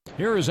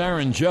Here is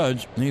Aaron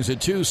Judge. He's at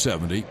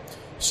 270,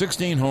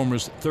 16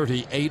 homers,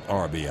 38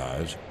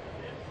 RBIs.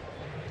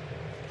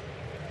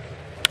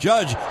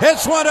 Judge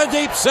hits one to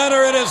deep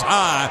center. It is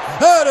high.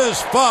 It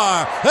is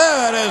far.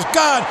 It is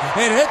gone.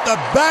 It hit the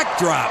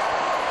backdrop.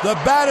 The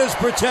batter's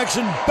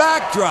protection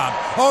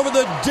backdrop over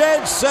the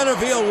dead center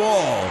field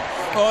wall.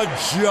 A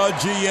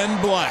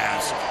Judgian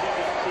blast.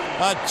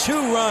 A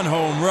 2-run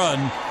home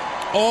run.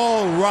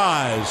 All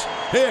rise.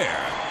 Here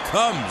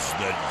comes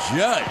the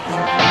Judge.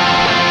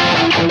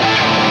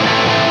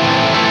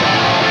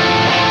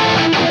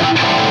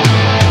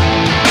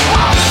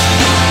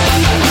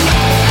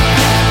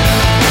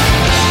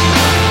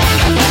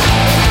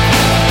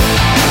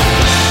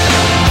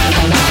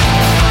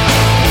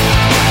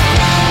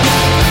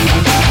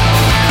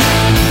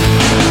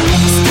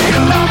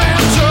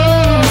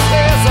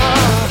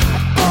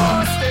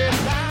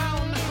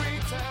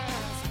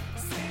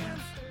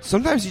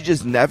 Sometimes you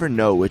just never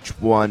know which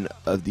one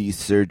of these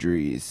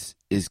surgeries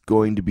is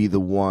going to be the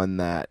one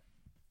that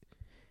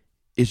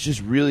is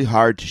just really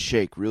hard to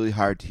shake, really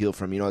hard to heal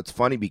from. You know, it's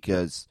funny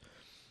because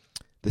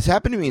this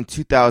happened to me in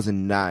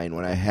 2009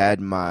 when I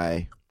had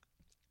my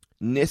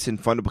Nissen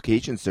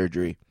fundoplication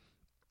surgery.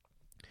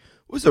 It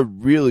was a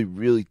really,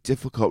 really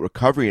difficult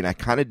recovery, and I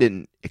kind of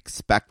didn't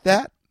expect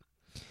that.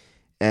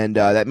 And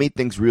that made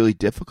things really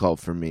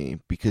difficult for me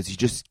because I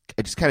just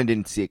kind of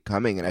didn't see it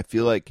coming, and I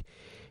feel like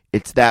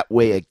it's that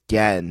way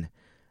again.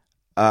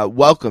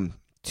 Welcome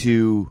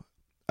to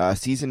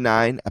Season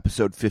 9,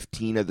 Episode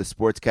 15 of the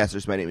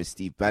Sportscasters. My name is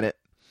Steve Bennett.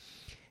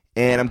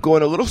 And I'm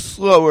going a little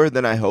slower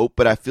than I hope,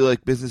 but I feel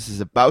like business is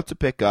about to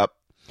pick up.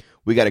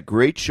 We got a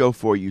great show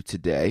for you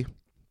today.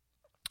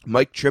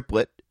 Mike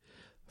Triplett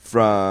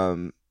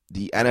from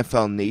the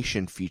NFL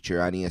Nation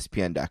feature on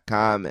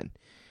ESPN.com and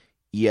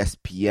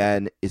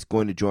ESPN is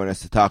going to join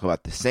us to talk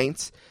about the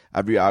Saints.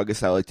 Every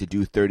August, I like to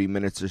do 30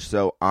 minutes or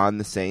so on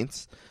the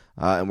Saints.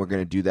 And we're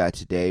going to do that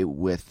today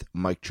with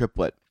Mike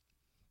Triplett.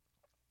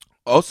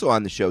 Also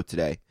on the show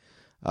today,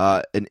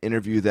 an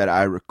interview that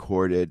I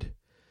recorded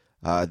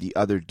the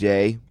other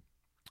day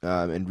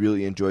and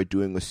really enjoyed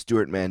doing with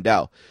Stewart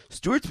Mandel.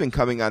 Stewart's been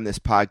coming on this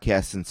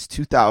podcast since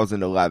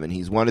 2011.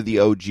 He's one of the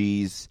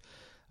OGs.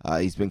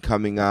 He's been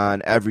coming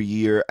on every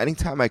year,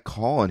 anytime I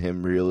call on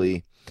him,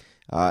 really.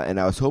 And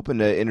I was hoping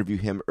to interview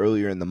him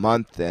earlier in the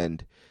month,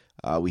 and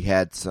we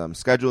had some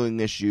scheduling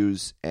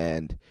issues,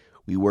 and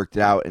we worked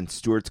it out, and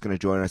Stewart's going to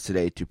join us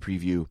today to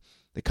preview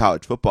the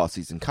college football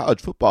season. College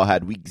football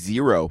had week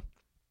 0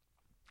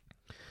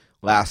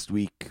 last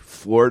week.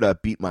 Florida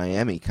beat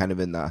Miami kind of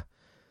in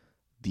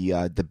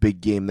the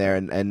big game there,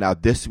 and now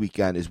this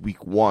weekend is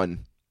week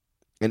 1,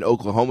 and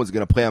Oklahoma's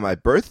going to play on my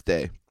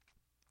birthday,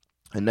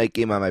 a night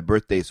game on my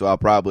birthday, so I'll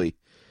probably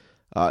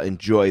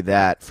enjoy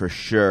that for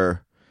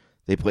sure.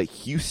 They play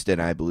Houston,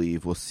 I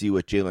believe. We'll see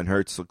what Jalen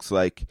Hurts looks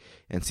like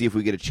and see if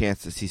we get a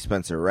chance to see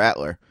Spencer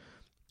Rattler,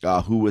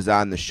 who was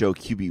on the show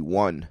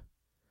QB1,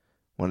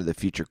 one of the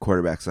featured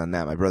quarterbacks on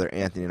that. My brother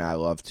Anthony and I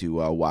love to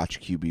watch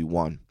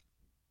QB1.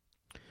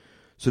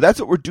 So that's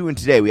what we're doing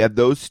today. We have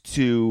those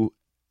two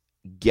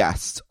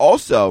guests.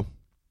 Also,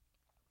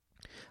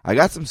 I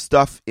got some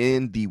stuff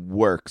in the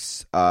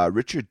works.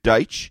 Richard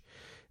Deitch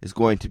is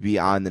going to be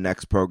on the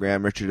next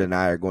program. Richard and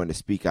I are going to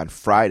speak on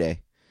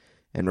Friday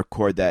and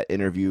record that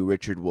interview.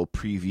 Richard will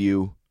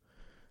preview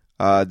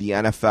the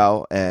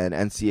NFL and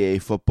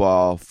NCAA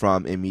football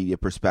from a media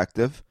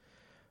perspective.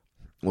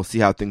 We'll see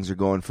how things are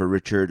going for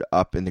Richard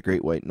up in the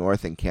Great White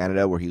North in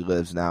Canada, where he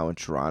lives now in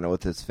Toronto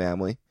with his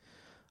family.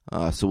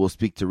 So we'll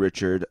speak to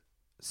Richard.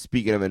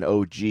 Speaking of an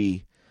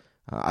OG,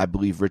 I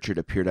believe Richard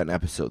appeared on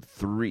episode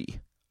 3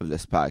 of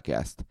this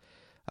podcast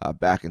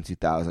back in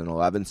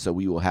 2011, so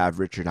we will have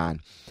Richard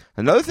on.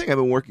 Another thing I've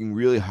been working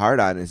really hard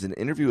on is an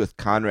interview with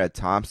Conrad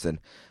Thompson.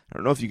 I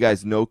don't know if you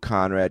guys know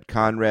Conrad.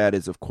 Conrad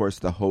is, of course,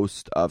 the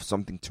host of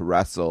Something to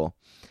Wrestle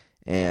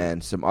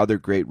and some other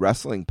great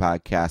wrestling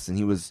podcasts, and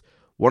he was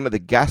one of the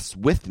guests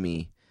with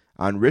me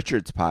on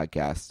Richard's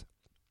podcast.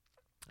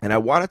 And I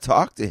want to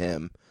talk to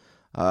him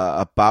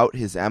about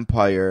his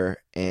empire,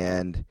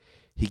 and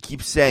he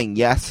keeps saying,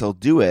 yes, he'll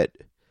do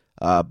it,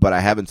 but I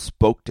haven't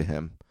spoke to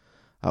him.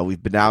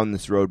 We've been down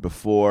this road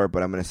before,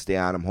 but I'm going to stay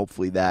on him.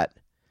 Hopefully that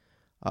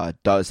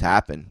does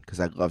happen,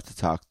 because I'd love to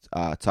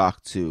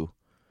talk to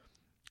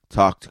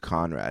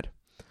Conrad.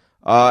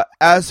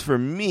 As for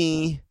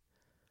me,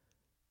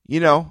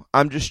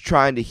 I'm just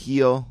trying to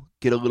heal,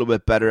 get a little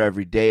bit better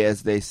every day,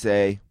 as they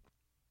say.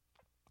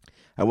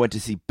 I went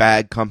to see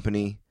Bad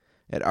Company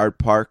at Art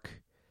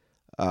Park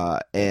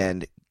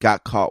and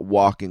got caught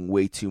walking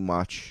way too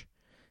much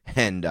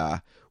and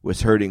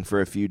was hurting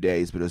for a few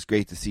days, but it was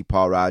great to see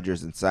Paul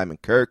Rogers and Simon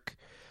Kirk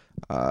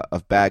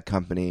of Bad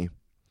Company.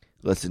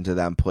 Listen to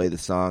them play the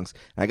songs.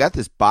 And I got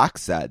this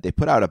box set. They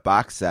put out a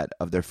box set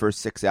of their first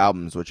 6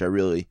 albums, which are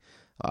really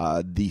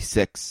the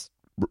 6,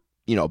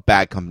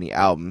 Bad Company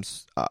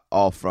albums,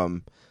 all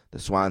from the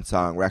Swan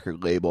Song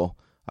record label,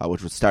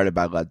 which was started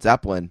by Led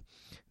Zeppelin.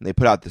 And they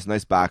put out this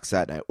nice box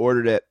set, and I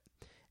ordered it.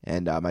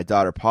 And my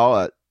daughter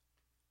Paula,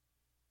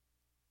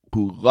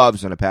 who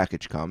loves when a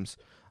package comes,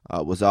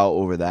 was all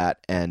over that,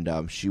 and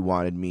she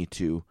wanted me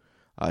to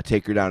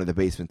take her down to the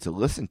basement to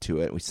listen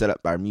to it. We set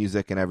up our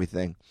music and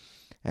everything,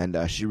 and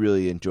she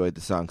really enjoyed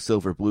the song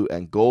Silver, Blue,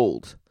 and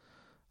Gold.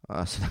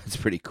 So that's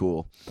pretty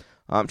cool.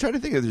 I'm trying to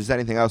think if there's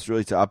anything else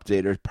really to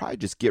update, or probably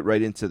just get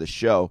right into the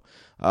show.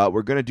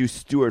 We're going to do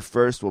Stewart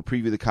first. We'll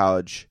preview the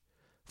college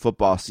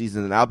football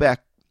season, and I'll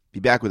be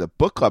back with a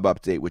book club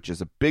update, which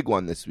is a big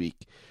one this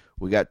week.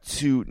 We got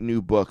 2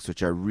 new books,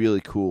 which are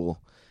really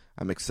cool.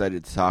 I'm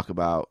excited to talk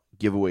about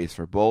giveaways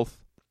for both.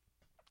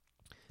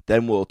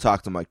 Then we'll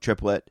talk to Mike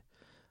Triplett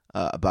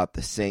about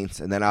the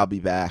Saints, and then I'll be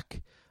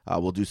back.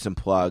 We'll do some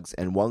plugs.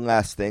 And one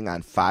last thing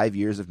on 5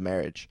 years of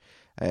marriage.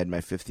 I had my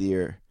 5th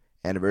year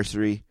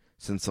anniversary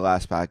since the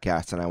last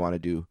podcast, and I want to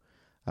do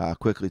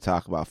quickly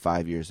talk about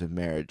 5 years of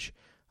marriage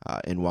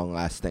in one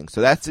last thing.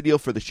 So that's the deal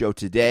for the show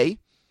today.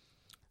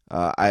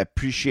 I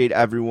appreciate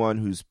everyone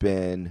who's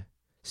been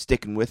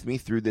sticking with me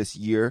through this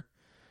year.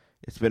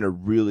 It's been a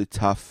really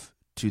tough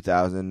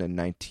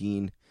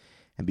 2019,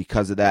 and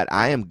because of that,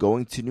 I am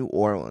going to New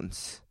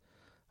Orleans.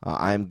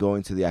 I am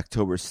going to the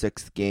October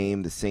 6th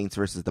game, the Saints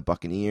versus the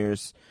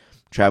Buccaneers.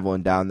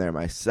 Traveling down there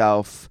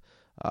myself.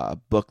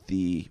 Booked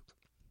the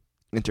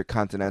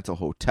Intercontinental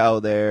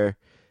Hotel there.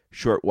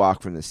 Short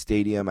walk from the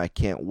stadium. I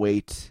can't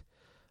wait.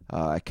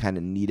 I kind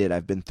of need it.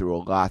 I've been through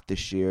a lot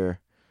this year.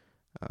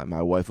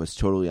 My wife was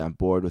totally on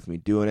board with me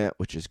doing it,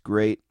 which is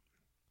great.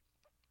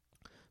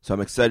 So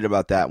I'm excited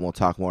about that, and we'll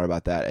talk more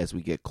about that as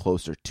we get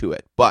closer to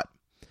it. But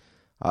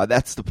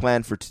that's the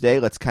plan for today.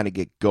 Let's kind of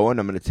get going.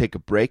 I'm going to take a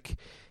break, and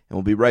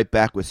we'll be right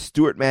back with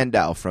Stewart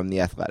Mandel from The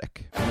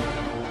Athletic.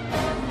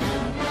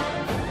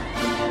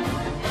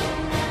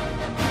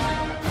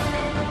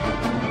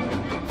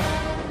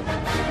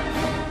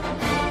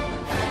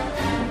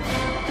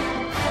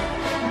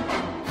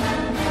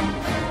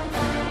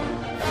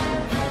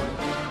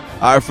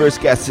 Our first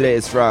guest today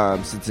is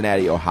from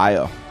Cincinnati,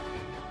 Ohio,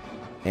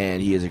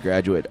 and he is a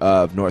graduate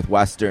of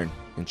Northwestern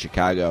in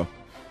Chicago,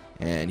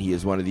 and he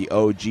is one of the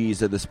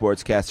OGs of the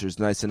sportscasters,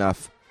 nice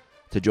enough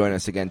to join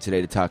us again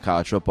today to talk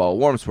college football.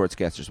 Warm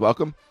sportscasters,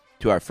 welcome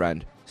to our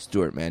friend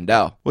Stewart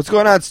Mandel. What's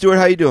going on, Stewart?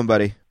 How you doing,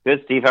 buddy?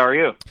 Good, Steve. How are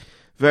you?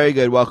 Very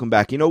good. Welcome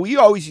back. You know, we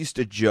always used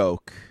to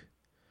joke,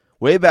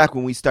 way back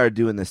when we started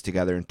doing this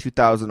together in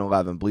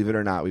 2011, believe it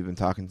or not, we've been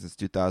talking since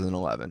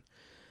 2011.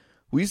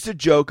 We used to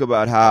joke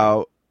about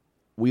how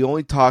we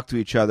only talked to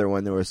each other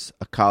when there was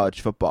a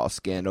college football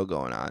scandal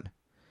going on.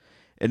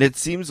 And it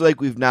seems like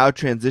we've now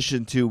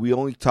transitioned to we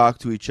only talk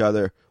to each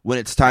other when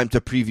it's time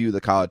to preview the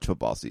college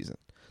football season.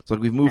 So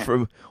like we've moved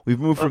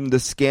from the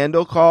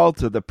scandal call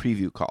to the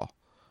preview call.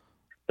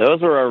 Those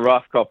were a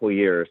rough couple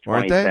years,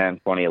 Weren't they? 2010,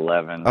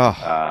 2011.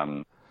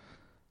 Oh.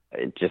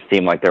 It just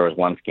seemed like there was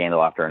one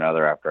scandal after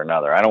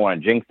another. I don't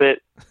want to jinx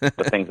it,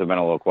 but things have been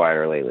a little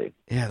quieter lately.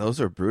 Yeah, those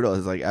are brutal.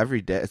 It's like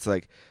every day. It's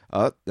like,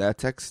 oh, that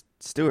text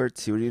Stewart,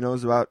 see what he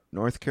knows about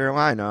North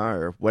Carolina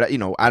or what. You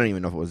know, I don't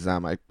even know if it was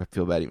them. I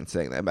feel bad even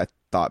saying that. I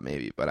thought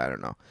maybe, but I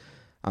don't know.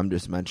 I'm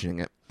just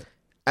mentioning it.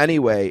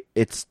 Anyway,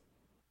 it's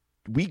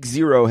week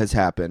 0 has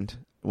happened.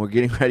 We're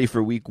getting ready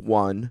for week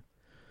 1.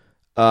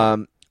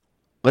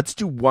 Let's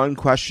do one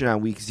question on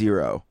week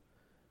 0.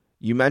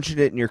 You mentioned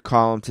it in your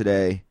column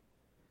today.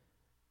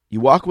 You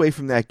walk away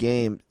from that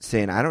game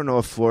saying, I don't know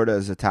if Florida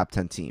is a top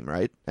 10 team,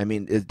 right? I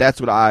mean, that's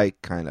what I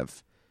kind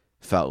of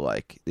felt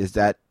like. Is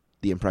that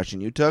the impression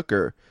you took,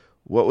 or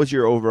what was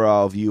your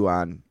overall view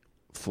on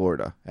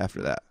Florida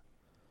after that?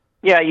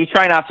 Yeah, you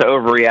try not to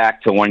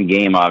overreact to one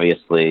game,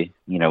 obviously.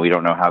 You know, we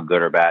don't know how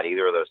good or bad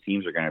either of those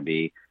teams are going to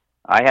be.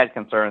 I had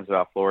concerns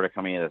about Florida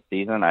coming into the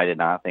season. I did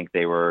not think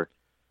they were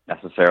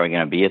necessarily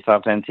going to be a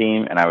top 10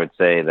 team, and I would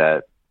say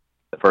that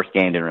the first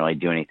game didn't really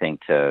do anything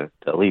to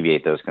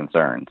alleviate those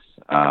concerns.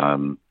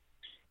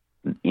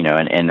 You know,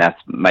 and that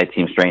might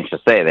seem strange to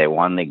say. They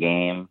won the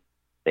game.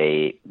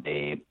 They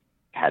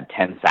had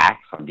 10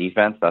 sacks on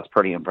defense. That's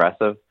pretty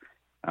impressive.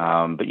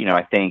 But, you know,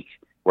 I think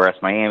whereas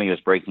Miami was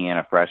breaking in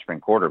a freshman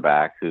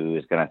quarterback who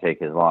is going to take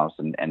his lumps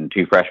and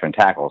 2 freshman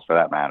tackles for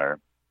that matter,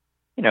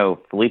 you know,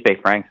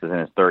 Felipe Franks is in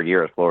his 3rd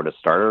year as Florida's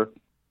starter,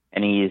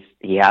 and he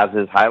has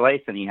his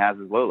highlights and he has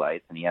his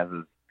lowlights, and he has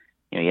his,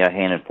 you know, he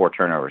handed 4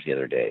 turnovers the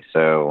other day.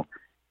 So,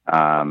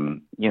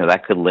 you know,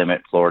 that could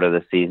limit Florida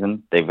this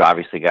season. They've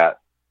obviously got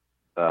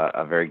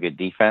a very good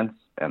defense,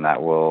 and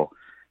that will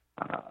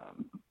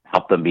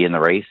help them be in the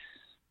race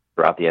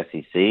throughout the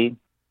SEC.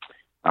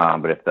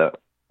 But if the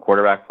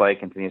quarterback play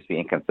continues to be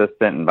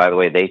inconsistent, and by the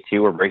way, they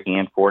too are breaking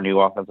in 4 new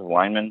offensive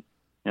linemen,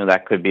 you know,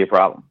 that could be a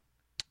problem.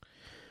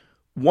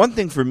 One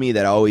thing for me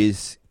that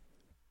always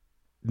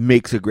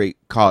makes a great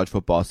college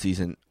football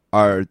season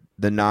are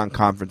the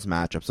non-conference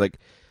matchups. Like,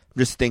 I'm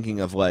just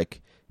thinking of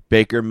like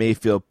Baker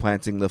Mayfield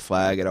planting the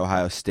flag at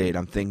Ohio State.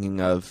 I'm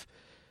thinking of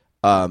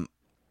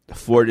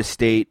Florida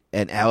State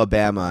and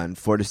Alabama, and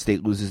Florida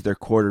State loses their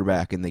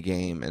quarterback in the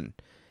game, and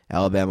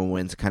Alabama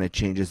wins, kind of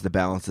changes the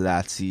balance of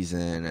that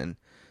season. And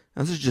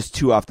this is just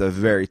 2 off the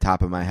very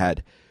top of my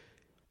head.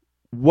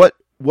 What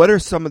are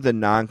some of the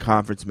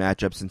non-conference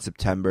matchups in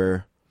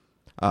September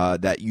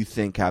that you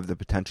think have the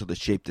potential to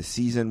shape the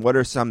season? What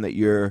are some that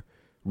you're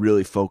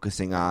really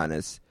focusing on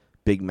as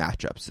big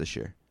matchups this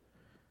year?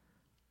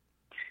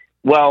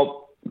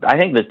 Well, I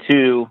think the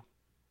two,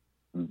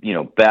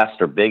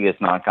 best or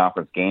biggest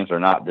non-conference games are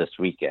not this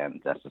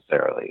weekend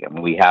necessarily. I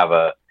mean, we have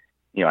I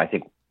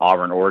think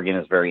Auburn-Oregon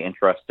is very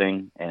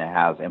interesting, and it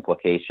has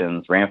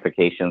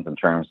ramifications in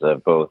terms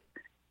of both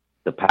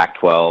the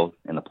Pac-12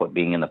 and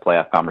being in the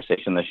playoff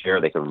conversation this year.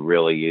 They could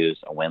really use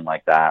a win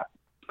like that.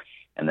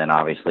 And then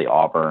obviously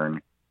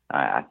Auburn,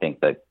 I think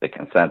that the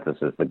consensus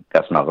is that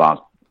Gus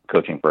Malzahn's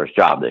coaching for his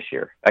job this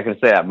year. I can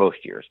say that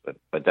most years,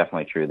 but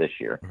definitely true this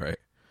year. Right.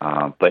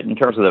 But in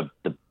terms of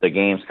the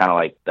games kind of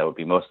like that would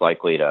be most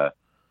likely to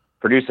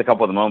produce a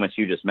couple of the moments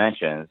you just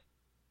mentioned,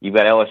 you've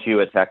got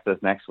LSU at Texas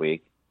next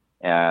week.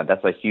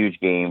 That's a huge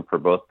game for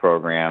both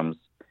programs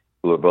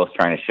who are both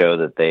trying to show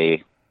that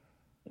they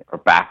are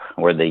back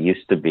where they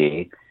used to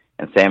be.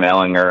 And Sam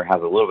Ehlinger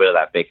has a little bit of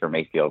that Baker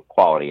Mayfield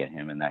quality in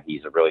him, in that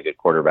he's a really good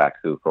quarterback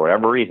who, for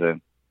whatever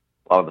reason,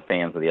 a lot of the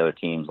fans of the other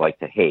teams like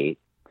to hate.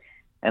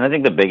 And I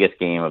think the biggest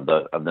game of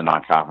the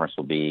non-conference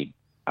will be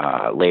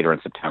later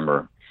in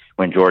September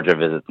when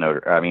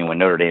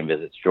Notre Dame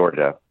visits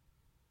Georgia.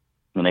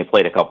 When they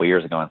played a couple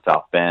years ago in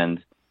South Bend,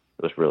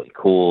 it was really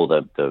cool.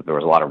 There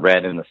was a lot of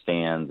red in the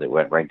stands. It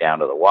went right down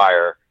to the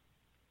wire.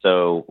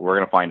 So we're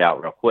going to find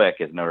out real quick,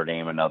 is Notre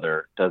Dame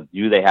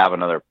do they have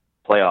another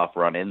playoff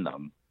run in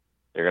them?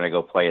 They're going to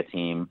go play a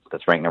team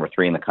that's ranked number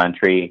 3 in the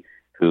country,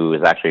 who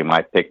is actually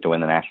my pick to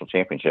win the national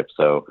championship.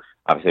 So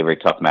obviously a very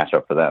tough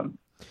matchup for them.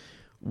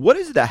 What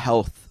is the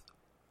health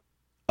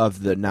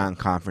of the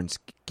non-conference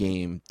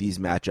game, these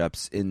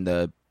matchups in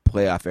the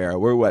playoff era?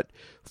 We're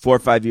 4 or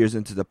 5 years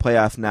into the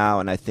playoff now,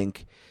 and I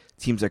think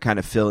teams are kind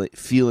of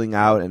feeling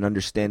out and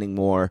understanding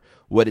more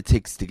what it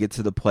takes to get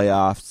to the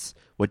playoffs,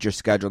 what your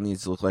schedule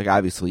needs to look like.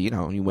 Obviously,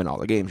 you win all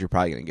the games, you're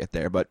probably going to get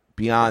there. But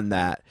beyond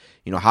that,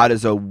 how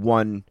does a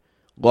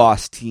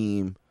one-loss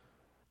team,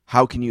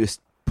 how can you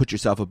put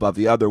yourself above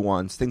the other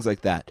ones, things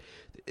like that?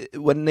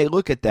 When they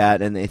look at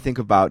that and they think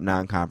about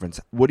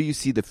non-conference, what do you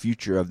see the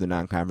future of the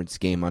non-conference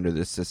game under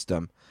this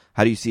system?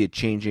 How do you see it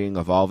changing,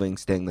 evolving,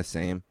 staying the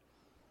same?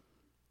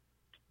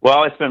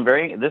 Well, this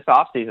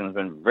offseason has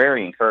been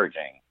very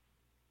encouraging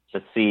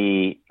to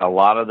see a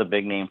lot of the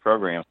big name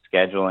programs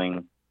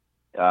scheduling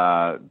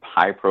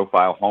high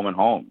profile home and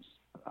homes.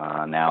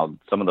 Now,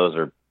 some of those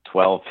are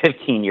 12,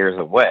 15 years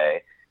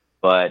away,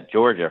 but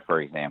Georgia,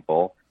 for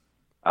example,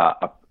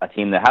 a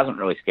team that hasn't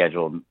really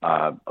scheduled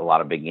a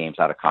lot of big games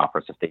out of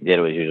conference. If they did,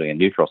 it was usually a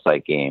neutral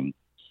site game.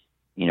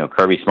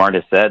 Kirby Smart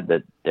has said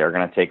that they're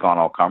going to take on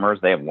all comers.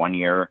 They have 1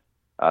 year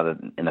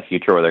in the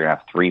future where they're going to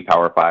have 3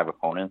 Power 5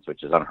 opponents,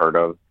 which is unheard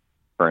of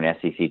for an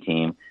SEC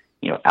team.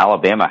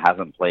 Alabama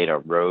hasn't played a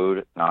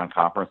road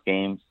non-conference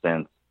game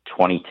since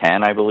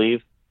 2010, I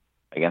believe,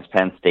 against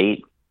Penn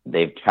State.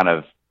 They've kind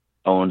of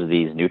owned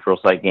these neutral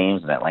site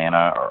games in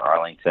Atlanta or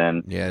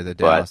Arlington. Yeah, the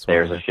Dallas but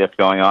there's a shift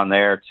going on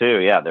there too.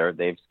 Yeah,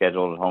 they've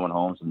scheduled home and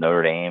homes with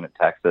Notre Dame and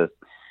Texas.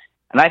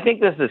 And I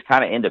think this is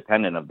kind of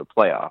independent of the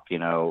playoff.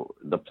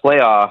 The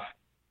playoff,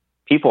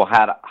 people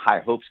had high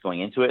hopes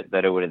going into it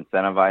that it would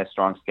incentivize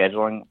strong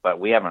scheduling, but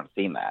we haven't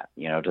seen that.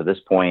 To this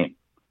point,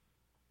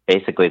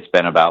 basically it's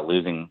been about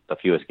losing the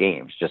fewest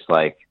games, just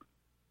like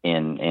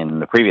in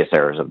the previous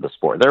eras of the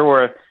sport. There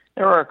were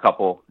a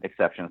couple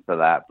exceptions to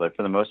that, but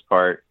for the most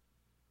part,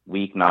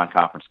 weak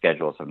non-conference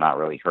schedules have not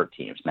really hurt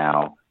teams.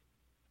 Now,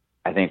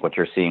 I think what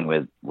you're seeing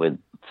with some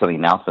of the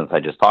announcements I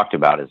just talked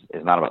about is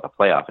not about the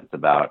playoff. It's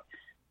about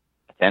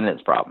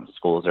attendance problems.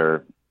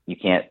 You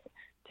can't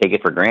take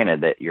it for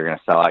granted that you're going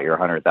to sell out your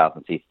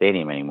 100,000 seat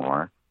stadium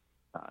anymore.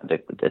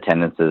 The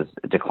attendance is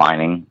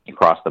declining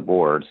across the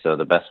board. So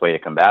the best way to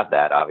combat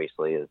that,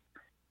 obviously, is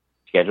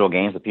schedule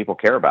games that people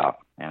care about.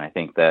 And I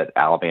think that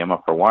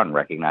Alabama, for one,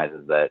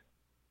 recognizes that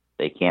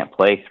they can't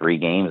play 3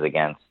 games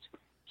against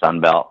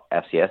Sunbelt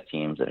FCS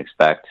teams and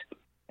expect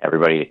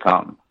everybody to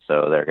come.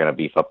 So they're going to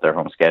beef up their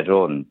home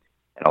schedule, and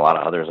a lot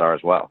of others are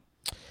as well.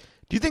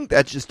 Do you think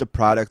that's just a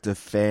product of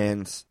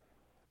fans?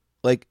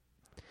 Like,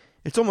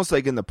 it's almost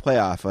like in the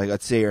playoff, like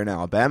let's say you're an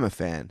Alabama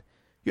fan.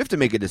 You have to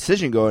make a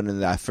decision going into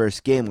that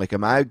first game. Like,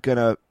 am I going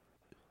to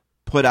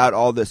put out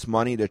all this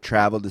money to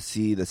travel to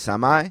see the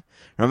semi?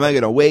 Or am I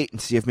going to wait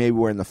and see if maybe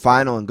we're in the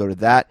final and go to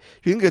that?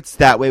 Do you think it's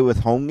that way with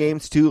home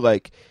games too?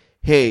 Like,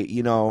 hey,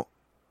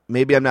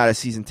 maybe I'm not a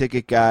season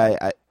ticket guy,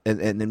 and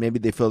then maybe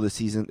they fill the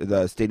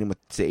stadium with,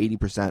 say,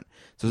 80%.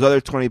 So those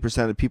other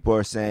 20% of the people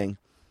are saying,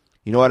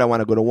 you know what, I want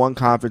to go to one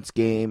conference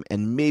game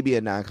and maybe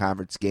a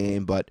non-conference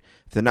game, but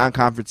if the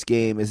non-conference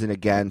game isn't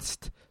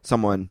against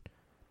someone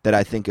that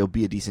I think it'll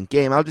be a decent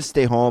game, I'll just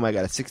stay home. I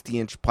got a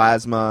 60-inch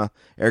plasma,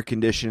 air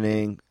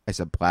conditioning. I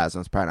said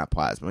plasma. It's probably not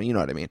plasma. You know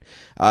what I mean.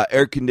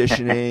 Air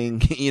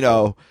conditioning,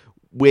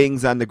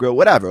 wings on the grill,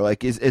 whatever.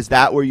 Like, is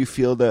that where you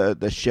feel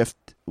the shift,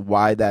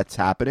 why that's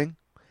happening?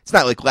 It's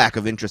not like lack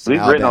of interest in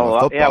Alabama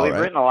football. Yeah, we've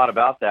written a lot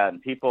about that,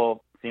 and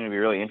people seem to be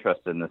really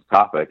interested in this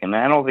topic. And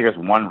I don't think there's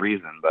one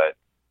reason, but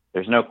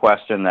there's no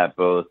question that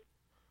both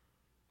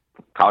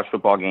college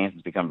football games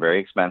has become very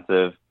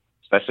expensive,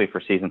 especially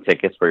for season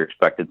tickets where you're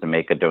expected to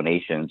make a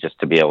donation just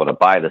to be able to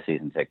buy the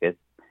season tickets.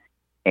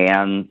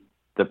 and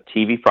the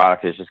TV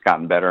product has just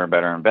gotten better and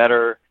better and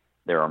better.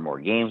 There are more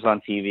games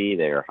on TV.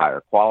 They are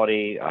higher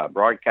quality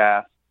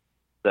broadcasts.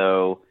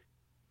 So,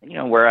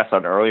 whereas on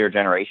an earlier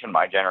generation,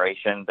 my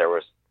generation,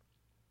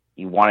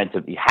 you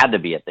had to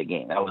be at the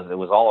game. It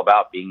was all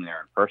about being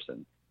there in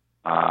person.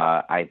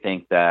 I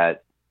think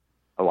that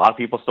a lot of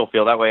people still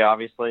feel that way,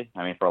 obviously.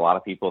 I mean, for a lot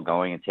of people,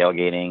 going and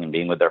tailgating and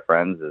being with their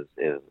friends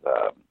is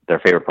their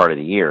favorite part of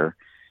the year.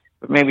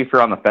 But maybe if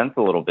you're on the fence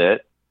a little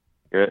bit,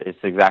 it's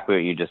exactly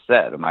what you just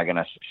said. Am I going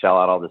to shell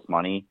out all this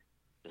money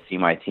to see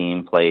my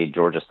team play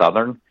Georgia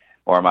Southern,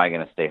 or am I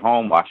going to stay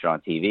home, watch it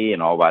on TV?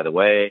 And, oh, by the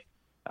way,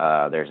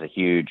 there's a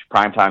huge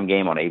primetime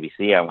game on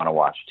ABC I want to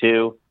watch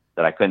too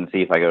that I couldn't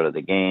see if I go to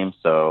the game.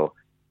 So,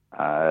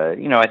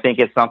 I think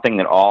it's something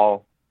that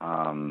all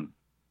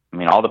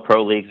the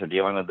pro leagues are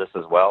dealing with this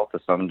as well to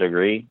some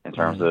degree in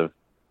terms of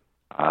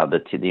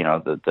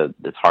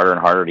it's harder and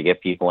harder to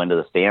get people into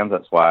the stands.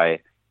 That's why,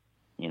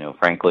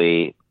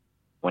 frankly,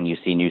 when you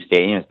see new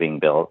stadiums being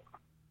built,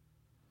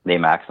 they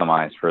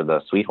maximize for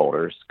the suite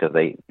holders because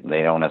they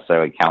don't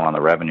necessarily count on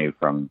the revenue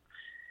from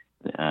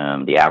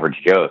the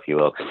average Joe, if you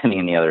will, sitting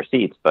in the other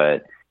seats.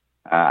 But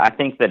I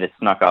think that it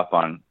snuck up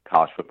on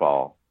college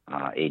football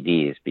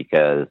ADs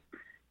because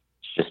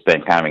it's just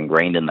been kind of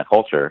ingrained in the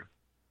culture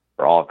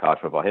for all of college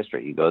football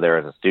history. You go there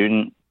as a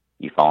student,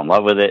 you fall in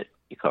love with it,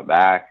 you come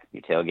back,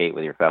 you tailgate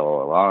with your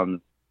fellow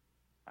alums.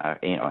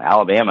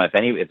 Alabama,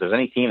 if there's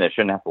any team that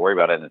shouldn't have to worry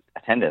about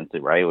attendance,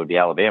 right, it would be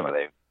Alabama.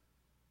 They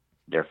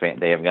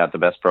have got the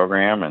best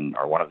program and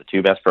are one of the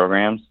two best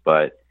programs,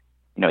 but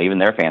even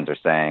their fans are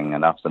saying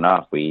enough's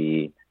enough.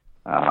 We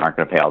aren't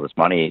going to pay all this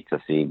money to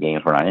see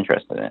games we're not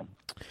interested in.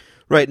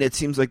 Right, and it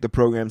seems like the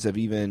programs have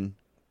even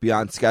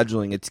beyond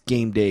scheduling, it's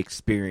game day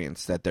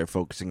experience that they're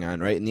focusing on,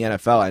 right? And the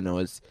NFL, I know,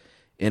 is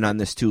in on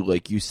this too,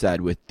 like you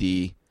said, with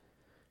the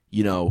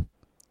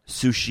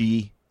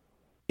sushi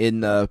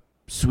in the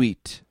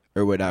suite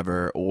or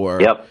whatever, or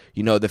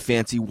the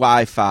fancy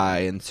Wi-Fi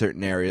in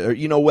certain areas, or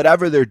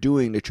whatever they're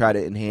doing to try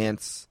to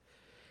enhance.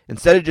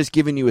 Instead of just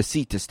giving you a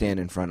seat to stand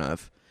in front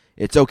of,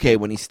 it's okay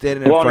when he's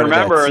standing in front of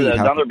that seat. Well, remember,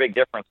 another big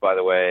difference, by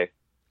the way.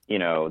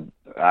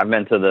 I've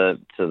been to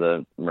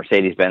the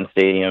Mercedes-Benz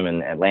Stadium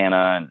in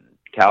Atlanta and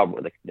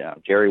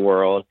Jerry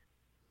World.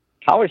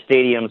 College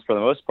stadiums, for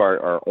the most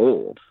part, are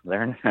old. They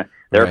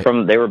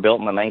were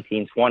built in the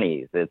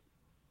 1920s. It's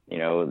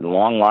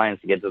long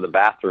lines to get to the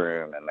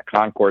bathroom, and the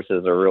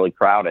concourses are really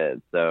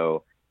crowded.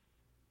 So,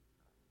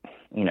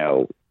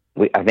 I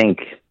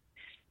think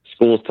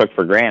schools took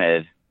for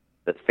granted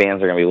that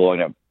fans are going to be willing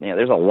to.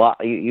 There's a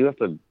lot. You have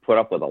to put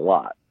up with a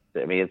lot.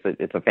 I mean,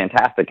 it's a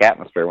fantastic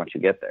atmosphere once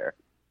you get there,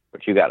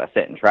 but you got to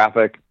sit in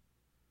traffic.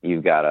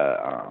 You've got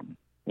to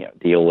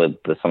deal with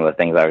some of the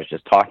things I was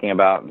just talking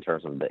about in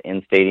terms of the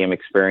in-stadium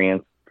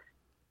experience.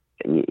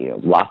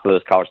 Lots of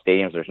those college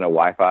stadiums, there's no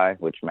Wi-Fi,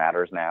 which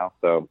matters now.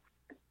 So,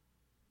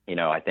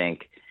 I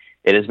think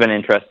it has been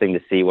interesting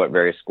to see what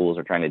various schools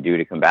are trying to do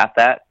to combat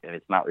that. And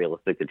it's not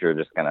realistic that you're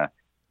just going to,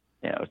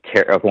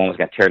 Oklahoma's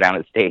going to tear down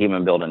its stadium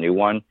and build a new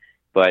one.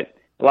 But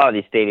a lot of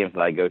these stadiums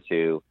that I go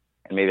to,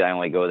 and maybe I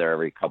only go there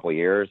every couple of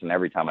years, and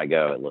every time I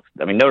go,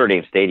 Notre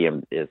Dame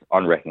Stadium is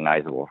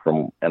unrecognizable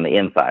on the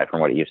inside from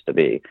what it used to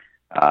be.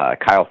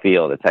 Kyle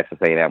Field at Texas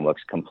A&M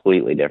looks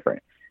completely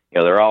different.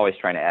 They're always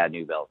trying to add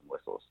new bells and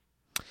whistles.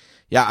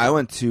 Yeah, I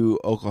went to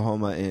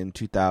Oklahoma in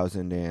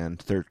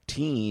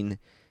 2013.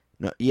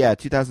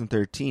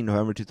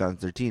 November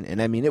 2013.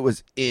 And I mean, it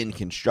was in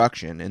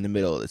construction in the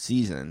middle of the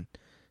season.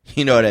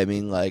 You know what I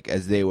mean? Like,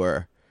 as they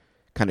were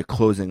kind of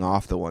closing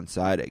off the one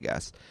side, I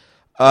guess.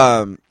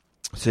 So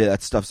yeah,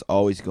 that stuff's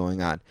always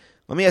going on.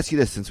 Let me ask you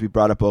this, since we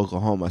brought up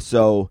Oklahoma.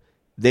 So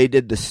they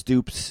did the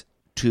Stoops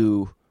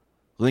to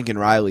Lincoln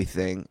Riley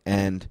thing,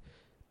 and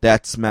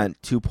that's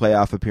meant 2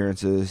 playoff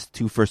appearances,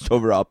 2 first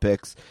overall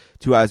picks,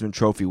 2 Heisman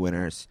Trophy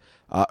winners.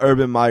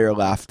 Urban Meyer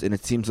left, and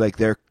it seems like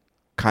they're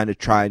kind of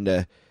trying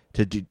to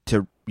do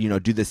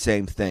the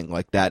same thing,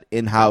 like that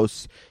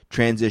in-house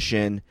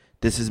transition.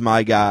 This is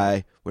my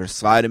guy. We're going to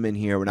slide him in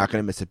here. We're not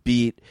going to miss a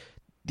beat.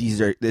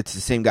 It's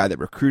the same guy that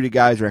recruited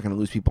guys. We're not going to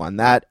lose people on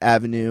that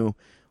avenue.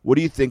 What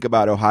do you think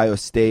about Ohio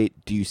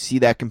State? Do you see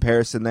that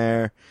comparison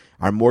there?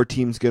 Are more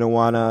teams going to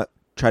want to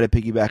try to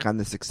piggyback on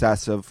the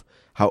success of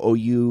how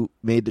OU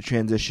made the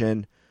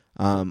transition?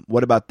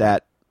 What about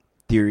that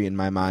theory in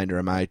my mind, or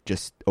am I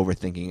just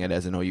overthinking it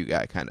as an OU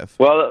guy, kind of?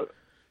 Well,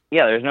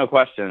 yeah, there's no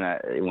question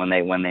that when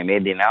they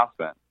made the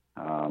announcement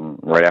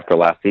right after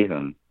last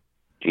season,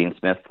 Gene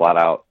Smith flat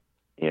out,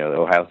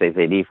 Ohio State's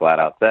AD flat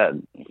out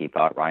said he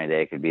thought Ryan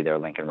Day could be their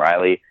Lincoln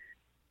Riley.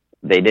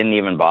 They didn't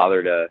even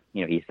bother to,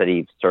 he said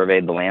he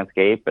surveyed the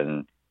landscape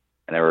and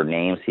there were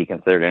names he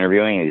considered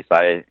interviewing, and he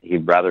decided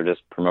he'd rather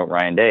just promote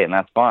Ryan Day, and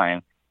that's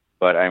fine.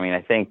 But I mean,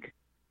 I think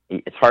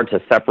it's hard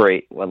to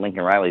separate what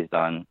Lincoln Riley's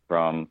done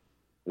from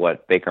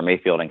what Baker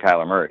Mayfield and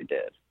Kyler Murray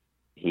did.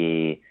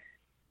 He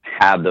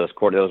had those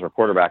were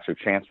quarterbacks who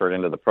transferred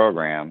into the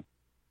program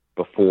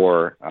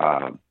before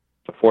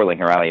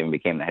Lincoln Riley even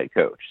became the head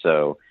coach.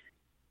 So,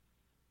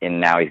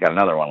 and now he's got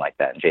another one like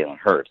that in Jalen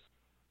Hurts.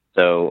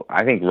 So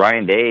I think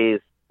Ryan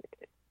Day's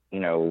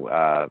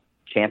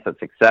chance at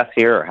success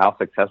here or how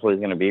successful he's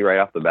going to be right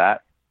off the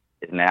bat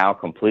is now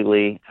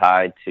completely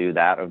tied to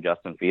that of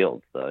Justin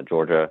Fields, the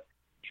Georgia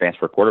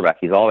transfer quarterback.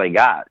 He's all they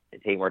got.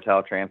 Tate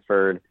Martell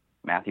transferred,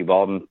 Matthew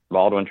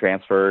Baldwin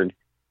transferred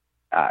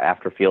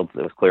after Fields.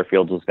 It was clear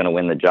Fields was going to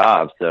win the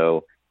job.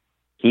 So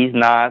he's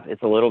not.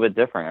 It's a little bit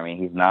different. I mean,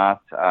 he's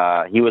not.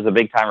 He was a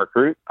big time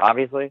recruit,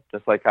 obviously,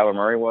 just like Kyler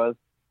Murray was.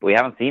 But we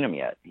haven't seen him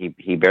yet.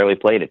 He barely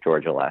played at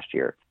Georgia last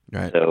year.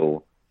 Right.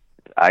 So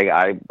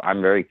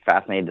I'm very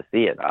fascinated to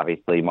see it.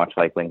 Obviously, much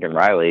like Lincoln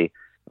Riley,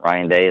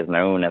 Ryan Day is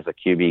known as a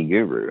QB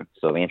guru.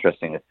 So it'll be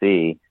interesting to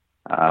see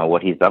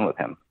what he's done with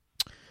him.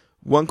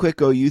 One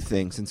quick OU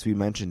thing, since we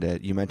mentioned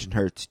it. You mentioned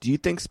Hurts. Do you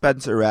think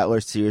Spencer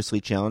Rattler seriously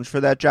challenged for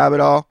that job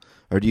at all?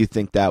 Or do you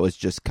think that was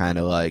just kind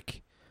of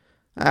like,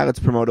 let's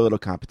promote a little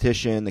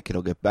competition, the kid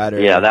will get better?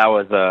 Yeah, that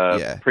was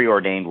a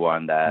preordained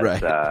one that,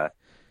 right.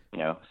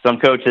 Some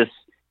coaches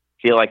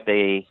feel like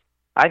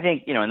I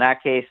think, in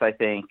that case, I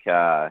think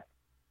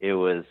it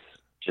was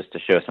just to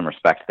show some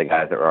respect to the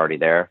guys that were already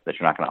there, that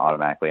you're not going to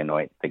automatically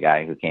anoint the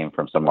guy who came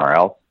from somewhere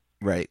else.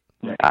 Right.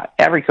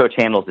 Every coach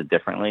handles it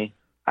differently.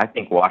 I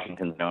think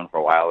Washington's known for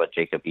a while that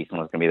Jacob Eason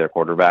was going to be their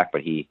quarterback,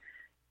 but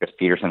Chris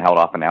Peterson held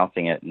off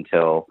announcing it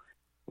until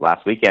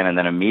last weekend, and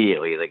then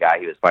immediately the guy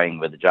he was fighting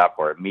with the job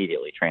for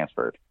immediately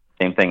transferred.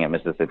 Same thing at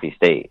Mississippi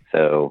State.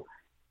 So,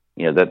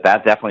 that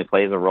definitely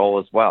plays a role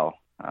as well.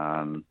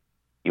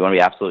 You want to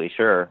be absolutely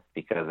sure,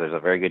 because there's a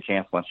very good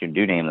chance once you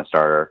do name the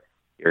starter,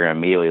 you're going to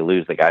immediately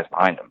lose the guys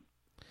behind him.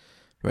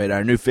 Right,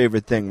 our new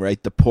favorite thing,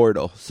 right? The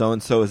portal.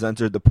 So-and-so has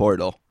entered the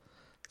portal.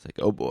 It's like,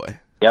 oh boy.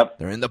 Yep.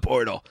 They're in the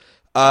portal.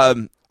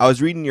 I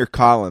was reading your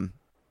column,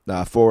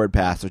 Forward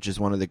Pass, which is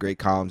one of the great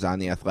columns on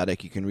The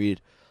Athletic. You can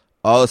read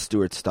all of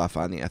Stewart's stuff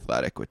on The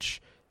Athletic,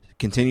 which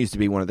continues to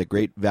be one of the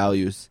great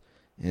values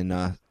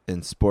in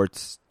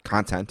sports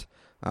content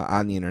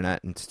on the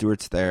internet. And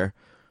Stewart's there.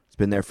 It's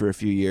been there for a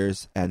few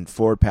years. And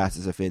Forward Pass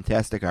is a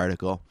fantastic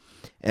article.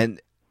 And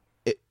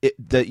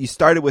you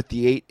started with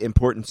the 8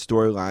 important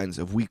storylines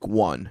of week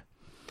 1.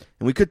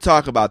 And we could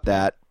talk about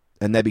that,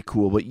 and that'd be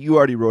cool. But you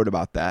already wrote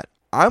about that.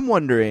 I'm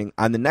wondering,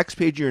 on the next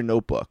page of your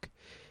notebook,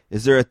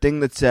 is there a thing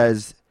that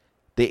says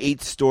the 8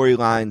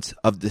 storylines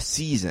of the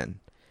season?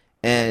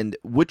 And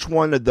which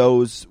one of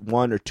those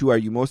 1 or 2 are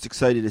you most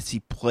excited to see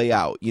play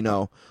out?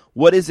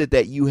 What is it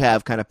that you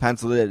have kind of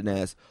penciled in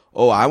as,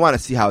 I want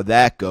to see how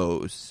that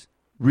goes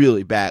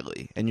really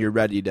badly, and you're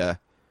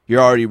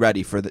already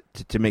ready for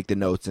to make the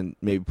notes and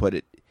maybe put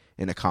it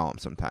in a column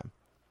sometime?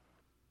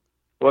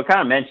 Well, I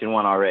kind of mentioned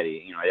one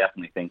already. I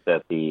definitely think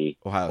that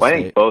Ohio State.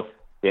 I think both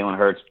Jalen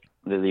Hurts,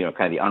 kind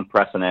of the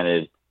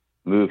unprecedented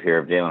move here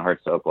of Jalen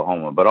Hurts to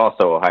Oklahoma, but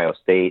also Ohio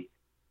State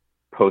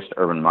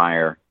post-Urban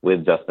Meyer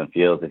with Justin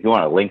Fields. If you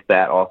want to link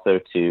that also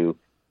to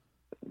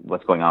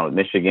what's going on with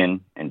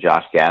Michigan and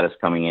Josh Gaddis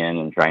coming in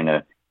and trying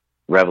to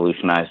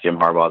revolutionize Jim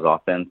Harbaugh's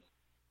offense,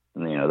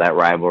 and, that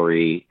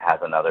rivalry has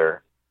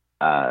another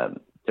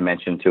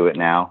dimension to it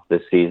now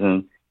this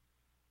season.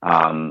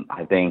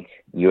 I think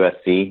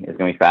USC is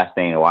going to be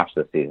fascinating to watch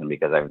this season,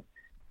 because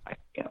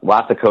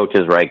lots of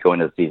coaches, right, go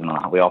into the season.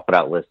 We all put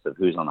out lists of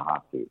who's on the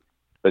hot seat.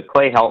 The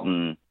Clay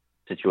Helton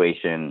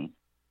situation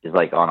is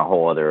like on a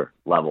whole other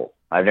level.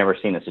 I've never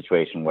seen a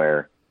situation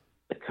where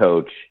the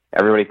coach,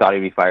 everybody thought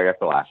he'd be fired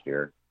after last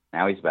year.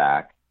 Now he's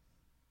back.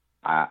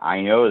 I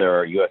know there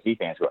are USC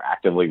fans who are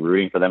actively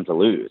rooting for them to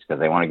lose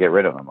because they want to get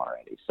rid of him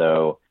already.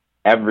 So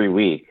every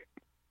week,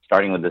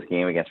 starting with this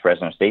game against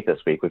Fresno State this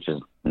week, which is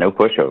no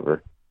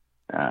pushover,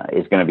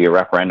 is going to be a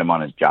referendum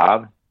on his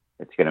job.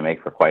 It's going to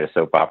make for quite a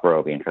soap opera.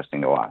 It'll be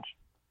interesting to watch.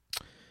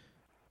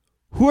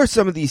 Who are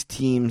some of these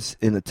teams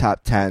in the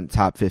top 10,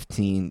 top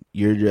 15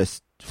 you're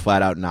just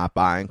flat out not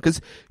buying? Because,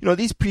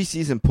 these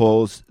preseason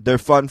polls, they're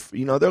fun.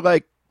 They're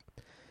like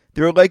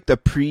the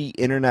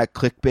pre-internet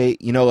clickbait.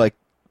 Like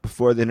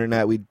before the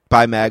internet, we'd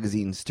buy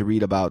magazines to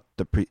read about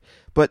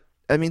But,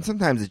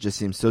 sometimes it just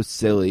seems so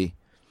silly.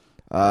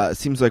 It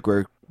seems like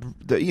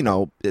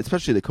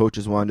especially the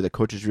coaches one. Do the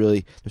coaches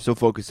really, they're so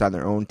focused on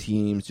their own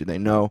teams? Do they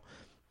know?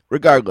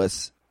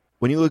 Regardless,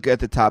 when you look at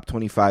the top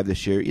 25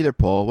 this year, either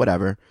poll,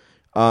 whatever,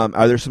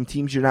 are there some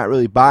teams you're not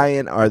really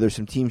buying? Are there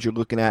some teams you're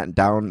looking at and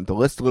down the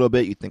list a little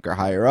bit you think are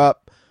higher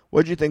up?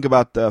 What did you think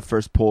about the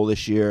first poll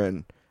this year,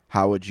 and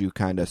how would you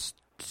kind of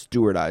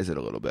stewardize it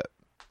a little bit?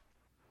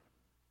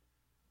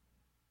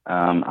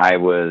 I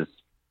was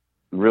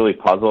really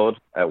puzzled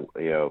at,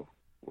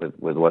 with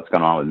what's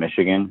going on with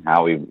Michigan,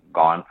 how we've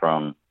gone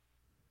from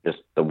just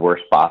the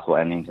worst possible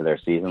ending to their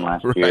season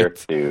last year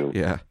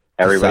to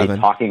everybody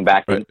talking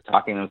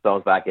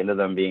themselves back into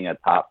them being a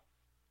top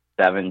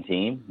 7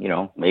 team.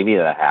 Maybe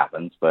that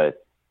happens,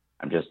 but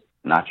I'm just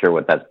not sure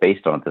what that's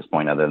based on at this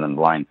point, other than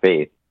blind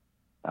faith.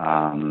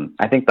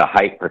 I think the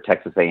hype for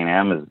Texas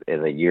A&M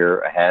is a year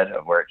ahead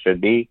of where it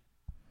should be.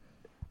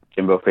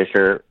 Jimbo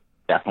Fisher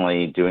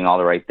definitely doing all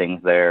the right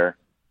things there.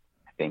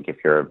 I think if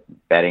you're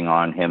betting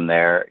on him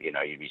there,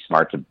 you'd be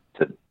smart to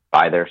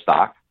buy their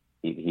stock.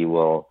 He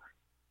will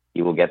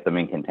get them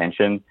in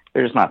contention.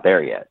 They're just not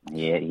there yet.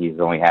 He's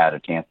only had a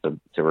chance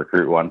to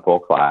recruit one full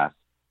class.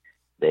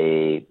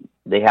 They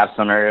have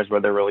some areas where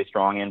they're really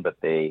strong in, but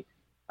they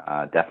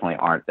definitely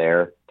aren't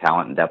there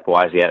talent and depth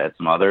wise yet at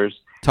some others.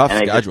 Tough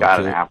and they schedule, just got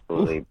too. an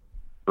absolutely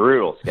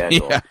brutal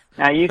schedule. Yeah.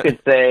 Now you could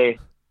say,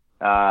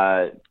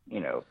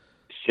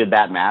 should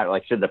that matter?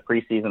 Like, should the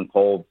preseason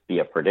poll be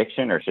a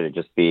prediction, or should it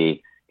just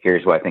be,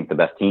 here's who I think the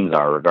best teams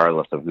are,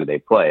 regardless of who they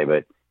play?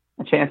 But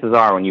the chances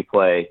are, when you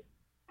play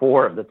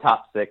 4 of the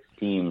top 6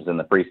 teams in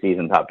the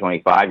preseason top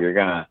 25, you're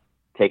going to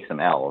take some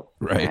L's.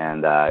 Right.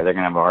 And they're going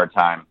to have a hard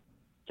time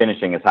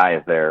finishing as high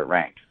as they're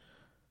ranked.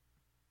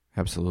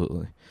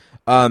 Absolutely.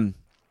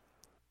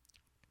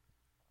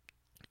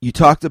 You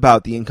talked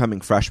about the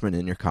incoming freshmen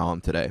in your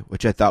column today,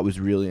 which I thought was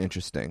really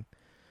interesting.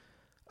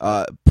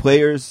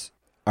 Players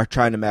are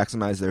trying to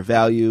maximize their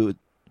value.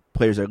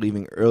 Players are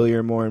leaving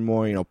earlier more and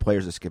more.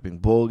 Players are skipping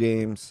bowl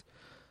games.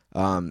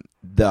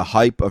 The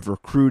hype of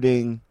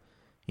recruiting,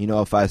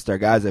 5-star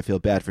guys. I feel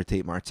bad for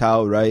Tate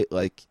Martell, right?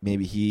 Like,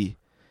 maybe he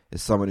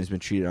is someone who's been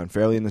treated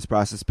unfairly in this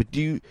process. But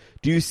do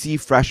you see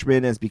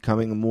freshmen as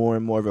becoming more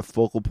and more of a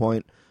focal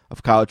point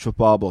of college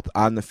football, both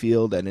on the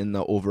field and in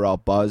the overall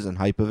buzz and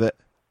hype of it?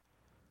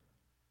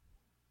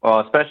 Well,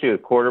 especially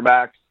with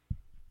quarterbacks,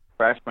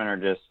 freshmen are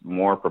just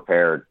more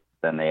prepared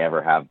than they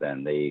ever have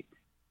been.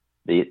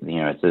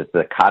 It's just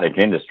the cottage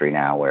industry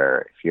now,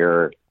 where if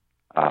you're,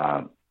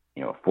 4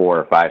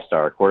 or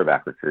 5-star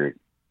quarterback recruit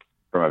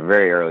from a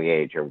very early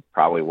age, you're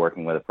probably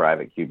working with a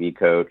private QB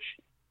coach.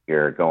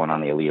 You're going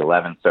on the Elite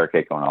 11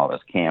 circuit, going to all those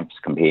camps,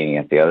 competing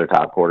against the other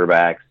top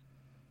quarterbacks.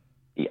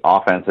 The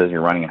offenses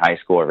you're running in high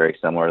school are very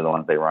similar to the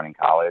ones they run in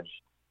college.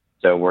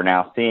 So we're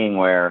now seeing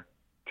where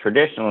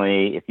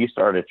traditionally, if you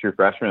started a true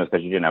freshman, it was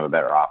because you didn't have a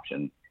better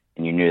option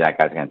and you knew that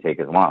guy's going to take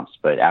his lumps.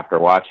 But after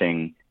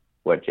watching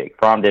what Jake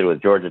Fromm did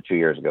with Georgia 2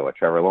 years ago, what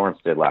Trevor Lawrence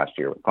did last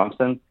year with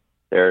Clemson,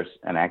 there's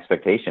an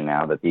expectation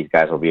now that these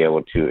guys will be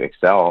able to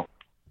excel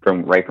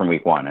from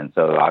week 1. And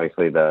so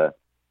obviously the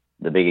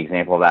big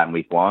example of that in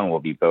week 1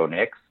 will be Bo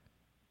Nix,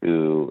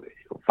 who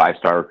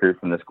 5-star recruit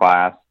from this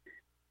class.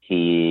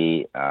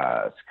 He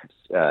is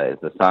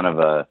the son of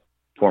a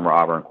former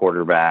Auburn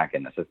quarterback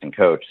and assistant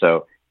coach.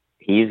 So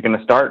he's going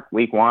to start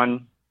week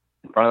 1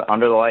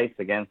 under the lights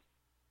against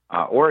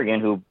Oregon,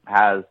 who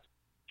has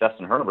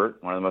Justin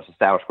Herbert, one of the most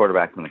established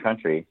quarterbacks in the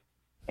country.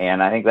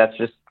 And I think that's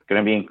just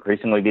going to be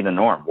increasingly be the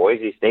norm.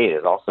 Boise State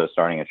is also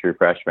starting a true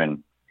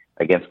freshman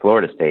against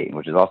Florida State,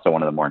 which is also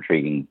one of the more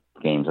intriguing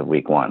games of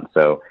week 1.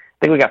 So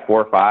I think we got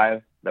 4 or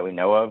 5 that we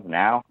know of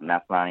now, and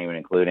that's not even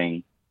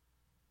including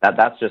that.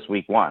 That's just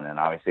week 1. And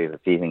obviously, as the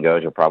season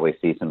goes, you'll probably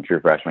see some true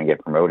freshmen get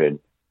promoted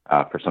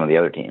for some of the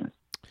other teams.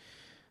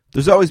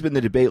 There's always been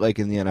the debate, like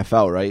in the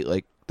NFL, right?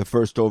 Like the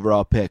first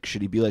overall pick,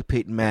 should he be like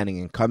Peyton Manning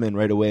and come in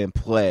right away and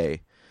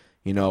play,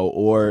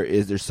 or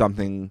is there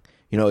something,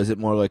 is it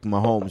more like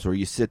Mahomes where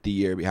you sit the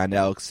year behind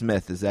Alex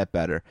Smith? Is that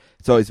better?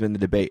 It's always been the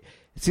debate.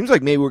 It seems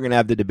like maybe we're going to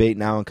have the debate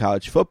now in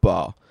college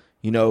football.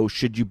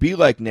 Should you be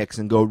like Nix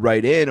and go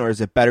right in, or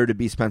is it better to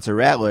be Spencer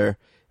Rattler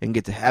and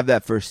get to have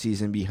that first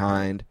season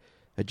behind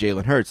a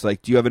Jalen Hurts?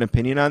 Like, do you have an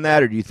opinion on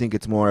that, or do you think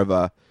it's more of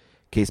a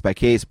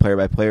case-by-case,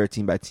 player-by-player,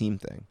 team-by-team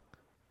thing?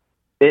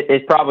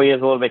 It probably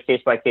is a little bit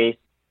case-by-case.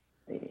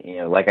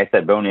 Like I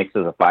said, Bo Nix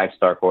is a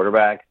 5-star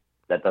quarterback.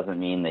 That doesn't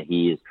mean that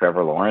he is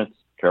Trevor Lawrence.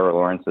 Trevor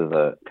Lawrence is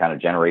a kind of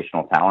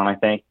generational talent, I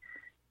think.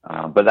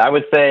 But I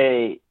would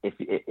say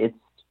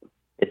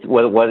it's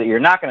what you're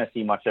not going to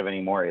see much of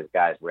anymore is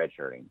guys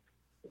redshirting,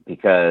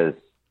 because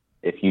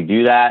if you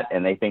do that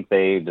and they think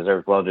they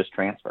deserve, well, just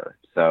transfer.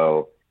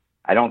 So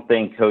I don't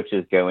think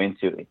coaches go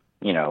into,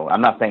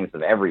 I'm not saying this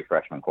of every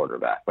freshman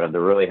quarterback, but of the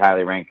really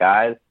highly ranked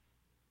guys,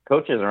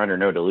 coaches are under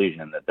no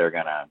delusion that they're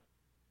going to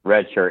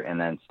redshirt and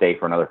then stay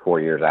for another 4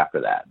 years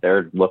after that.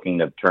 They're looking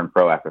to turn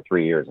pro after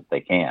 3 years if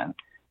they can.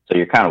 So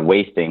you're kind of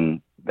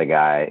wasting the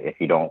guy if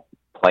you don't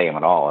play him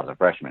at all as a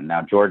freshman.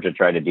 Now, Georgia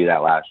tried to do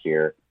that last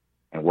year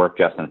and work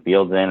Justin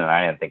Fields in, and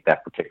I didn't think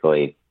that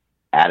particularly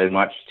added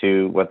much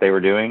to what they were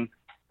doing.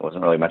 It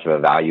wasn't really much of a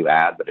value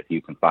add, but if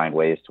you can find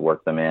ways to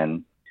work them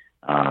in,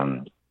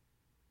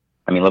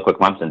 look what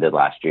Clemson did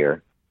last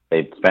year.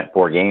 They spent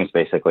 4 games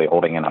basically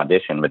holding an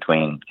audition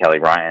between Kelly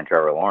Ryan and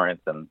Trevor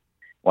Lawrence, and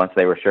once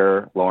they were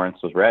sure Lawrence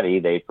was ready,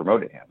 they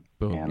promoted him.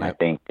 Boom, and yep. I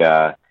think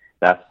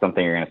that's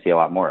something you're going to see a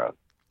lot more of.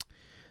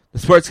 The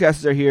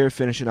Sportscasters are here,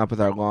 finishing up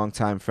with our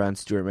longtime friend,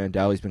 Stewart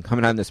Mandel. He's been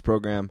coming on this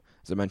program,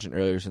 as I mentioned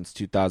earlier, since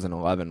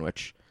 2011,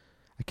 which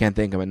I can't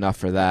thank him enough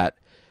for that.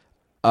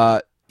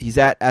 He's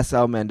at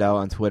SL Mandel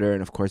on Twitter,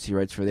 and, of course, he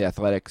writes for The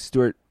Athletic.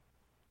 Stewart,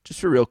 just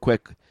for real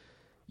quick,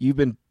 you've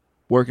been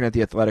working at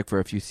The Athletic for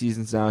a few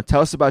seasons now.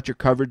 Tell us about your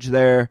coverage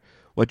there,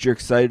 what you're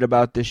excited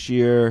about this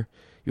year.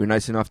 You were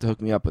nice enough to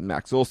hook me up with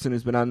Max Olson,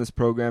 who's been on this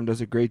program,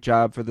 does a great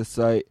job for the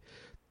site.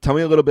 Tell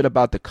me a little bit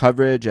about the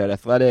coverage at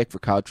Athletic for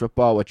college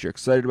football, what you're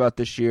excited about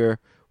this year,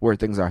 where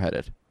things are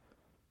headed.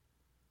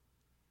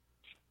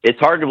 It's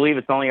hard to believe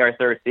it's only our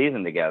 3rd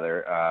season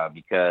together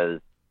because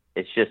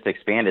it's just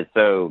expanded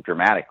so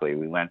dramatically.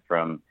 We went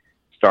from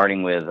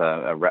starting with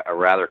a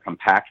rather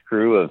compact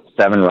crew of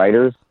 7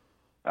 writers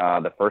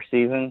the first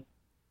season,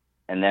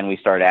 and then we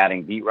started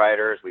adding beat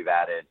writers. We've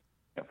added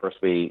First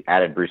we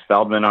added Bruce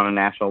Feldman on a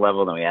national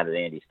level, then we added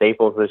Andy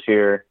Staples this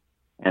year.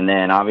 And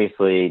then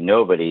obviously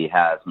nobody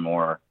has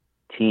more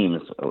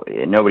teams.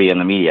 Nobody in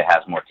the media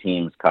has more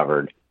teams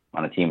covered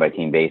on a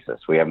team-by-team basis.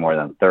 We have more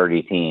than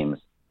 30 teams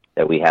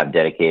that we have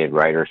dedicated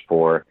writers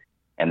for,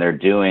 and they're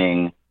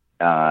doing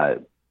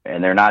and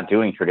they're not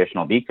doing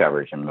traditional beat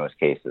coverage in most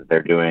cases.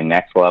 They're doing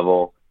next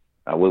level.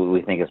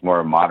 We think is more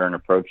a modern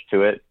approach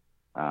to it.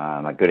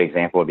 A good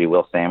example would be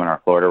Will Salmon,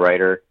 our Florida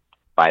writer.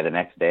 By the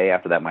next day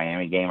after that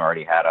Miami game,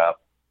 already had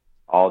up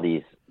all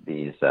these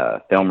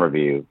film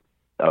review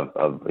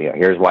of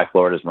here's why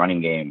Florida's running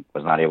game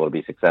was not able to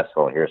be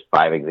successful. Here's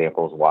 5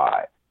 examples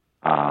why.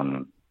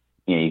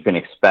 You can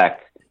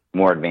expect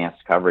more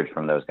advanced coverage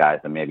from those guys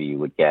than maybe you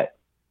would get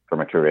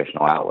from a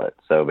traditional outlet.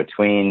 So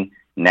between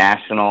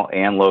national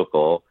and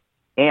local,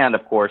 and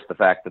of course the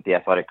fact that the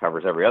Athletic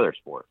covers every other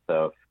sport.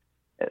 So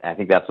I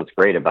think that's what's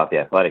great about the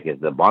Athletic is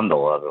the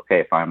bundle of, okay,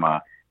 if I'm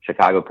a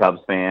Chicago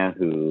Cubs fan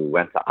who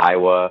went to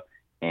Iowa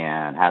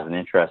and has an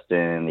interest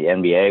in the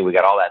NBA, we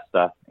got all that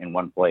stuff in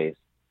one place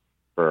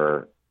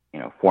for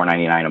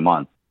 $4.99 a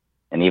month,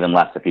 and even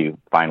less if you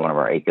find one of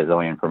our 8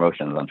 gazillion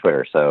promotions on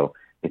Twitter. So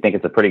we think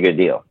it's a pretty good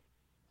deal.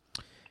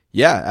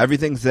 Yeah,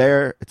 everything's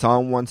there. It's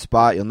all in one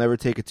spot. You'll never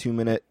take a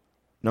 2-minute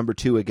number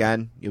 2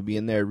 again. You'll be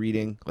in there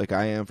reading like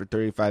I am for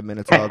 35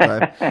 minutes all the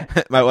time.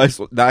 My wife's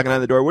knocking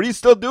on the door. What are you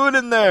still doing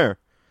in there?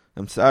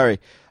 I'm sorry.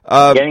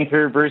 Getting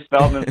through Bruce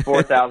Feldman's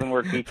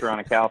 4,000-word feature on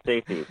a Cal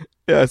safety.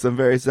 Yes, I'm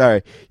very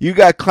sorry. You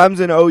got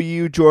Clemson,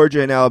 OU,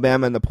 Georgia, and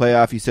Alabama in the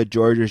playoff. You said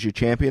Georgia's your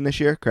champion this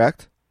year,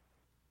 correct?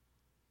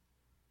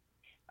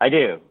 I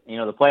do.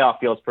 The playoff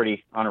feels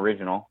pretty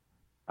unoriginal,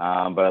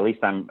 but at least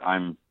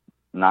I'm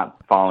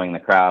not following the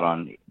crowd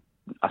on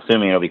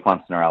assuming it'll be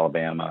Clemson or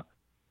Alabama.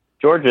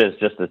 Georgia is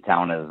just as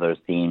talented as those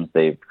teams.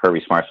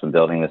 Kirby Smart's been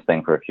building this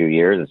thing for a few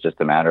years. It's just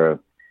a matter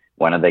of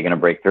when are they going to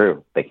break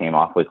through? They came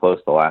awfully close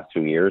the last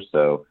 2 years,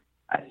 so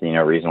I see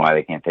no reason why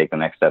they can't take the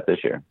next step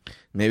this year.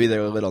 Maybe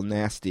they're a little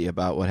nasty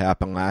about what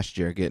happened last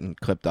year, getting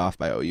clipped off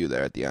by OU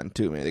there at the end,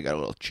 too. Maybe they got a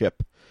little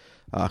chip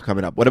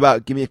coming up. What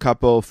about, give me a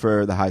couple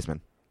for the Heisman?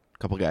 A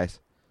couple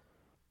guys.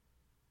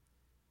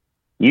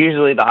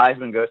 Usually the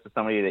Heisman goes to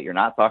somebody that you're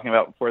not talking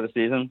about before the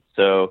season.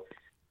 So,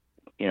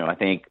 I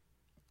think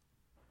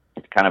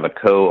it's kind of a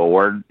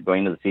co-award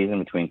going into the season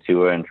between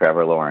Tua and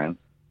Trevor Lawrence.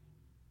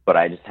 But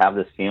I just have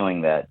this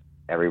feeling that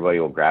everybody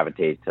will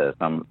gravitate to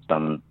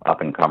some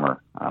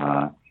up-and-comer.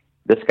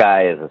 This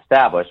guy is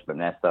established, but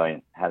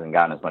necessarily hasn't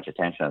gotten as much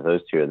attention as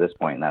those two at this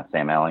point, and that's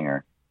Sam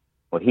Ehlinger.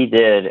 What he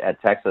did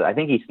at Texas, I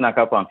think he snuck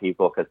up on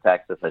people because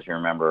Texas, as you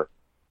remember,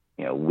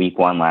 week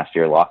 1 last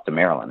year lost to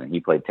Maryland, and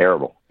he played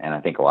terrible. And I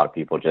think a lot of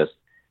people just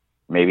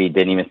maybe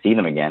didn't even see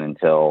them again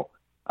until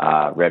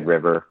Red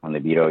River when they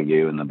beat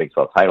OU in the Big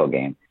 12 title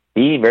game.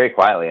 He very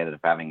quietly ended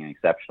up having an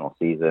exceptional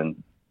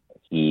season.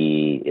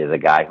 He is a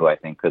guy who I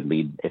think could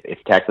lead,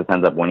 if Texas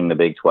ends up winning the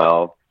Big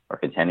 12 or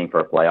contending for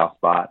a playoff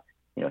spot,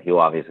 he'll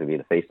obviously be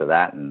the face of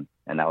that, and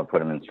that would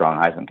put him in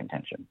strong Heisman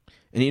contention.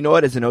 And you know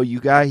what? As an OU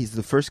guy, he's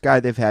the first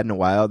guy they've had in a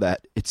while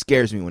that it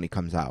scares me when he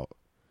comes out.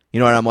 You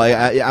know what I'm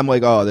like? I'm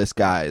like, oh, this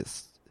guy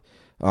is,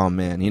 oh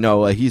man,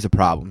 he's a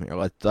problem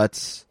here.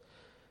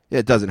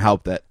 It doesn't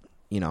help that,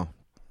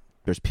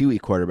 there's Pee Wee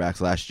quarterbacks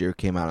last year who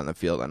came out on the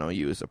field. I know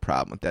OU is a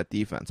problem with that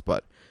defense,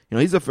 but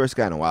he's the first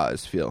guy in a while I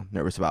just feel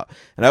nervous about.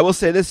 And I will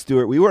say this,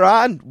 Stewart, me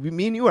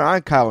and you were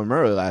on Kyler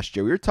Murray last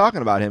year. We were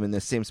talking about him in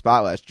this same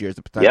spot last year as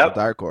a potential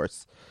dark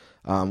horse.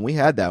 We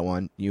had that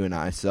one, you and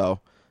I.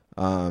 So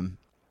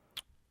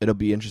it'll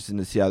be interesting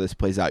to see how this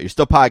plays out. You're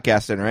still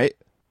podcasting, right?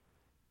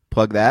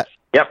 Plug that.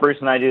 Yep, Bruce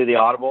and I do the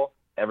Audible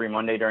every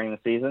Monday during the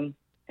season,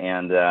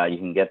 and you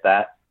can get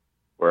that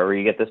wherever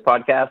you get this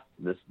podcast.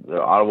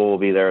 The Audible will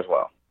be there as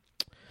well.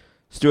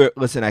 Stewart,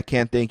 listen, I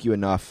can't thank you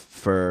enough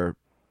for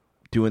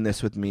doing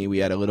this with me. We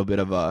had a little bit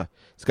of a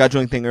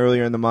scheduling thing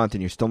earlier in the month,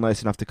 and you're still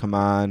nice enough to come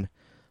on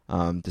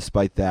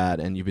despite that.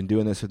 And you've been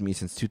doing this with me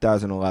since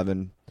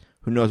 2011.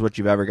 Who knows what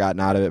you've ever gotten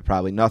out of it?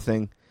 Probably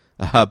nothing.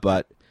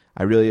 But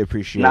I really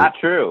appreciate it. Not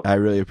true. I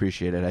really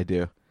appreciate it. I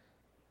do.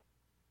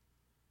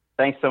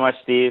 Thanks so much,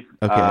 Steve.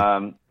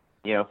 Okay.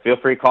 Feel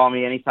free to call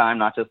me anytime,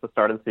 not just the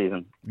start of the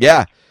season.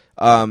 Yeah.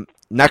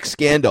 Next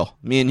scandal,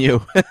 me and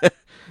you.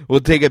 We'll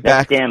take it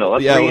back. Scandal.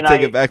 Let's we'll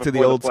take it back to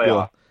the old the school.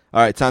 All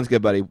right, sounds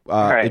good, buddy.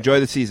 right.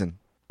 Enjoy the season.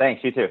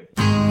 Thanks, you too.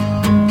 I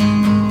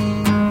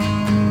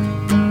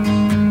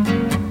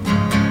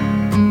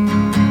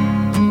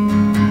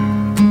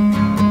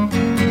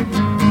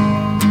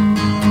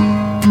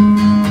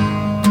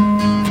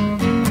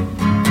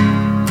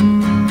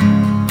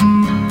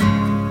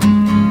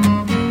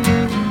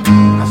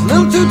was a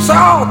little too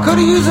tall, could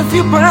have used a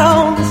few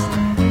pounds.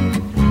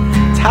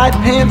 Tight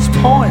pants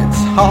points,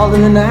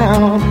 hollering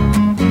out.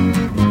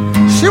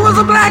 She was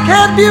a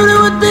black-haired beauty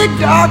with big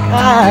dark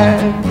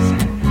eyes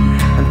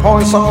and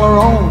points all her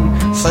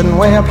own, sitting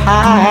way up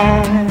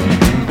high.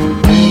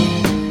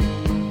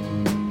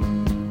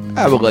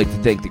 I would like to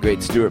thank the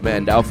great Stewart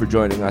Mandel for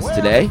joining us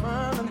today.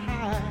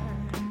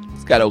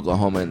 He's got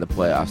Oklahoma in the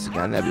playoffs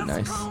again. That'd be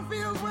nice.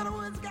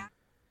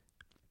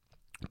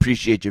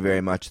 appreciate you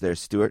very much there,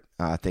 Stewart.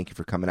 Thank you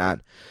for coming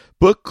on.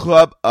 Book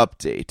club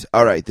update.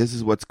 All right, this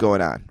is what's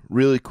going on.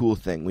 Really cool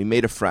thing. We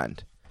made a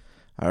friend.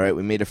 All right,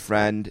 we made a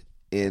friend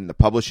in the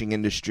publishing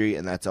industry,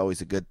 and that's always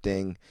a good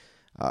thing.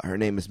 Her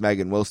name is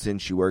Megan Wilson.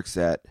 She works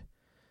at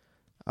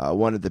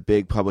one of the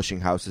big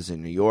publishing houses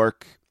in New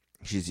York.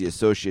 She's the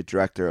associate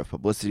director of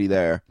publicity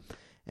there,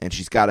 and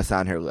she's got us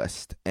on her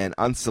list. And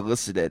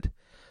unsolicited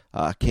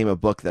came a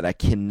book that I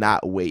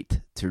cannot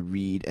wait to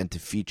read and to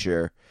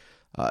feature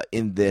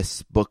in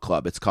this book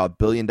club. It's called $1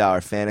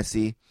 Billion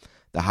Fantasy,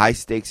 the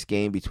high-stakes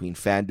game between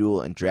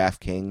FanDuel and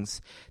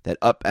DraftKings that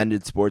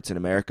upended sports in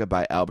America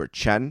by Albert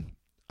Chen,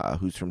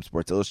 who's from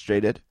Sports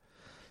Illustrated.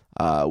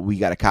 We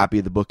got a copy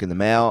of the book in the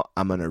mail.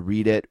 I'm going to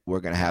read it. We're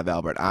going to have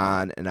Albert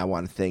on, and I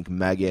want to thank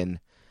Megan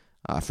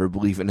for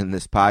believing in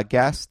this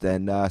podcast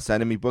and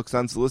sending me books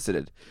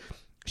unsolicited.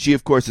 She,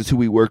 of course, is who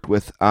we worked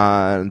with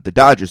on the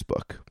Dodgers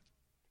book,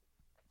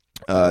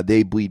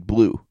 They Bleed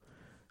Blue,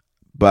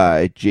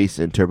 by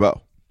Jason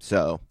Turbo.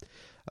 So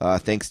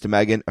thanks to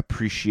Megan.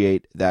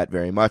 Appreciate that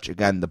very much.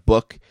 Again, the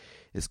book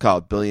is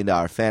called $1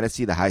 Billion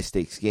Fantasy, the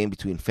high-stakes game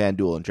between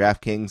FanDuel and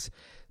DraftKings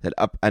that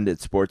upended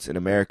sports in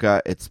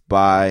America. It's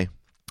by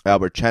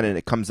Albert Chen, and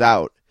it comes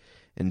out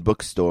in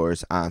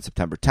bookstores on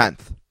September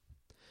 10th.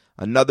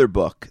 Another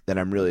book that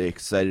I'm really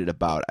excited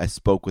about, I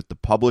spoke with the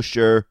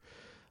publisher,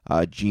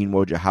 Gene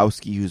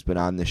Wojciechowski, who's been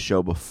on this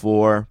show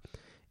before.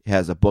 He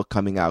has a book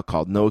coming out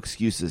called No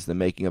Excuses, The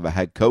Making of a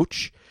Head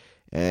Coach,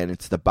 and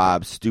it's the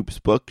Bob Stoops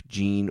book.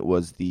 Gene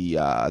was the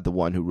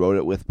one who wrote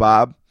it with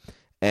Bob,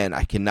 and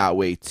I cannot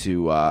wait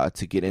to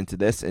get into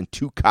this. And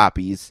 2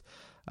 copies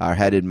are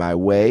headed my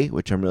way,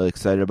 which I'm really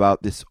excited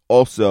about. This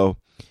also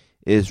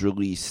is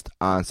released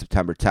on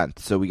September 10th.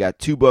 So we got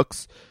 2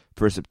 books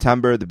for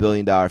September, The $1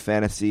 Billion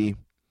Fantasy,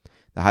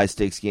 the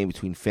high-stakes game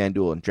between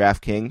FanDuel and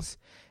DraftKings.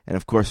 And,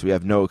 of course, we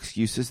have No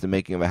Excuses, The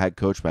Making of a Head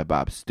Coach by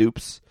Bob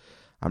Stoops.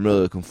 I'm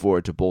really looking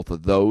forward to both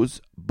of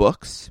those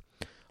books.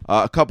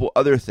 A couple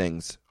other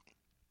things.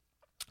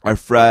 Our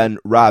friend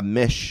Rob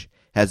Mish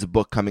has a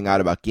book coming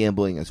out about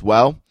gambling as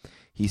well.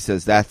 He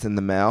says that's in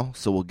the mail,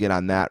 so we'll get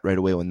on that right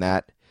away when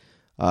that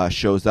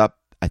shows up.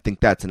 I think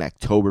that's an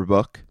October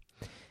book.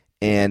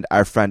 And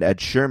our friend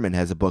Ed Sherman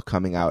has a book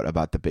coming out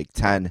about the Big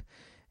Ten,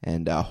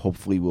 and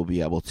hopefully we'll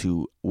be able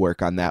to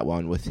work on that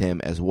one with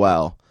him as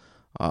well.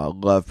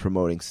 Love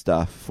promoting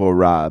stuff for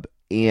Rob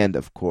and,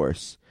 of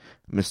course,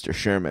 Mr.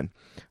 Sherman.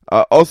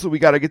 Also, we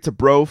got to get to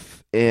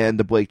Brof and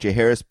the Blake J.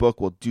 Harris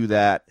book. We'll do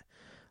that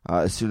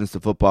as soon as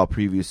the football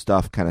preview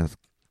stuff kind of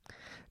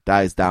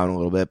dies down a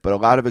little bit. But a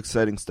lot of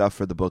exciting stuff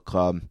for the book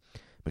club.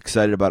 I'm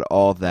excited about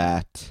all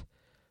that.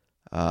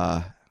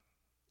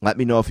 Let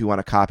me know if you want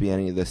to copy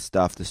any of this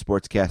stuff. The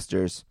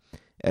sportscasters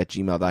at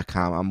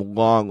gmail.com. I'm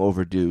long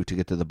overdue to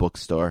get to the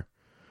bookstore.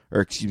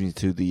 Or, excuse me,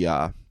 to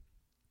the,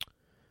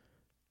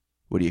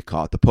 what do you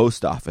call it? The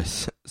post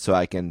office. So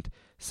I can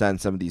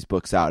send some of these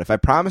books out. If I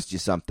promised you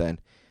something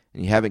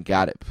and you haven't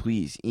got it,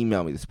 please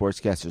email me,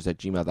 thesportscasters at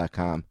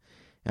gmail.com,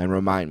 and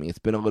remind me. It's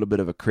been a little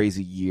bit of a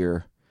crazy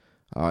year,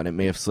 and it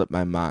may have slipped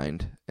my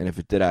mind. And if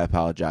it did, I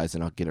apologize,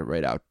 and I'll get it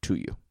right out to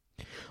you.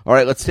 All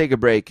right, let's take a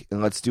break,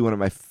 and let's do one of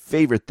my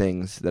favorite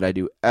things that I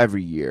do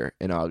every year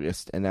in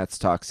August, and that's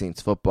talk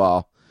Saints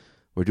football.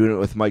 We're doing it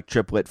with Mike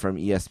Triplett from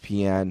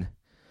ESPN.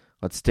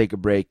 Let's take a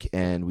break,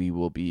 and we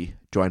will be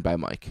joined by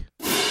Mike.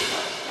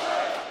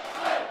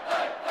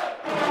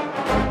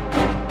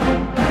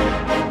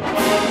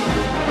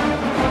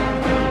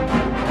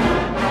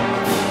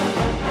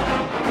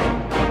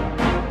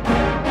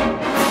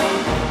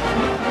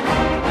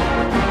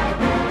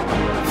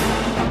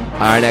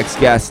 Our next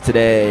guest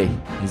today,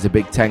 he's a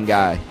Big Ten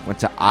guy, went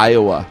to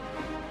Iowa,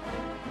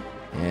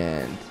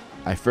 and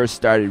I first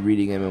started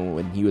reading him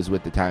when he was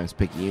with the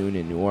Times-Picayune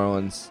in New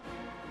Orleans,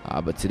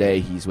 but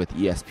today he's with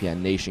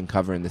ESPN Nation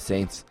covering the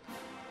Saints.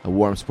 A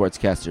warm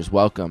sportscaster's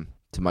welcome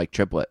to Mike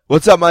Triplett.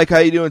 What's up, Mike? How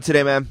you doing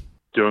today, man?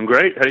 Doing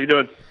great. How you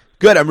doing?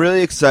 Good. I'm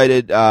really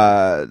excited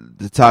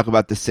to talk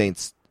about the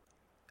Saints.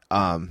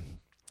 I'm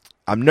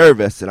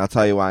nervous, and I'll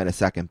tell you why in a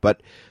second,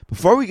 but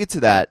before we get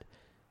to that,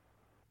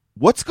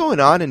 what's going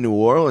on in New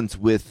Orleans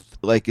with,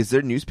 like, is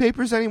there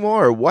newspapers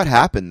anymore, or what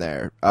happened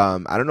there? I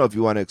don't know if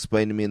you want to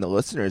explain to me and the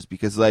listeners,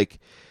 because, like,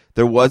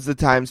 there was the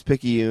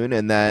Times-Picayune,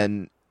 and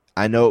then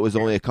I know it was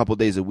only a couple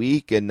days a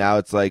week, and now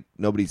it's like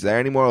nobody's there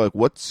anymore. Like,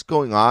 what's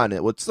going on?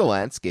 What's the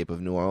landscape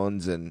of New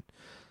Orleans and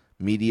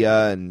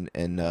media and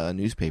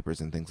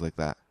newspapers and things like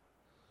that?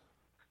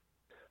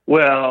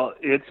 Well,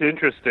 it's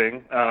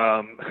interesting,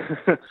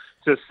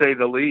 to say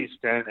the least,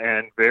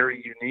 and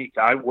very unique.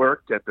 I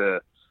worked at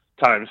the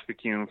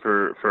Times-Picayune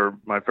for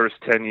my first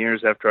 10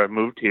 years after I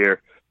moved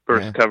here,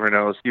 covering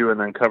LSU and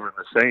then covering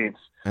the Saints.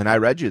 And I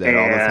read you that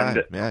all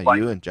the time. Yeah,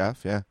 you and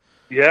Jeff, yeah.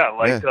 Yeah,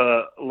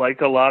 like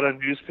a lot of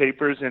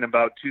newspapers in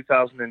about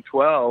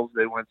 2012,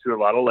 they went through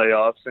a lot of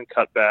layoffs and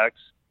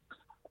cutbacks,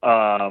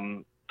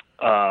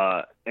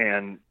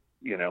 and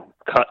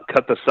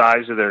cut the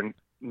size of their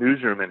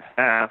newsroom in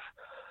half,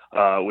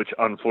 which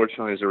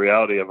unfortunately is a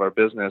reality of our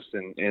business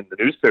in the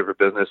newspaper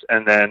business.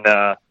 And then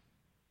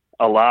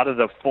a lot of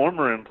the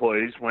former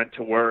employees went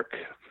to work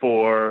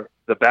for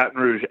the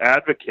Baton Rouge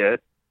Advocate,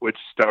 which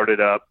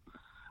started up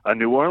a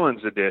New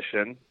Orleans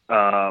edition,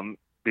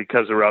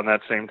 because around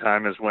that same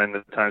time is when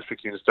the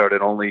Times-Picayune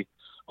started only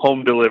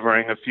home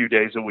delivering a few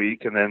days a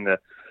week, and then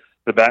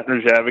the Baton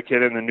Rouge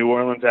Advocate and the New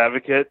Orleans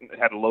Advocate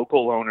had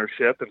local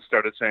ownership and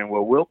started saying,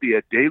 well, we'll be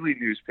a daily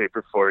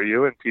newspaper for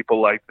you, and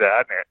people like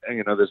that.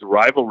 And this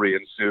rivalry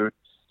ensued.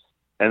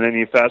 And then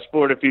you fast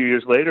forward a few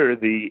years later,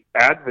 the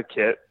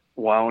Advocate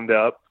wound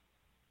up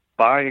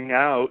buying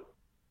out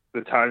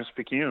the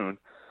Times-Picayune,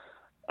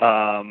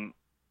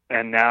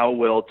 and now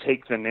will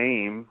take the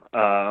name.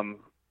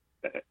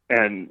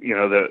 And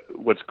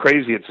what's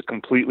crazy, it's a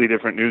completely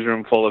different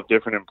newsroom full of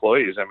different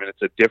employees. I mean,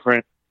 it's a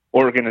different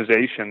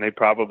organization. They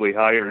probably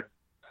hired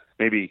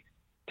maybe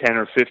 10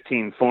 or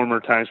 15 former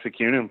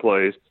Times-Picayune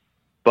employees.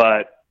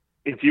 But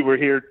if you were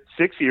here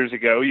 6 years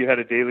ago, you had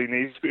a daily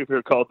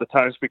newspaper called the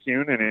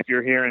Times-Picayune. And if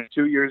you're here in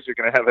 2 years, you're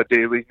going to have a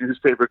daily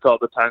newspaper called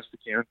the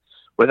Times-Picayune,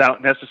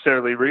 without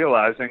necessarily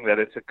realizing that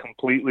it's a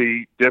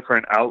completely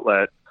different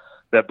outlet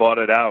that bought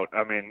it out.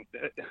 I mean,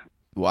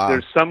 wow.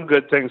 There's some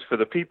good things for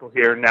the people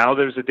here. Now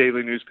there's a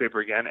daily newspaper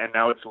again, and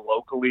now it's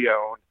locally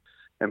owned,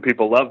 and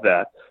people love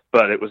that.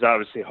 But it was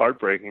obviously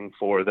heartbreaking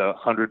for the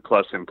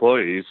 100-plus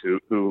employees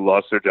who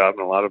lost their job,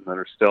 and a lot of them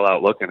are still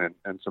out looking,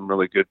 and some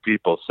really good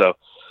people. So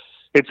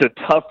it's a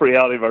tough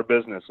reality of our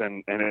business,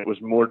 and it was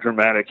more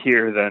dramatic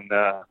here than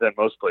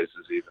most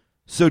places even.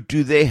 So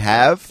do they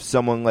have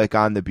someone like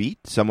on the beat,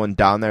 someone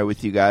down there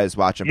with you guys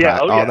watching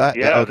all that?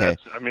 Yeah, okay.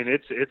 I mean,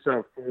 it's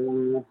a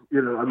full,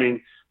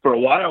 for a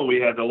while we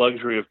had the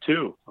luxury of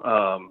two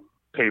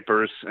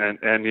papers, and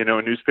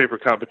a newspaper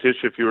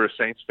competition. If you were a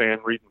Saints fan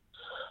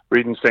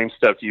reading Saints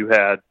stuff, you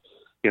had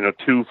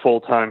two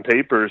full-time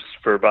papers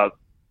for about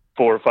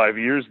 4 or 5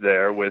 years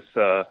there with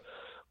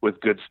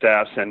good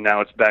staffs, and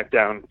now it's back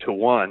down to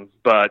one.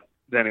 But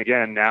then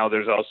again, now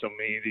there's also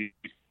me,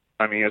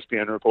 I'm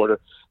ESPN reporter.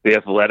 The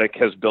Athletic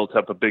has built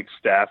up a big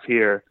staff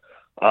here.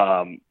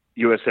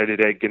 USA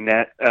Today,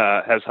 Gannett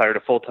has hired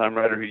a full-time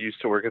writer who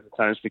used to work at the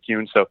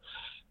Times-Picayune. So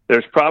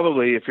there's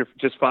probably, if you're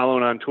just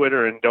following on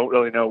Twitter and don't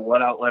really know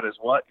what outlet is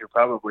what, you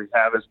probably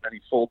have as many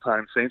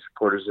full-time Saints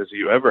reporters as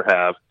you ever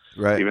have,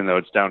 right, even though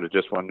it's down to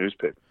just one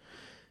newspaper.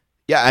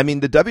 Yeah, I mean,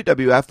 the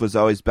WWF was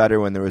always better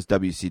when there was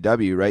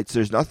WCW, right? So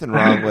there's nothing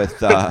wrong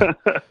with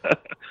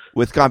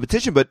with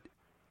competition, but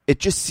it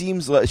just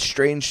seems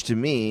strange to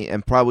me,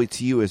 and probably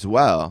to you as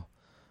well,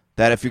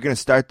 that if you're going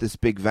to start this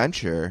big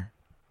venture,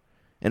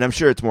 and I'm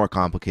sure it's more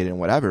complicated and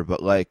whatever,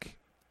 but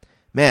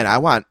man, I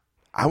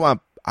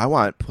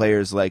want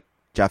players like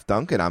Jeff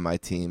Duncan on my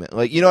team.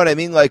 You know what I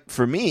mean?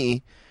 For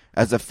me,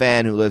 as a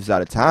fan who lives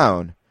out of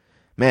town,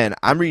 man,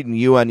 I'm reading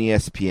you on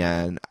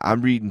ESPN.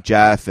 I'm reading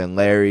Jeff and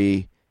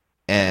Larry,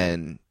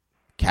 and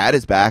Cat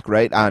is back,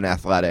 right, on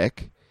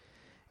Athletic.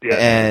 Yeah.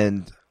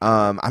 And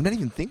I'm not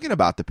even thinking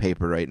about the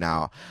paper right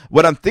now.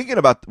 What I'm thinking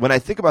about, when I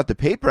think about the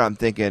paper, I'm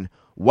thinking,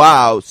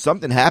 wow,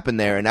 something happened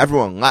there and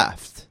everyone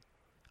left.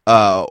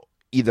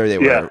 Either they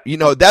were,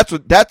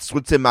 that's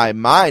what's in my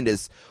mind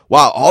is,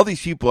 wow, all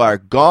these people are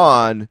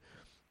gone.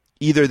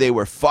 Either they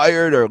were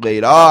fired or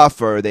laid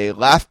off, or they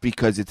left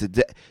because it's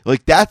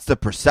that's the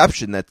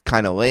perception that's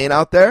kind of laying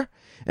out there.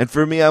 And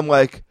for me, I'm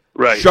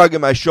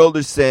shrugging my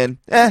shoulders saying,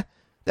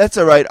 that's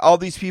all right. All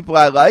these people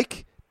I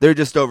like, they're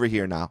just over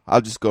here now.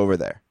 I'll just go over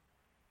there.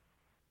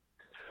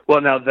 Well,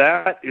 now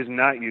that is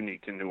not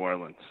unique to New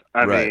Orleans.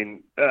 I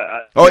mean,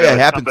 it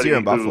happens here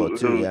in Buffalo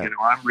too. Yeah.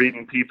 I'm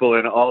reading people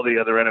in all the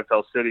other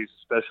NFL cities,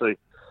 especially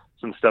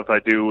some stuff I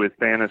do with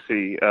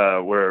fantasy,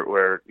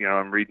 where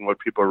I'm reading what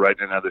people are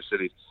writing in other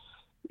cities.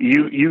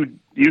 You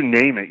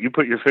name it. You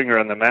put your finger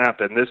on the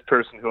map, and this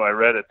person who I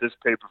read at this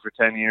paper for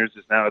 10 years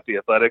is now at the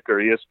Athletic or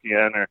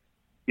ESPN or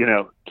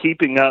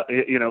keeping up.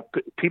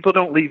 People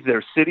don't leave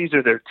their cities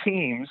or their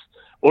teams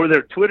or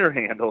their Twitter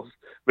handles,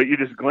 but you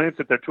just glance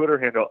at their Twitter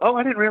handle. Oh,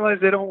 I didn't realize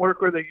they don't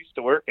work where they used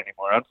to work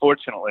anymore.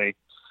 Unfortunately,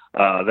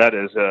 that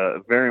is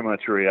very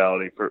much a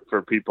reality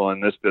for people in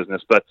this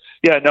business. But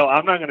yeah, no,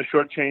 I'm not going to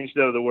shortchange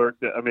though the work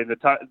that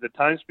the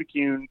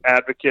Times-Picayune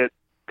Advocate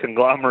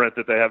conglomerate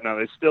that they have now.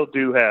 They still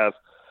do have.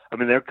 I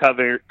mean,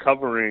 they're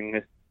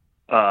covering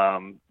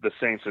the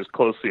Saints as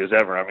closely as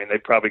ever. I mean, they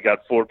probably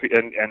got 4 people,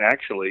 and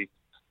actually,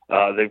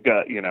 they've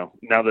got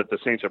now that the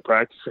Saints are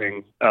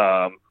practicing.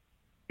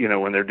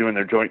 When they're doing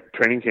their joint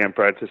training camp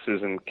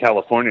practices in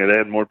California, they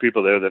had more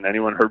people there than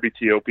anyone. Herbie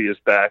Teope is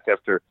back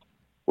after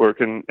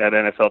working at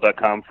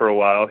NFL.com for a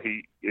while.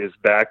 He is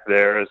back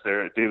there as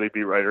their daily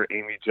beat writer.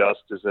 Amy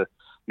Just is a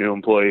new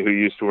employee who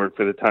used to work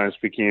for the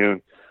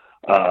Times-Picayune.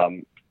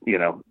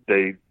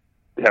 They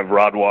have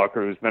Rod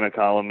Walker, who's been a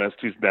columnist,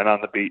 who's been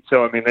on the beat.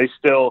 So, I mean, they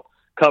still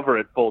cover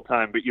it full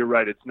time, but you're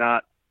right. It's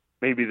not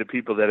maybe the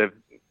people that have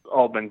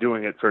all been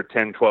doing it for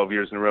 10, 12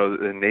 years in a row,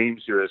 the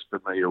names you're as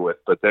familiar with,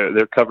 but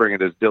they're covering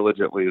it as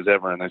diligently as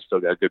ever, and they still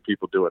got good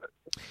people doing it.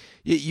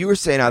 You were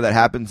saying how that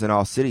happens in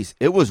all cities.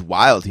 It was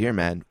wild here,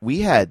 man.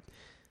 We had,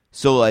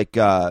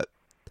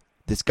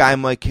 this guy,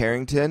 Mike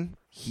Harrington,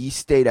 he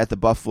stayed at the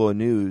Buffalo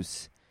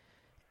News,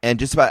 and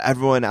just about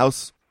everyone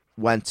else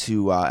went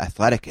to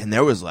Athletic, and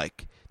there was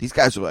like these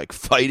guys were like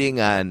fighting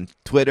on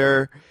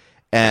Twitter,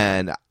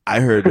 and I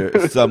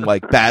heard some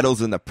like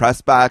battles in the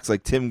press box,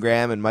 like Tim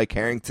Graham and Mike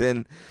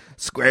Harrington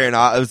squaring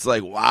off. It was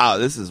like, wow,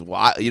 this is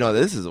wild.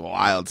 This is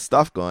wild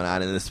stuff going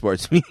on in the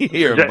sports media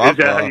here in Buffalo. Is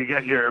that how you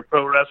get your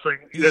pro wrestling?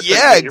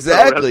 Yeah,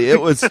 exactly. It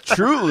was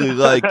truly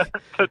like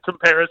a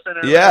comparison.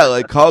 Yeah,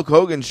 like Hulk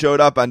Hogan showed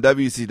up on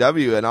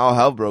WCW, and all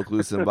hell broke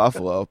loose in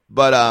Buffalo.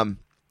 But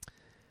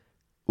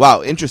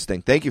wow,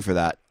 interesting. Thank you for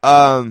that.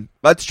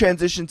 Let's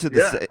transition to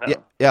the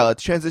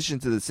let's transition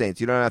to the Saints.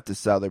 You don't have to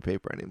sell their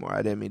paper anymore.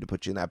 I didn't mean to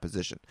put you in that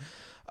position.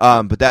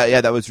 But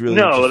that was really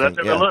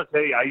interesting. Look,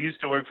 hey, I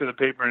used to work for the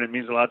paper, and it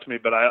means a lot to me.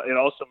 But it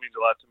also means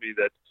a lot to me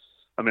that,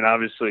 I mean,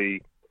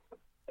 obviously,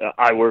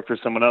 I work for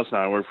someone else now.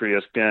 I work for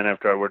ESPN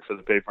after I worked for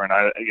the paper, and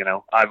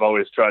I've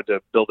always tried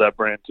to build that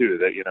brand too.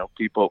 That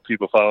people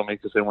follow me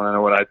because they want to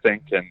know what I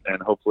think,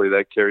 and hopefully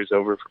that carries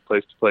over from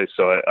place to place.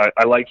 So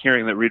I like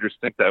hearing that readers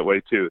think that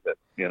way too. That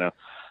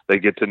they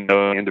get to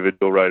know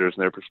individual writers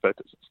and their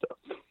perspectives and stuff.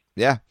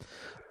 Yeah.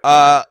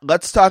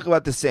 Let's talk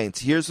about the Saints.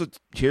 Here's I'm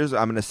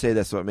going to say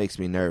this, what makes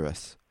me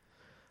nervous.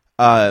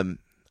 I've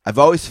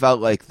always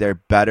felt like they're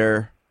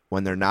better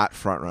when they're not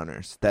front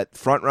runners. That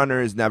front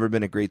runner has never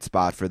been a great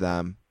spot for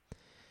them.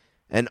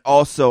 And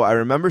also, I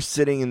remember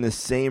sitting in the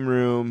same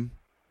room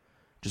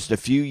just a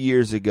few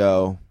years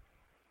ago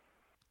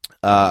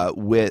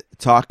with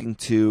talking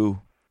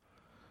to,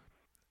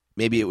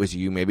 maybe it was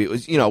you, maybe it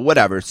was,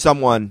 whatever,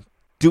 someone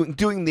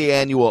doing the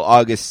annual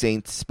August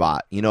Saints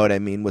spot, you know what I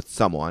mean, with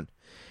someone.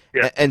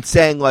 Yeah. And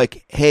saying,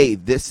 like, hey,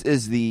 this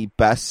is the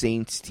best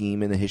Saints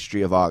team in the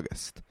history of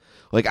August.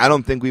 Like, I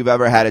don't think we've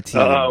ever had a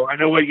team. Oh, I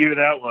know what year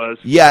that was.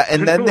 Yeah,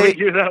 and then what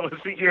year that was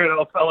the year it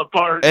all fell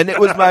apart. And it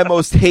was my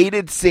most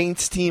hated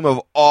Saints team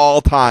of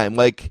all time.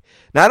 Like,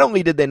 not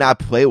only did they not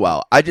play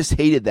well, I just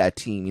hated that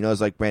team. It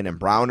was like Brandon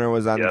Browner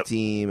was on the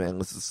team, and it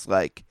was just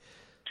like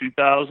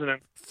 2014.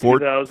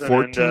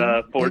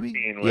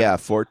 Yeah,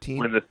 14.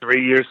 When the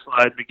 3-year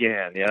slide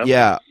began, yeah.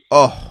 Yeah.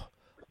 Oh,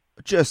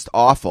 just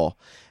awful.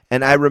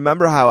 And I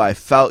remember how I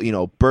felt,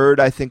 Bird,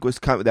 I think, was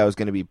coming. That was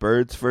going to be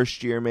Bird's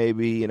first year,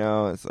 maybe,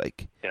 It's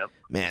like,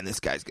 man, this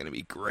guy's going to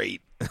be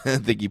great. I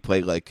think he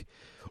played, like,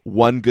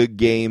 one good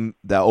game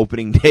the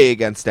opening day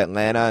against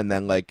Atlanta, and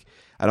then, like,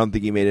 I don't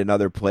think he made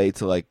another play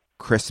till, like,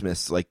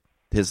 Christmas, like,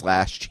 his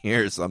last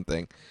year or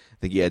something. I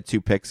think he had 2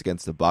 picks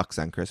against the Bucks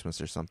on Christmas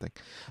or something.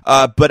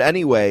 But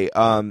anyway,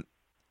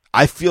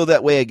 I feel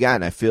that way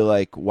again. I feel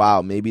like,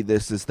 wow, maybe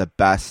this is the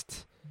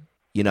best,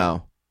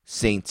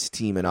 Saints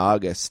team in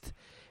August.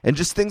 And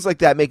just things like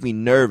that make me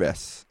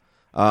nervous,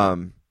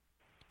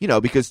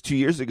 because 2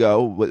 years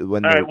ago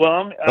when. All right.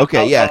 Well, I'll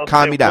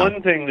calm me down.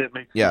 One thing that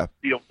makes you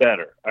feel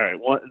better. All right.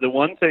 The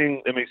one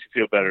thing that makes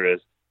you feel better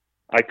is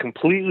I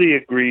completely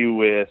agree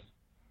with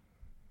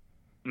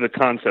the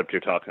concept you're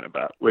talking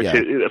about, which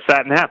is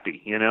fat and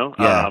happy.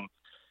 Yeah.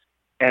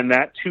 And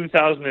that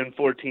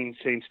 2014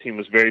 Saints team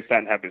was very fat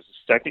and happy. It was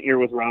the second year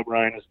with Rob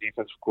Ryan as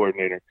defensive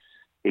coordinator.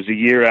 It was a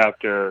year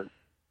after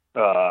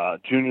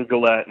Junior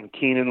Gillette and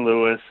Keenan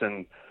Lewis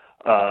and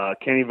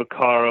Kenny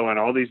Vaccaro and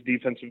all these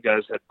defensive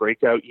guys had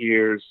breakout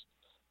years.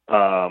 They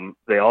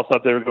all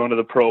thought they were going to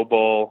the Pro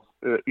Bowl.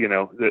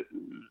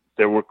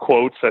 There were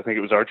quotes. I think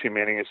it was Archie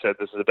Manning who said,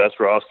 "This is the best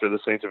roster the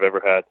Saints have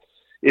ever had."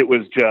 It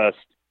was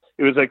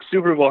like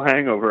Super Bowl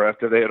hangover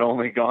after they had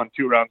only gone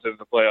 2 rounds into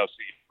the playoffs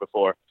the year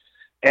before.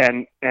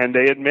 And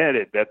they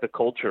admitted that the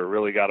culture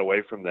really got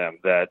away from them.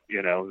 That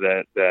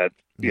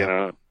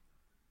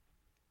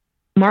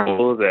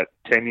Marvel, that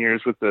 10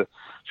 years with the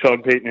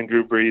Sean Payton and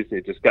Drew Brees,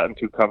 they'd just gotten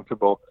too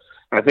comfortable.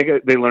 I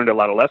think they learned a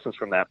lot of lessons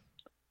from that.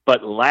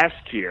 But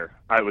last year,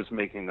 I was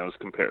making those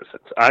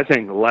comparisons. I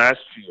think last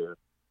year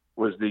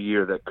was the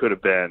year that could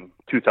have been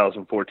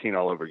 2014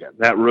 all over again.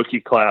 That rookie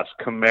class,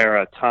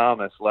 Kamara,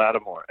 Thomas,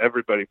 Lattimore,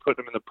 everybody put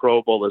them in the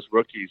Pro Bowl as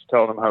rookies,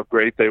 telling them how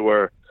great they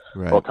were.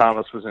 Right. Well,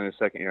 Thomas was in his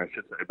second year, I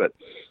should say. But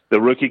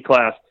the rookie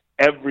class,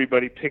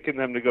 everybody picking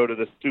them to go to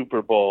the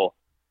Super Bowl.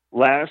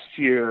 Last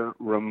year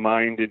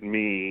reminded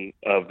me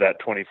of that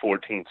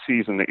 2014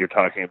 season that you're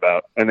talking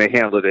about, and they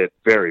handled it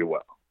very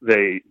well.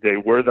 They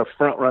were the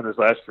front runners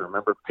last year.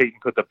 Remember, Peyton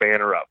put the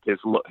banner up. His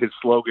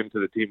slogan to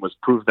the team was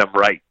 "Prove them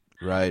right."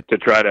 Right. To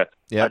try to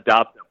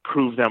adopt them,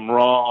 prove them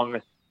wrong,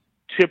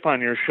 chip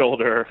on your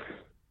shoulder,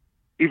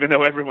 even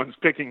though everyone's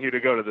picking you to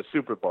go to the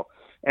Super Bowl.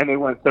 And they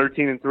went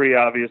 13-3,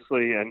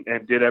 obviously,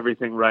 and did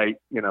everything right,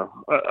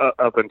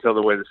 up until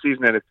the way the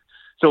season ended.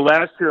 So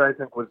last year, I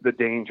think, was the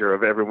danger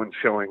of everyone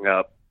showing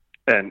up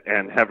and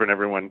having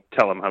everyone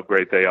tell them how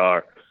great they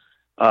are.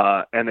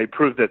 And they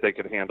proved that they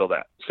could handle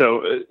that.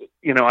 So,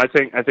 I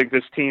think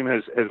this team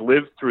has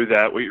lived through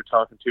that, what you're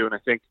talking to, and I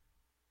think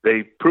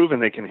they've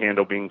proven they can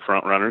handle being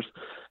front runners.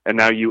 And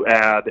now you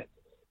add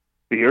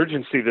the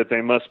urgency that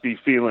they must be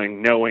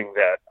feeling, knowing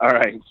that, all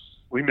right,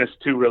 we missed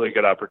 2 really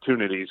good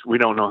opportunities. We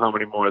don't know how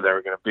many more there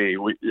are going to be.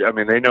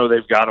 They know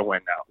they've got to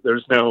win now.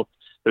 There's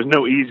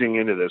no easing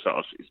into this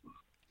offseason.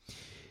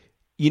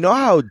 You know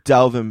how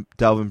Delvin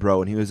Breaux,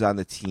 when he was on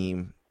the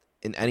team,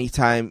 and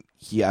anytime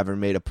he ever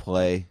made a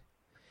play,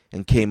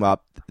 and came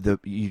up,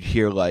 you'd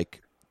hear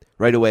like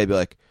right away be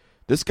like,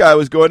 this guy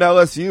was going to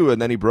LSU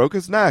and then he broke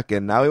his neck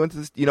and now he went to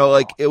this.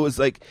 It was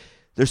like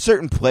there's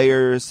certain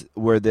players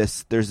where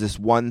there's this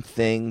one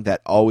thing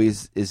that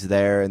always is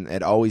there and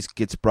it always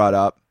gets brought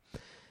up.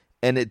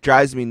 And it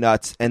drives me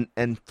nuts. And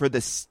for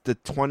the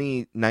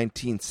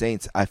 2019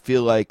 Saints, I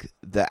feel like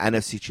the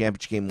NFC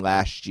Championship game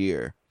last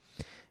year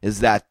is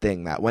that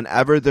thing that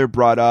whenever they're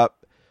brought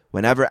up,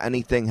 whenever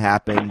anything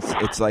happens,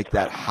 it's like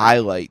that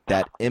highlight,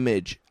 that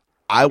image.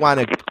 I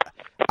want to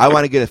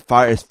get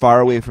as far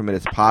away from it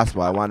as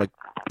possible. I want to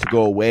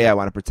go away. I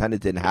want to pretend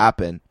it didn't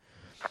happen.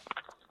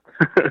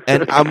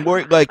 And I'm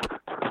worried. Like,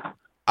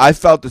 I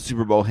felt the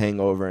Super Bowl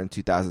hangover in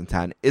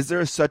 2010. Is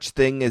there such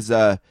thing as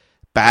a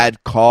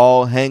bad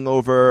call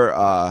hangover?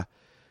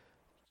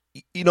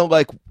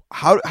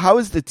 How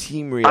is the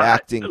team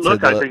reacting to the...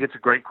 I think it's a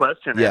great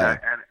question. Yeah.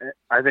 And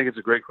I think it's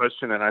a great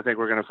question, and I think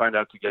we're going to find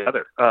out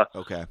together.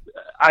 Okay.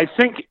 I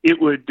think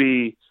it would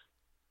be,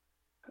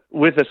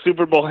 with a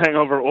Super Bowl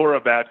hangover or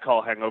a bad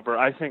call hangover,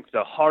 I think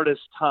the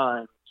hardest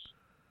time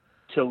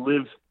to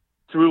live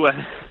through a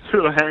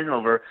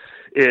hangover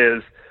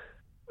is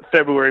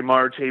February,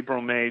 March,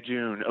 April, May,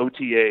 June,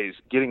 OTAs,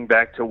 getting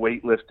back to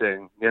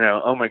weightlifting.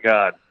 Oh my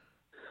God.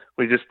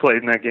 We just played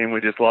in that game.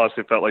 We just lost.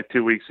 It felt like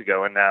 2 weeks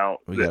ago, and now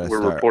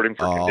we're reporting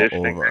for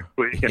conditioning next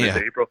week, and it's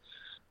April.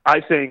 I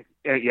think,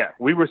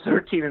 we were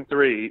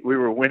 13-3. We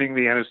were winning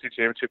the NFC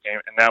Championship game,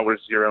 and now we're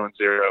 0-0,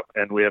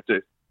 and we have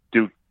to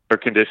do our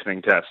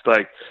conditioning test.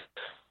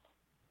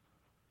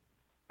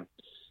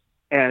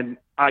 And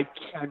I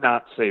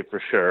cannot say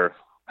for sure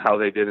how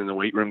they did in the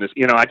weight room.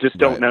 I just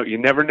don't know. You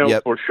never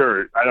know for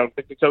sure. I don't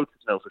think the coaches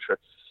know for sure,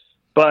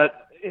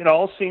 but it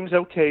all seems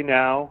okay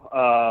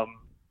now.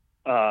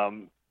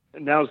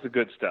 Now's the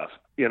good stuff.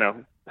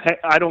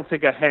 I don't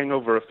think a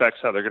hangover affects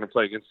how they're going to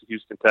play against the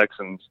Houston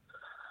Texans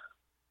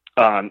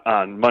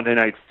on Monday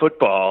Night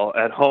Football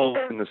at home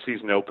in the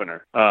season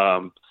opener.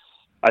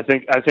 I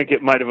think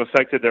it might have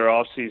affected their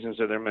off seasons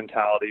or their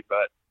mentality,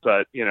 but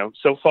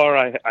so far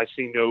I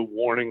see no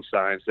warning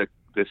signs that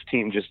this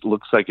team just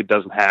looks like it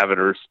doesn't have it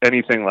or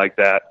anything like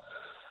that.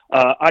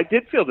 I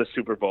did feel the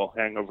Super Bowl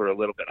hangover a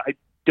little bit. I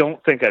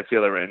don't think I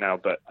feel it right now,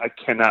 but I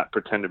cannot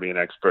pretend to be an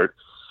expert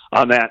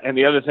on that. And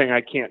the other thing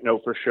I can't know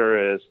for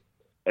sure is,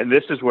 and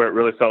this is where it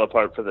really fell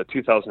apart for the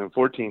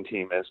 2014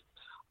 team, is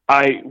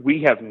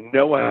we have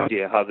no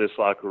idea how this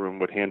locker room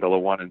would handle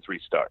a 1-3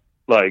 start.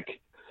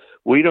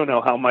 We don't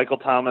know how Michael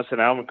Thomas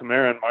and Alvin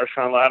Kamara and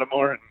Marshawn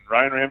Lattimore and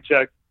Ryan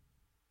Ramczyk,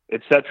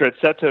 et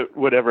cetera,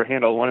 would ever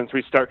handle a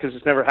 1-3 start because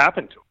it's never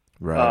happened to them.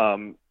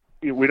 Right.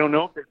 We don't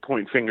know if they'd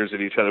point fingers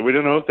at each other. We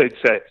don't know if they'd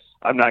say,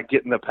 I'm not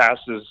getting the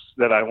passes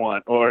that I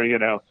want, or,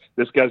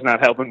 this guy's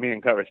not helping me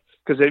in coverage,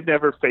 because they've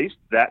never faced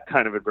that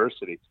kind of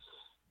adversity.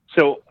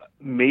 So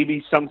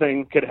maybe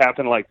something could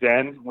happen like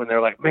then when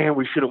they're like, man,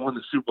 we should have won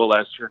the Super Bowl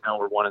last year. Now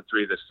we're 1-3.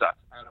 This sucks.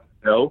 I don't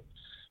know.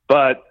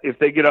 But if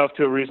they get off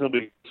to a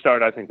reasonably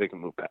start, I think they can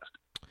move past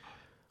it.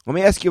 Let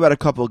me ask you about a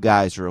couple of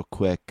guys real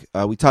quick.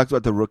 We talked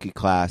about the rookie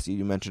class.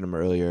 You mentioned them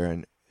earlier,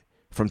 and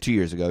from 2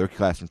 years ago, the rookie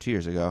class from 2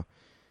 years ago.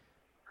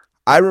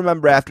 I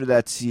remember after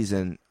that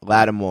season,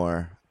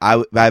 Lattimore,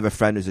 I have a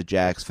friend who's a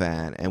Jags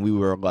fan, and we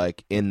were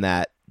in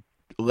that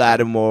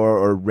Lattimore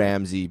or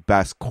Ramsey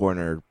best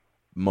corner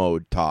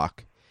mode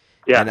talk.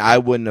 Yeah. And I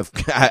wouldn't have.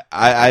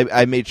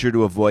 I made sure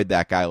to avoid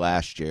that guy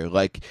last year.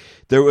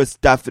 There was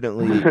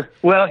definitely.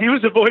 Well, he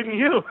was avoiding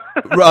you.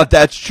 Well,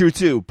 that's true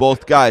too.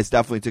 Both guys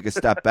definitely took a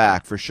step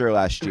back for sure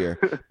last year.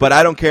 But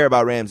I don't care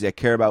about Ramsey. I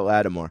care about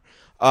Lattimore.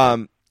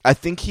 I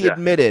think he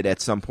admitted at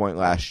some point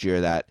last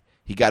year that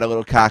he got a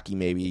little cocky.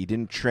 Maybe he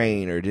didn't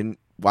train or didn't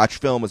watch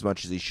film as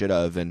much as he should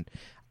have, and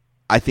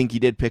I think he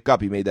did pick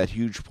up. He made that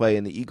huge play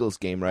in the Eagles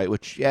game, right?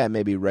 Which,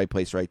 maybe right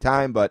place, right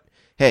time, but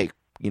hey,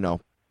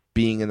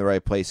 being in the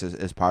right place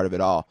is part of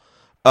it all.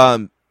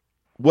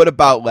 What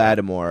about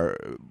Lattimore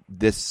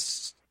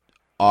this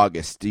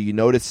August? Do you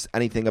notice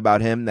anything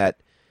about him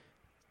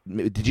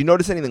did you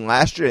notice anything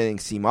last year? Anything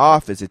seem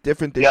off? Is it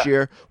different this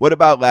year? What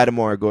about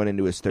Lattimore going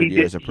into his third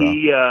year as a pro?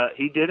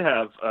 He did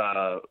have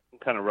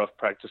kind of rough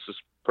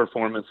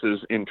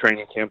performances in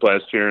training camp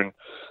last year, and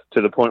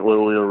to the point where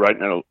we were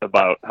writing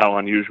about how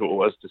unusual it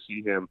was to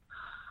see him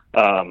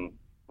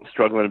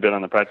struggling a bit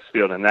on the practice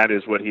field, and that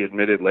is what he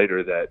admitted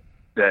later,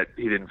 that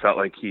he didn't felt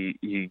like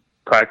he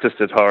practiced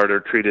as hard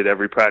or treated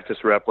every practice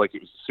rep like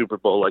it was a Super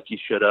Bowl like he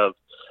should have,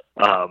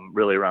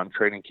 really around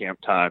training camp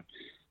time.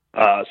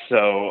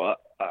 So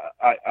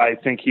I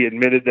think he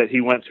admitted that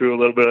he went through a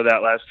little bit of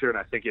that last year, and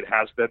I think it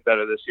has been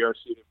better this year. I've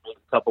seen him make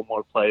a couple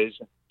more plays.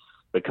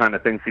 The kind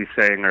of things he's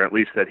saying, or at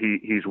least that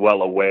he's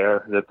well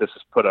aware that this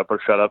is put up or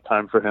shut up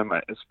time for him.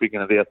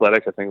 Speaking of The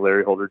Athletic, I think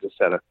Larry Holder just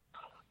had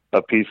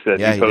a piece that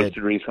he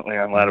posted recently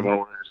on Lattimore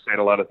where he's saying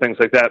a lot of things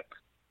like that.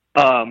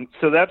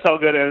 So that's all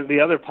good. And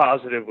the other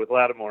positive with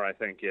Lattimore, I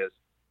think, is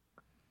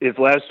if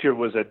last year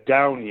was a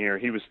down year,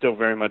 he was still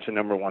very much a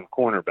number one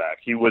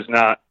cornerback. He was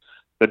not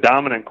the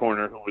dominant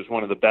corner who was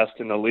one of the best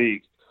in the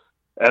league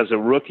as a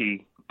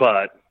rookie,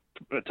 but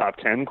a top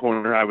 10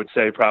 corner, I would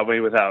say, probably,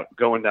 without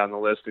going down the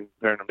list and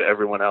comparing him to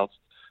everyone else,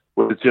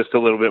 with just a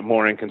little bit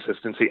more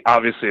inconsistency,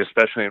 obviously,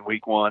 especially in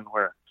week one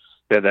where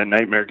they had that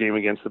nightmare game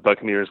against the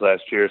Buccaneers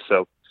last year.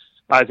 So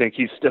I think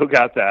he's still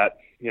got that,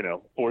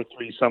 4.3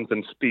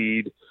 something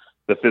speed,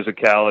 the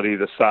physicality,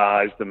 the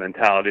size, the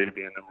mentality to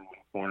be a number one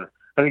corner.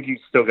 I think he's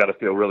still got to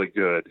feel really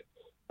good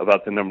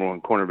about the number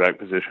one cornerback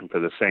position for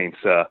the Saints.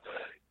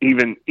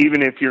 Even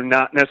if you're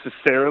not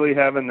necessarily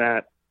having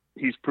that,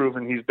 he's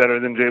proven he's better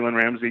than Jalen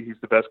Ramsey, he's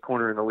the best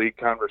corner in the league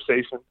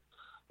conversation.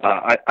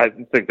 I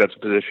think that's a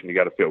position you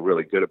got to feel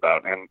really good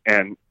about,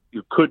 and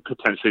you could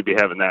potentially be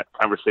having that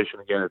conversation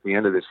again at the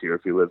end of this year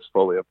if he lives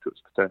fully up to his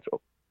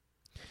potential.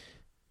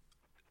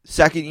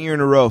 Second year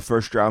in a row,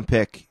 first round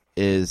pick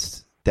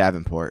is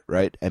Davenport,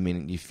 right? I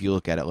mean, if you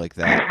look at it like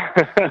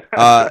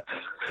that.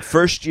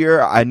 First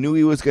year, I knew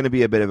he was going to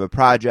be a bit of a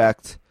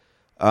project.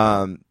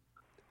 The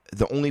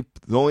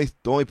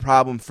only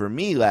problem for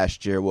me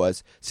last year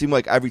was seemed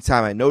like every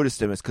time I noticed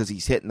him is because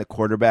he's hitting the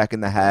quarterback in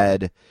the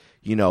head.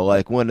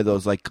 Like one of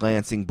those like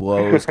glancing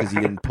blows because he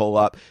didn't pull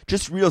up.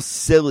 Just real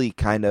silly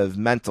kind of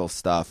mental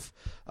stuff.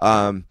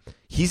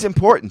 He's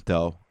important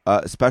though,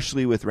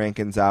 especially with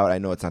Rankins out. I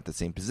know it's not the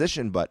same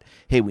position, but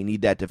hey, we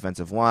need that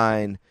defensive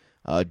line.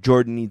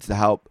 Jordan needs the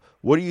help.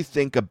 What do you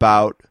think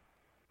about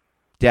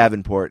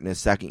Davenport in his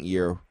second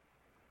year?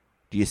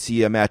 Do you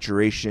see a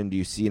maturation? Do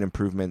you see an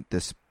improvement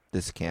this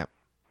camp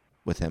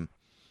with him?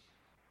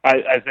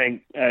 I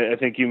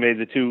think you made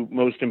the two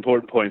most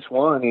important points.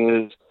 One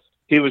is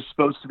he was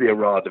supposed to be a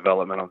raw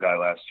developmental guy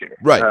last year.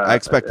 Right, I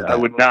expected that. I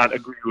would not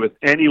agree with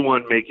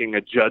anyone making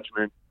a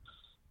judgment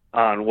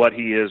on what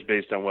he is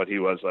based on what he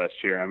was last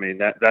year. I mean,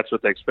 that's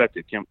what they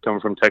expected, coming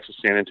from Texas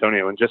San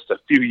Antonio and just a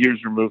few years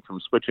removed from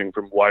switching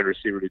from wide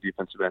receiver to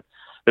defensive end.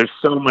 There's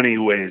so many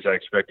ways I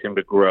expect him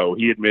to grow.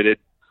 He admitted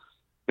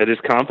that his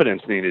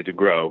confidence needed to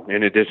grow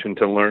in addition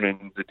to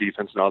learning the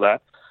defense and all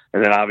that.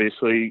 And then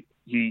obviously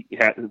he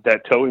had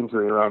that toe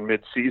injury around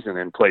mid-season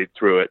and played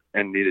through it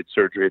and needed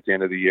surgery at the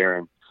end of the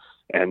year.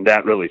 And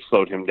that really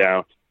slowed him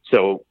down.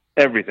 So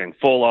everything,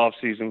 full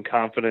off-season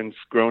confidence,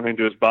 grown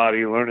into his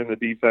body, learning the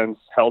defense,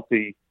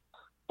 healthy,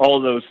 all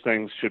of those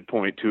things should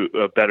point to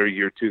a better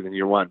year two than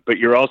year one. But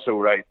you're also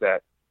right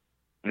that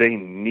they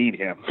need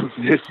him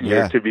this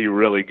year to be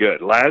really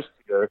good. Last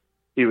year,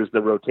 he was the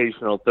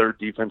rotational third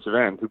defensive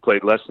end who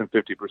played less than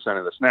 50%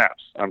 of the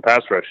snaps on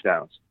pass rush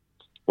downs,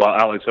 while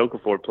Alex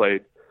Okafor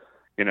played,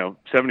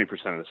 70%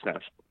 of the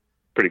snaps,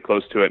 pretty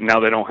close to it. Now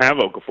they don't have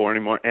Okafor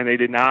anymore, and they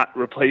did not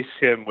replace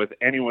him with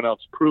anyone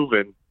else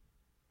proven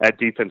at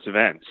defensive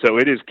end. So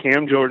it is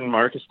Cam Jordan,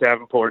 Marcus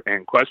Davenport,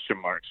 and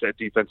question marks at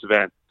defensive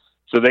end.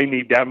 So they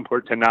need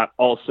Davenport to not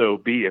also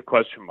be a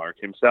question mark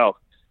himself.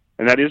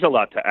 And that is a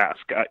lot to ask.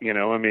 I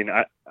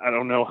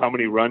don't know how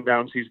many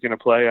rundowns he's going to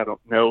play. I don't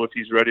know if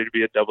he's ready to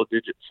be a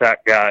double-digit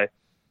sack guy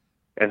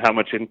and how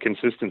much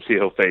inconsistency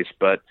he'll face.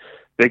 But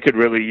they could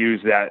really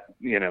use that.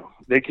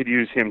 They could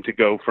use him to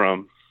go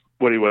from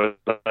what he was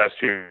last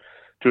year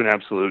to an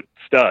absolute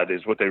stud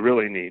is what they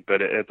really need.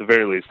 But at the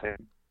very least,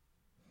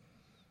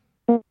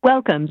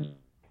 welcome.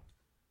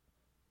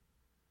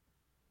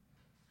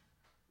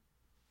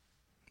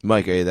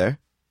 Mike, are you there?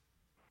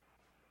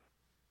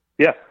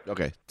 Yeah.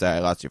 Okay. Sorry, I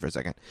lost you for a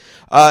second.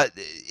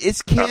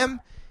 Is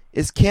Cam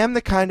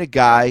the kind of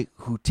guy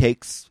who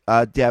takes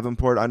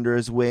Davenport under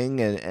his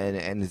wing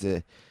and is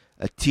a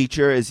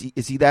teacher? Is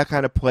he that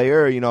kind of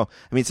player?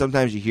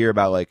 Sometimes you hear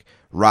about like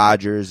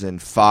Rodgers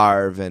and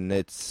Favre and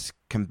it's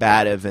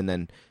combative, and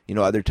then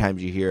other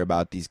times you hear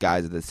about these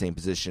guys at the same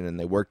position and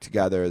they work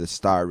together. The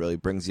star really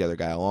brings the other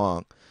guy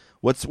along.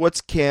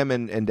 What's Cam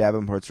and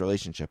Davenport's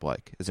relationship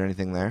like? Is there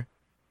anything there?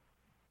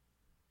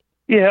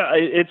 Yeah,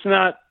 it's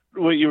not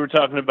what you were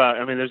talking about.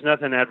 I mean, there's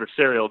nothing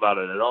adversarial about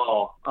it at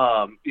all.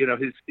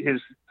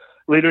 His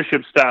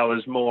leadership style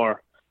is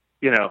more,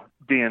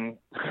 being,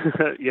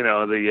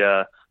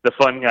 the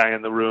fun guy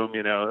in the room.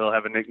 He'll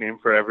have a nickname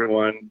for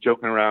everyone,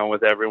 joking around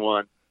with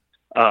everyone.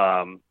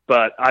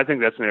 But I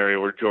think that's an area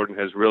where Jordan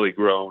has really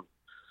grown,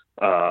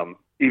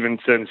 even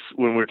since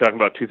when we were talking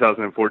about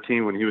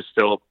 2014, when he was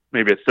still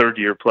maybe a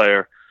third-year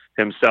player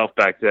himself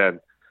back then,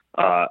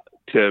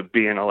 to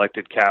be an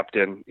elected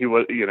captain. He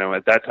was,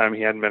 at that time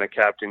he hadn't been a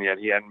captain yet.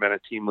 He hadn't been a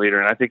team leader,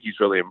 and I think he's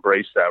really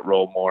embraced that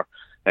role more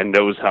and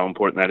knows how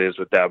important that is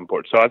with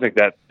Davenport. So I think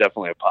that's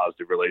definitely a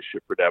positive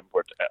relationship for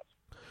Davenport to have.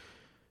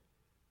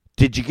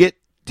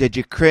 Did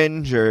you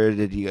cringe or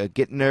did you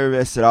get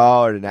nervous at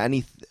all, or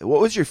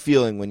what was your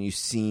feeling when you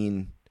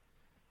seen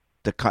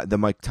the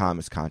Mike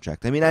Thomas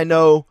contract? I mean, I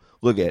know,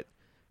 look at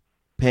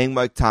paying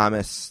Mike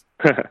Thomas.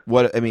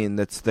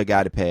 That's the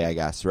guy to pay, I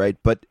guess, right?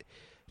 But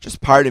just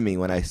part of me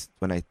when I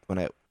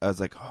was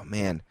like, oh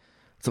man,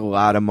 it's a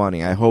lot of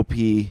money. I hope can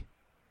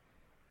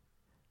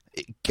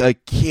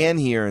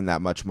he earn that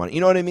much money?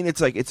 You know what I mean?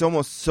 It's like it's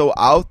almost so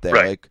out there.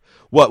 Right. Like,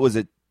 what was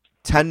it?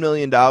 $10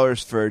 million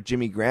for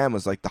Jimmy Graham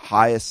was like the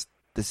highest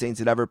the Saints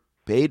had ever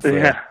paid for.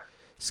 Yeah.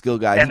 skill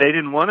guy. And they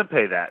didn't want to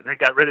pay that. They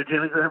got rid of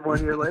Jimmy Graham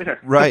 1 year later.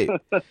 Right.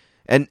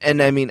 And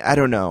I mean, I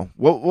don't know.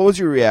 What was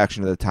your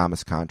reaction to the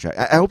Thomas contract?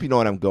 I hope you know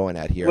what I'm going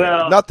at here.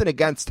 Well, nothing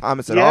against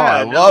Thomas at all.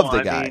 I love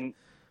the guy. Mean,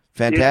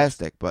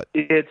 fantastic, but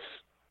it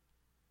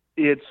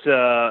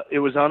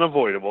was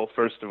unavoidable.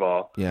 First of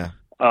all, yeah.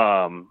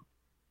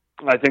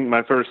 I think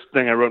my first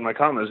thing I wrote in my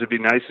column is it'd be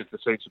nice if the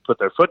Saints would put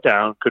their foot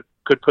down,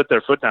 could put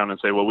their foot down and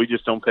say, well, we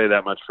just don't pay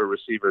that much for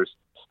receivers.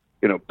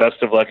 You know,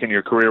 best of luck in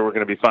your career. We're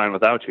going to be fine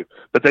without you.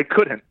 But they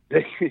couldn't.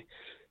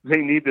 They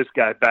need this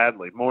guy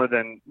badly, more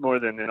than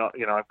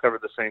I've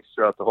covered the Saints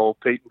throughout the whole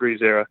Peyton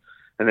Breeze era,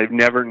 and they've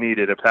never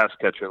needed a pass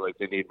catcher like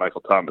they need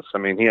Michael Thomas. I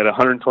mean, he had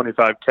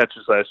 125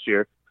 catches last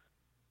year.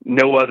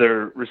 No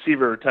other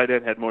receiver or tight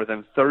end had more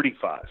than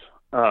 35.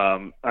 I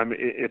mean,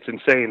 it's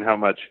insane how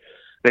much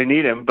they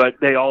need him, but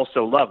they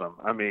also love him.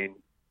 I mean,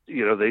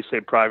 you know, they say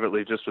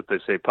privately just what they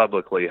say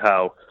publicly,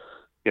 how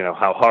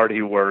hard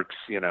he works,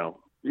 you know,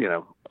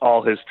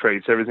 all his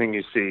traits, everything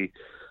you see,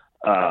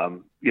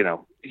 you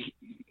know,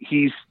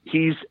 he's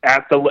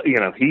at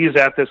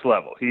this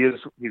level.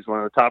 He's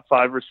one of the top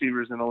 5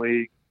 receivers in the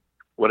league,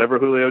 whatever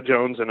Julio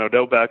Jones and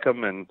Odell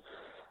Beckham and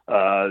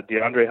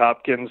DeAndre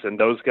Hopkins and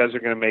those guys are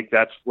going to make.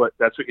 That's what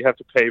you have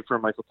to pay for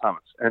Michael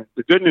Thomas. And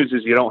the good news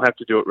is you don't have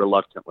to do it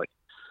reluctantly.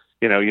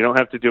 You know, you don't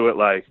have to do it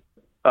like,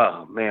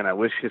 oh man, I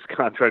wish his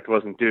contract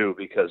wasn't due,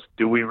 because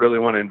do we really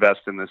want to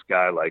invest in this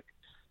guy? Like,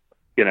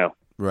 you know,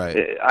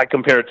 right. I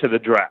compare it to the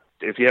draft.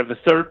 If you have the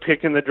 3rd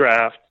pick in the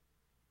draft,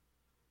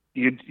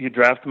 you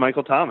draft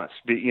Michael Thomas.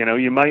 You know,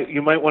 you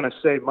might want to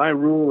say, my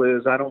rule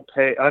is I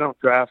don't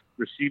draft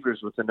receivers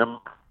with the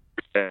number.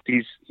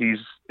 He's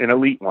an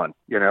elite one.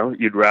 You know,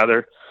 you'd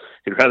rather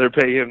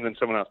pay him than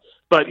someone else.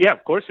 But yeah,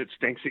 of course it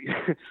stinks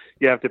that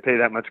you have to pay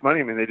that much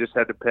money. I mean, they just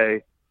had to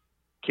pay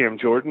Cam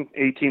Jordan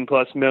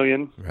 $18+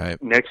 million.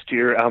 Right. Next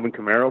year, Alvin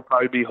Kamara will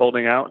probably be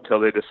holding out until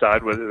they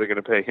decide whether they're going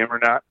to pay him or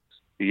not.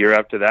 The year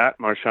after that,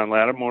 Marshawn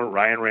Lattimore,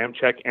 Ryan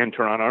Ramczyk, and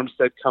Teron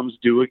Armstead comes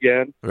due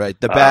again. Right.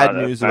 The bad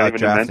news about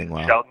drafting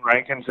well. Sheldon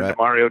Rankins and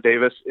Mario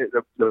Davis,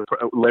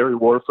 Larry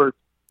Warford.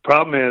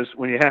 Problem is,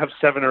 when you have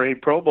 7 or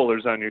 8 Pro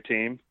Bowlers on your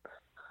team,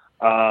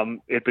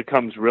 it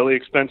becomes really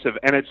expensive.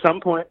 And at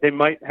some point, they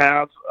might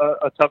have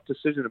a tough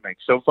decision to make.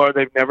 So far,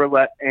 they've never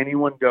let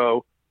anyone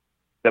go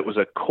that was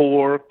a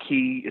core,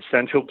 key,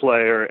 essential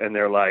player, and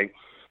they're like,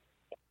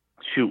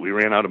 shoot, we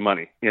ran out of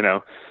money, you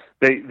know.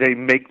 They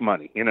make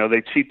money, you know.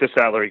 They cheat the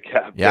salary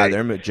cap. Yeah,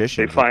 they're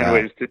magicians. They find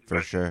ways to for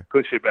sure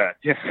push it back.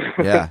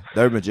 Yeah,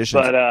 they're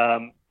magicians.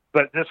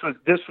 But this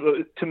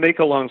was to make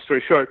a long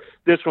story short.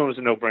 This one was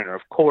a no-brainer.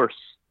 Of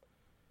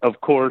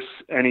course,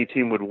 any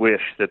team would wish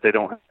that they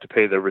don't have to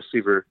pay their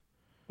receiver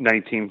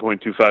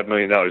 $19.25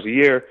 million a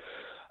year.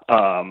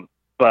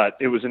 But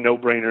it was a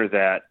no-brainer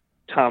that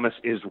Thomas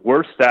is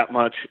worth that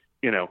much,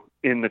 you know,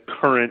 in the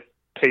current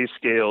pay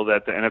scale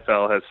that the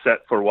NFL has set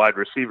for wide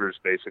receivers.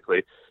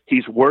 Basically,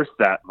 he's worth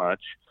that much.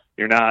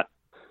 You're not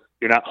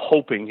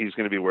hoping he's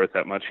going to be worth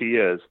that much. He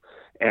is,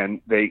 and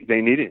they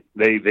need it.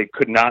 They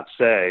could not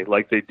say,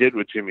 like they did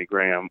with Jimmy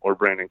Graham or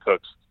Brandon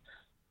Cooks,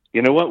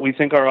 you know what, we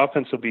think our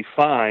offense will be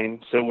fine,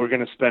 so we're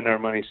going to spend our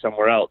money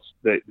somewhere else.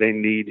 They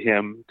need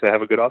him to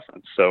have a good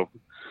offense. So,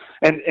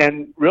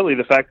 and really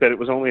the fact that it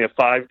was only a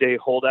 5-day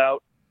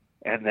holdout,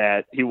 and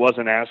that he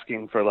wasn't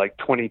asking for like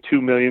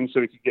 $22 million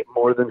so he could get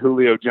more than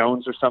Julio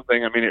Jones or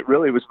something. I mean, it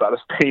really was about as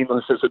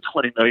painless as a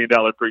 $20 million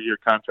per year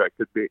contract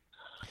could be.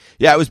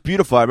 Yeah, it was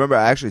beautiful. I remember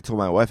I actually told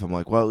my wife, I'm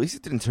like, well, at least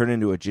it didn't turn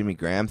into a Jimmy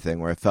Graham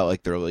thing where I felt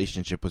like the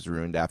relationship was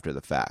ruined after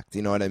the fact.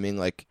 You know what I mean?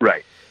 Like,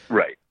 right.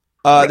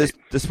 The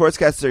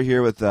sportscasters are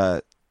here with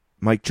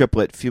Mike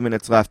Triplett. A few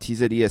minutes left.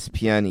 He's at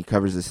ESPN. He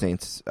covers the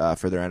Saints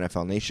for their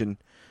NFL Nation,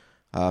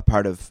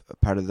 part of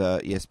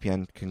the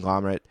ESPN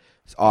conglomerate.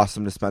 It's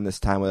awesome to spend this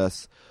time with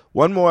us.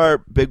 One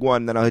more big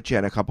one, then I'll hit you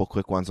on a couple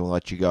quick ones and we'll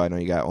let you go. I know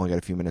you only got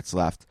a few minutes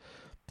left.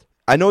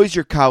 I know he's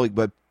your colleague,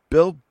 but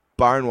Bill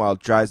Barnwell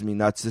drives me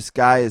nuts. This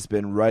guy has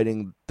been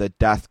writing the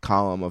death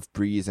column of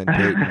Breeze and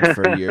Peyton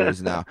for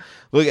years now.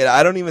 Look,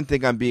 I don't even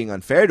think I'm being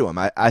unfair to him.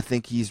 I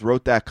think he's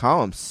wrote that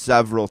column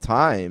several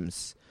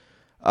times.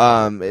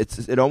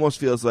 It almost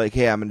feels like,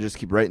 hey, I'm going to just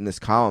keep writing this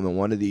column, and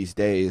one of these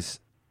days,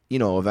 you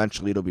know,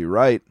 eventually it'll be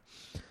right.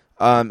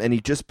 And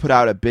he just put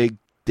out a big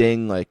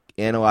thing, like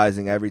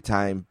analyzing every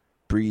time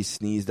Breeze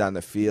sneezed on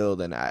the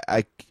field, and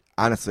I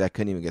honestly, I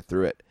couldn't even get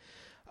through it.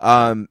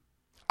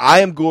 I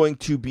am going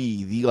to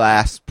be the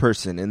last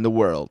person in the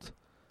world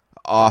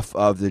off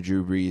of the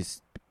Drew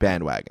Brees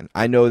bandwagon.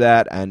 I know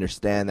that. I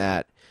understand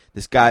that.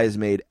 This guy has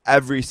made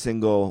every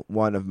single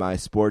one of my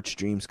sports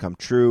dreams come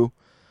true.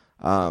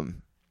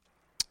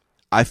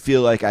 I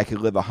feel like I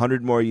could live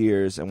 100 more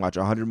years and watch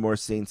 100 more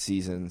Saints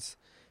seasons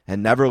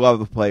and never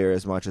love a player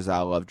as much as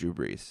I love Drew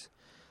Brees.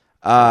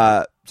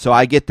 So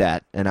I get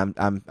that, and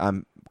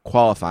I'm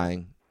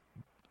qualifying,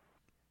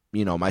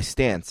 you know, my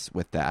stance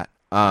with that.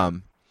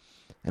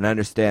 And I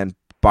understand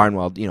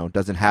Barnwell, you know,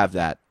 doesn't have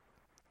that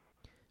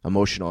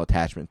emotional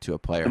attachment to a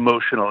player.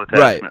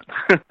 Right.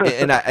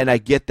 and I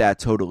get that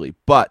totally.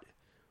 But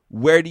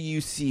where do you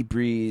see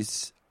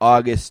Breeze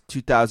August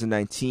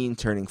 2019,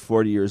 turning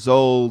 40 years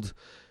old.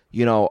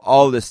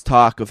 All this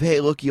talk of,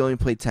 hey, look, he only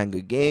played 10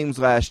 good games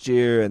last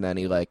year, and then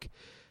he,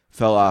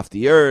 fell off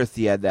the earth.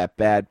 He had that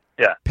bad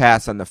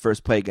pass on the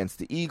first play against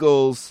the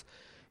Eagles.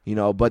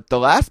 But the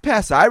last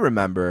pass I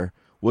remember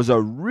was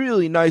a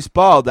really nice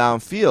ball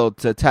downfield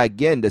to Ted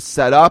Ginn to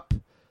set up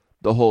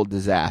the whole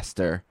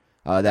disaster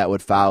that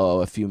would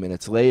follow a few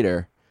minutes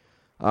later.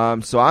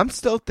 So I'm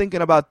still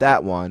thinking about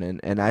that one,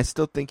 and I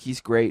still think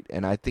he's great,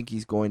 and I think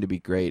he's going to be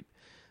great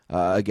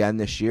again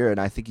this year, and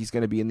I think he's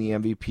going to be in the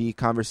MVP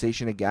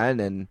conversation again,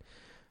 and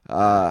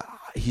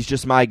he's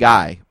just my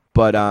guy.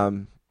 But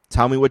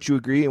tell me what you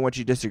agree and what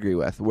you disagree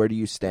with. Where do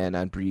you stand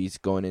on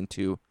Brees going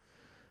into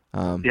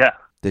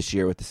this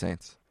year with the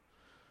Saints?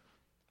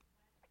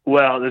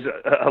 Well, there's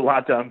a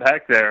lot to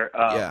unpack there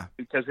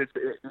because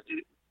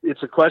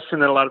it's a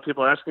question that a lot of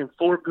people are asking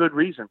for good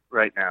reason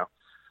right now.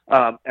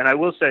 And I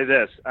will say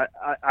this.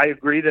 I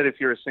agree that if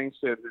you're a Saints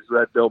fan who's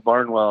read Bill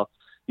Barnwell,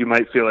 you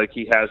might feel like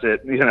he has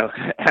it,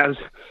 has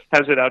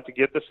it out to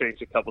get the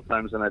Saints a couple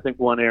times. And I think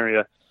one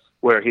area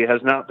where he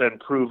has not been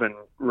proven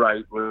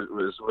right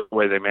was the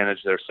way they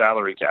manage their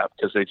salary cap,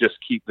 because they just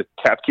the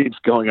cap keeps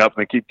going up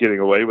and they keep getting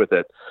away with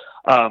it.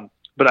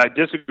 But I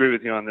disagree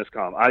with you on this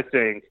column. I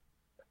think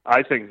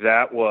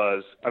that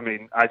was,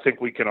 I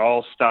think we can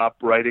all stop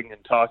writing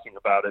and talking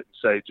about it and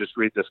say, just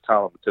read this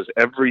column, because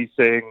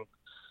everything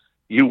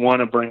you want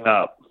to bring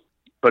up.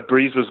 But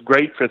Brees was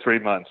great for 3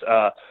 months.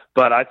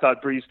 But I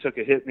thought Brees took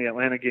a hit in the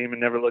Atlanta game and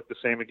never looked the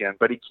same again.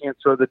 But he can't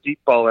throw the deep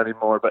ball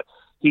anymore. But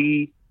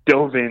he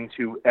dove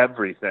into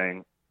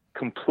everything,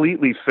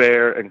 completely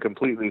fair and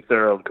completely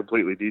thorough and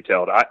completely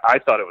detailed. I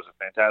thought it was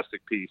a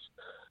fantastic piece,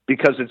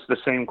 because it's the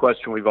same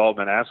question we've all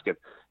been asking.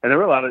 And there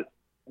were a lot of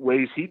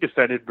ways he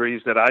defended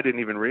Brees that I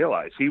didn't even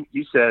realize.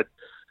 He said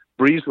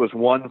Brees was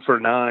 1 for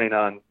 9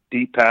 on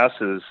deep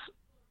passes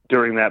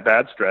during that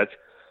bad stretch.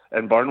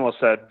 And Barnwell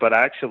said, but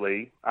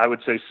actually, I would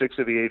say 6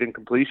 of the 8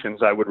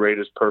 incompletions I would rate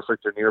as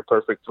perfect or near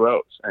perfect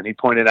throws. And he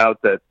pointed out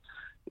that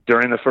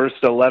during the first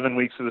 11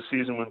 weeks of the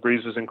season when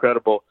Brees was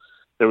incredible,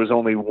 there was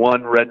only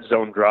 1 red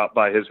zone drop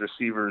by his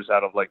receivers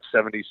out of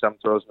 70-some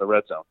throws in the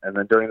red zone. And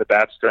then during the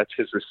bad stretch,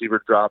 his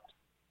receiver dropped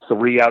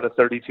 3 out of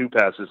 32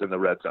 passes in the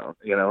red zone.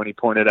 And he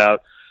pointed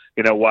out,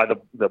 why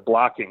the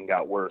blocking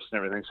got worse and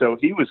everything. So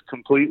he was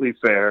completely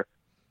fair.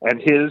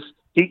 And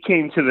he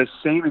came to the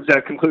same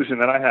exact conclusion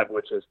that I had,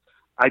 which is,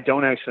 I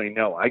don't actually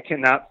know. I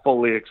cannot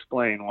fully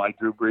explain why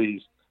Drew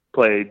Brees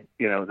played,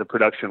 the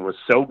production was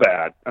so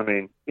bad.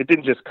 It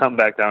didn't just come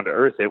back down to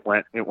earth. It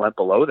went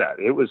below that.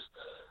 It was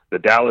the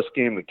Dallas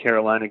game, the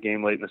Carolina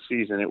game late in the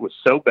season. It was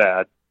so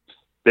bad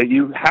that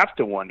you have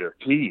to wonder,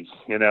 geez,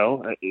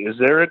 is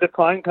there a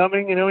decline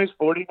coming? He's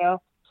 40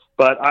 now.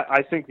 But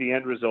I think the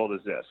end result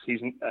is this.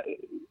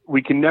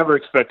 We can never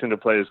expect him to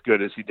play as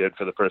good as he did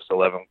for the first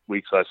 11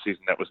 weeks last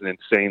season. That was an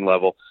insane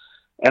level.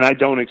 And I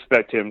don't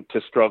expect him to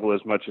struggle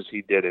as much as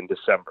he did in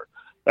December.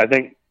 I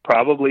think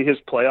probably his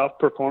playoff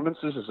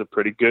performances is a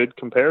pretty good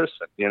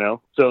comparison.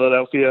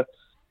 Philadelphia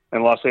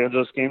and Los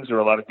Angeles games, there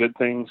were a lot of good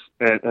things,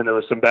 and there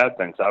were some bad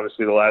things.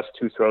 Obviously, the last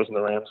 2 throws in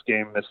the Rams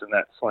game, missing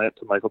that slant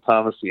to Michael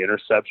Thomas, the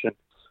interception.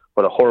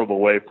 What a horrible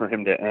way for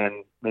him to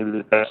end maybe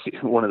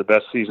one of the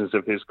best seasons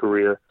of his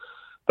career.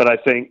 But I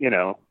think,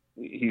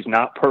 he's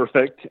not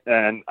perfect,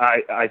 and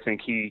I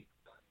think he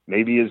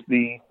maybe is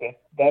the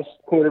best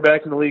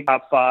quarterback in the league,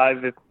 top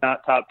 5, if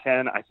not top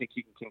 10. I think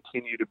he can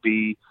continue to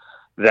be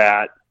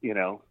that,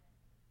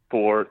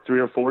 for 3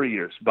 or 4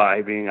 years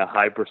by being a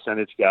high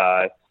percentage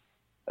guy.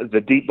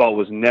 The deep ball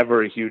was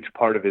never a huge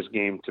part of his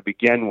game to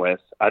begin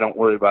with. I don't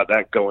worry about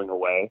that going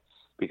away,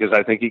 because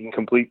I think he can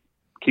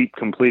keep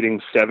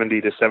completing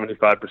 70 to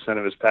 75%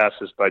 of his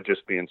passes by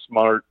just being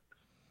smart,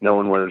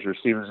 knowing where his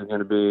receivers are going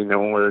to be,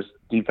 knowing where his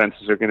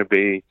defenses are going to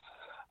be.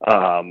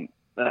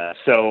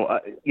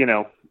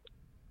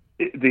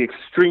 The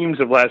extremes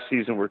of last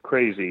season were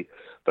crazy,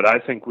 but I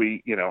think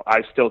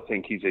I still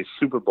think he's a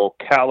Super Bowl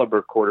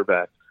caliber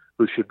quarterback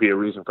who should be a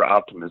reason for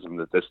optimism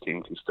that this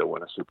team can still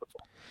win a Super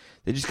Bowl.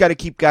 They just got to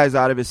keep guys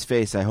out of his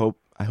face. I hope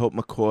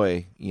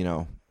McCoy,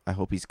 I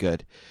hope he's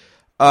good.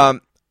 I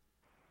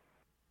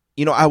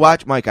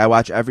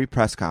watch every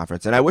press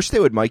conference, and I wish they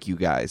would mic you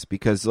guys,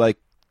 because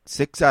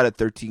 6 out of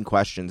 13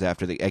 questions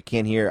after I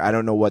can't hear. I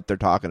don't know what they're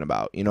talking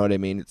about. You know what I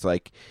mean? It's you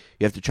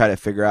have to try to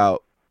figure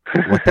out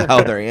what the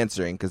hell they're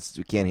answering, because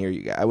we can't hear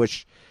you guys. I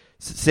wish,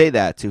 say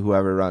that to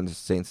whoever runs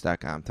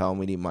Saints.com. Tell them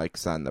we need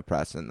mics on the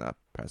press and the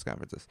press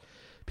conferences.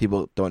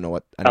 People don't know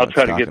what anyone's I'll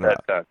try to talking get that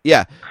about. done.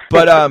 Yeah,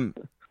 but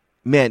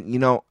man,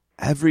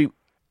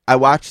 I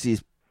watch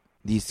these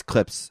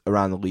clips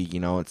around the league.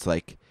 It's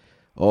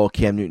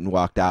Cam Newton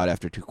walked out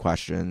after 2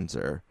 questions,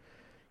 or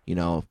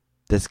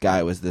this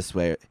guy was this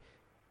way.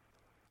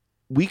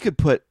 We could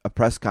put a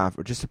press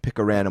conference, just to pick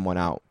a random one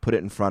out, put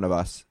it in front of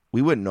us.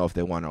 We wouldn't know if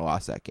they won or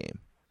lost that game.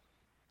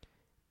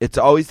 It's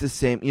always the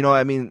same.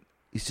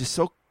 He's just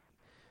so,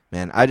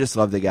 man, I just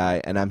love the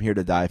guy, and I'm here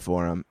to die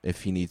for him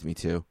if he needs me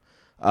to.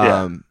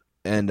 Yeah.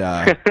 And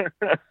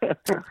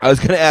I was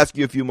going to ask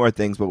you a few more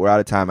things, but we're out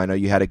of time. I know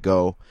you had to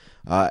go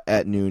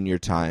at noon your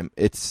time.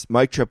 It's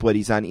Mike Triplett.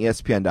 He's on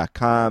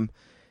ESPN.com.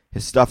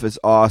 His stuff is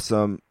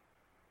awesome.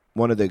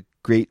 One of the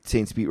great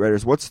Saints beat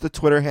writers. What's the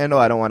Twitter handle?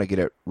 I don't want to get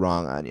it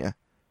wrong on you.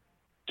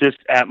 Just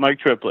at Mike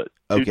Triplett.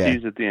 Okay. 2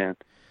 T's at the end.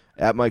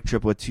 At Mike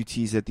Triplett, 2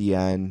 T's at the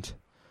end.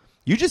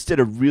 You just did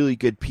a really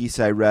good piece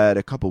I read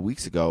a couple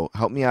weeks ago.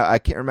 Help me out. I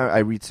can't remember. I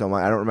read so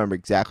much. I don't remember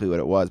exactly what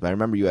it was, but I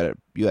remember you had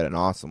an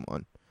awesome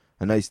one,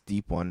 a nice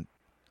deep one.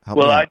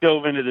 I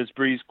dove into this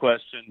Breeze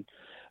question,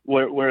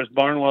 whereas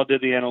Barnwell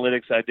did the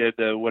analytics. I did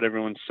what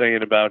everyone's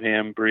saying about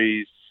him.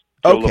 Breeze,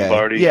 Joe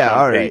Lombardi, yeah, Sean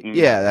all right, Payton,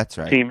 yeah, that's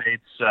right.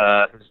 Teammates,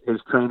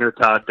 his trainer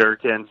Todd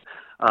Durkin.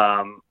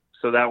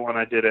 So that one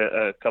I did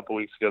a couple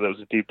weeks ago. That was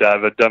a deep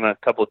dive. I've done a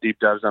couple of deep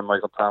dives on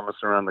Michael Thomas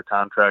around the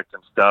contract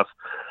and stuff.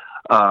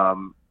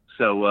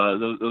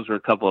 So those are a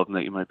couple of them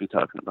that you might be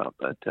talking about.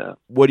 But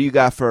what do you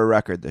got for a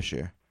record this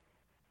year?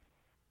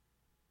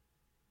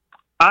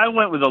 I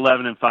went with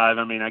 11-5.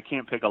 I mean, I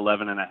can't pick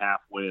 11.5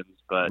 wins,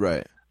 but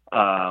right.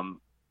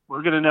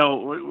 We're going to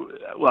know.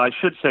 Well, I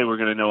should say we're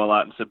going to know a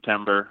lot in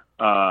September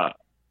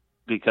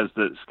because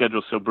the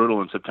schedule's so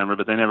brutal in September.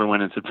 But they never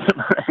went in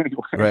September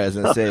anyway. Right, I was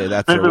going to say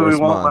that's maybe their worst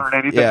we won't month.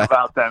 learn anything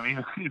about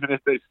them, even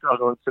if they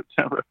struggle in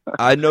September.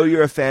 I know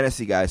you're a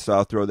fantasy guy, so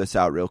I'll throw this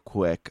out real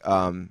quick.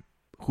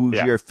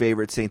 Who's your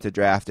favorite Saint to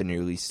draft and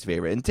your least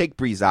favorite? And take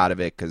Breeze out of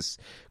it because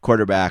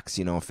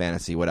quarterbacks,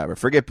 fantasy, whatever.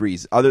 Forget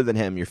Breeze. Other than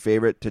him, your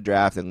favorite to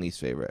draft and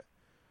least favorite.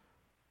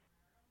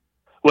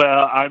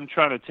 Well, I'm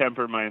trying to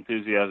temper my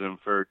enthusiasm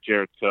for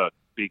Jared Cook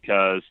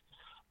because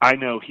I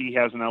know he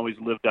hasn't always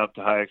lived up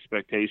to high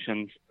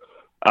expectations.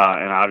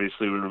 And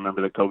obviously we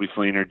remember that Kobe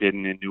Fleener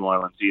didn't in New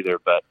Orleans either,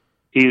 but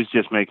he is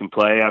just making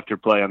play after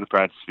play on the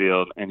practice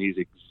field, and he's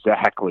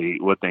exactly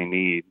what they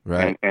need.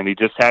 Right. And he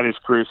just had his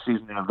career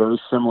season in a very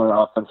similar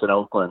offense in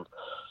Oakland.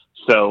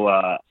 So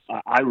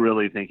I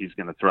really think he's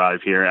going to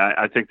thrive here.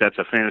 I think that's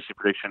a fantasy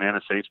prediction and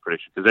a Saints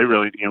prediction because they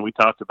really, we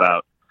talked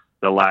about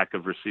the lack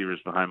of receivers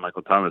behind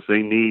Michael Thomas.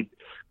 They need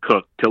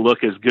Cook to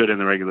look as good in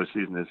the regular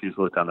season as he's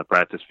looked on the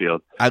practice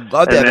field. I'd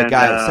love to have a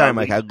guy. Sorry,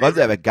 Mike. I'd love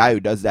to have a guy who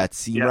does that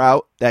seam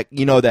route. That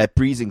that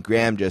Breeze and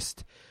Graham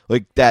just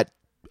like that.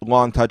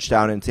 Long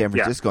touchdown in San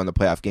Francisco in the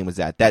playoff game was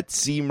that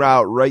seam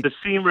route, right? The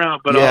seam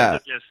route, but also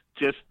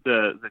just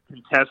the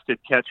contested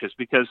catches.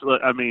 Because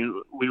I mean,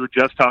 we were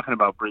just talking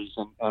about Breeze,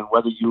 and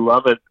whether you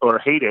love it or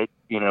hate it,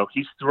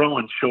 he's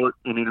throwing short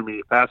and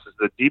intermediate passes.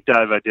 The deep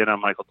dive I did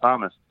on Michael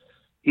Thomas,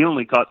 he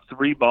only caught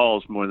 3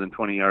 balls more than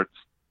 20 yards,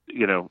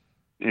 in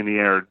the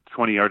air,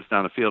 20 yards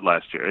down the field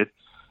last year.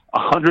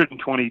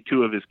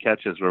 122 of his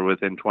catches were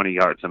within 20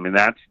 yards. I mean,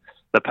 that's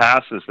the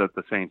passes that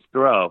the Saints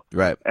throw.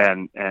 Right.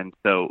 And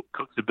so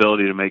Cook's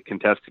ability to make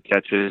contested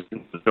catches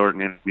and short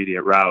and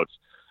intermediate routes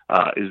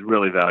is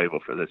really valuable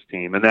for this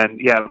team. And then,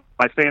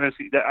 my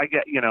fantasy, I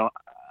get,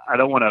 I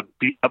don't want to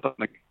beat up on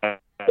the guy.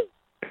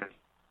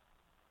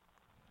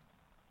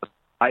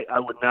 I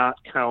would not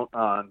count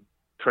on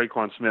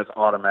Traquan Smith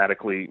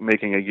automatically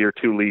making a year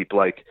 2 leap.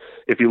 Like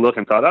if you look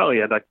and thought, he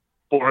had like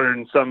 400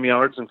 and some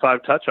yards and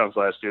 5 touchdowns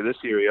last year.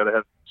 This year he ought to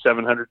have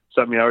 700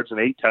 some yards and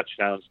 8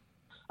 touchdowns.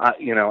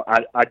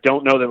 I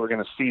don't know that we're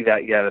going to see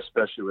that yet,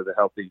 especially with a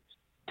healthy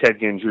Ted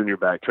Ginn Jr.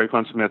 back.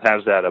 Traquan Smith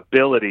has that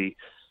ability,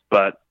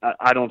 but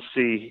I don't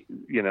see,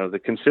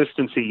 the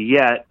consistency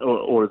yet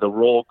or the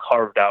role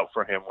carved out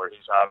for him where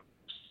he's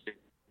obviously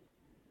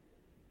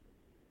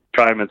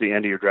try him at the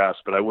end of your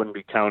drafts, but I wouldn't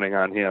be counting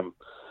on him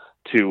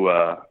to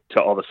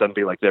all of a sudden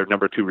be like their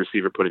number 2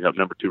 receiver putting up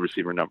number 2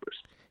 receiver numbers.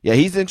 Yeah,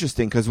 he's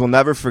interesting because we'll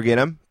never forget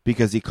him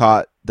because he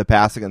caught the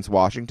pass against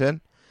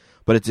Washington.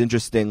 But it's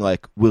interesting,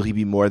 like, will he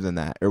be more than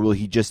that? Or will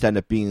he just end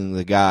up being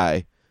the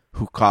guy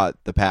who caught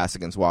the pass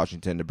against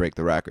Washington to break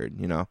the record,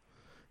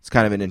 It's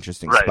kind of an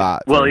interesting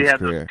spot. Well, he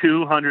had those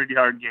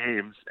 200-yard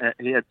games.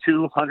 He had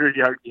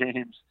 200-yard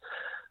games.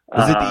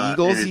 Was it the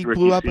Eagles he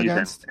blew up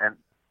against? And,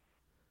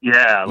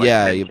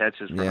 10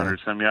 catches for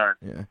 100-some yards.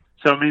 Yeah.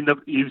 So, I mean,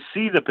 you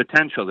see the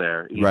potential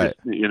there. Right.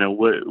 Just,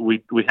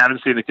 we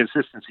haven't seen the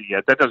consistency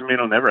yet. That doesn't mean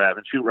it'll never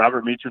happen. Shoot,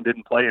 Robert Meacham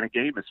didn't play in a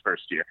game his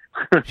first year.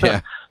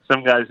 Yeah.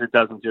 Some guys it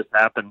doesn't just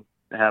happen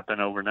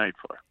overnight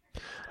for.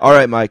 All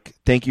right, Mike.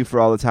 Thank you for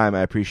all the time. I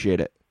appreciate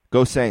it.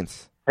 Go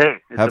Saints. Hey,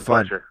 it's Have a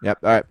fun. pleasure. Yep.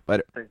 All right.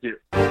 Later. Thank you.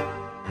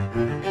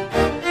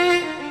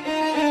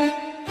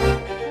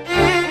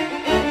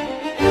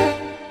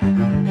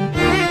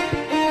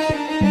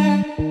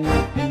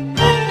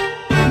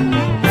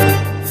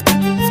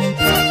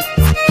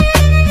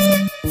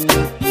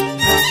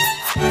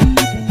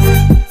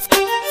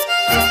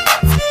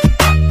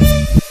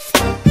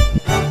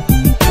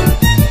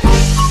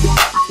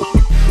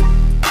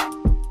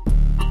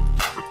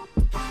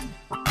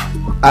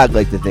 I'd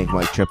like to thank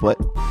Mike Triplett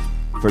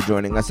for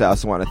joining us. I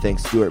also want to thank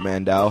Stewart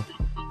Mandel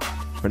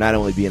for not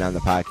only being on the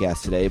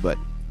podcast today, but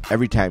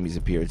every time he's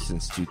appeared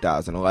since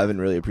 2011.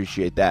 Really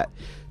appreciate that.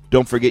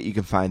 Don't forget you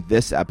can find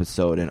this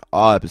episode and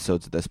all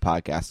episodes of this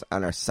podcast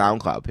on our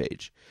SoundCloud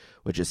page,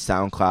 which is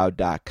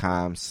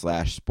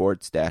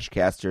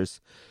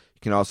soundcloud.com/sports-casters. You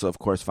can also, of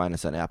course, find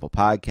us on Apple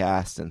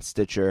Podcasts and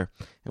Stitcher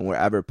and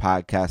wherever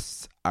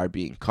podcasts are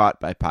being caught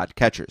by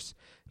podcatchers.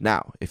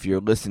 Now, if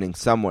you're listening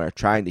somewhere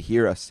trying to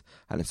hear us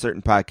on a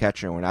certain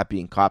podcatcher and we're not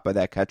being caught by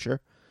that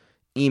catcher,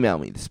 email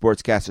me,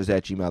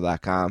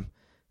 thesportscasters@gmail.com,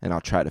 and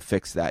I'll try to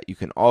fix that. You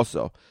can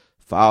also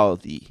follow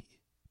the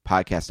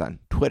podcast on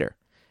Twitter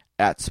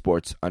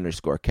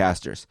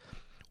 @sports_casters.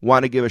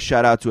 Want to give a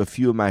shout out to a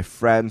few of my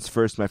friends.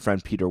 First, my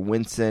friend Peter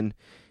Winson.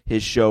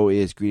 His show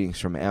is Greetings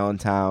from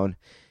Allentown,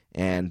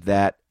 and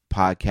that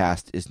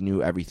podcast is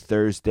new every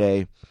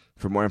Thursday.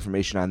 For more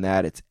information on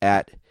that, it's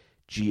at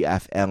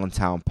GF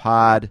Allentown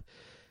Pod.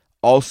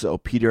 Also,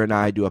 Peter and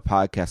I do a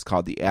podcast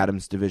called the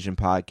Adams Division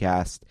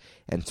Podcast,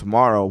 and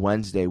tomorrow,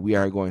 Wednesday, we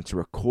are going to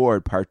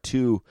record part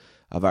 2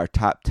 of our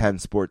top 10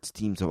 sports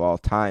teams of all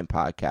time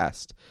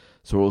podcast.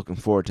 So we're looking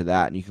forward to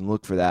that, and you can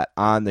look for that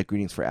on the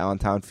Greetings for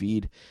Allentown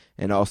feed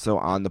and also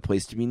on the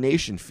Place to Be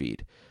Nation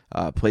feed.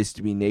 Place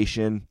to Be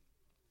Nation,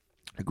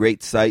 a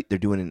great site. They're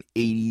doing an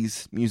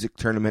 80s music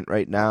tournament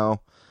right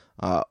now.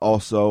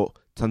 Also,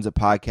 tons of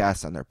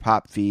podcasts on their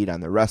pop feed,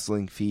 on their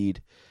wrestling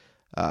feed.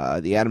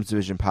 The Adams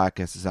Division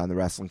podcast is on the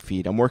wrestling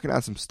feed. I'm working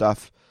on some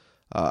stuff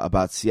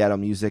about Seattle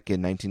music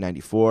in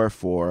 1994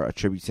 for a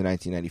tribute to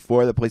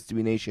 1994 the Place to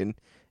Be Nation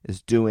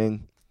is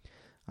doing.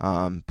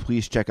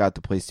 Please check out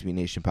the Place to Be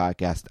Nation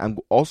podcast. I'm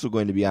also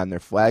going to be on their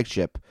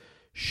flagship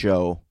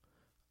show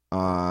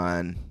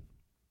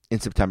in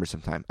September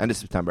sometime. End of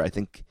September, I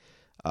think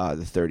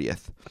the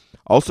 30th.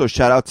 Also,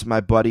 shout out to my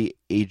buddy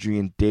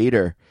Adrian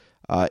Dater.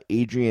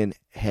 Adrian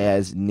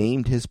has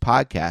named his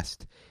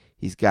podcast.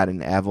 He's got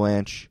an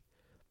Avalanche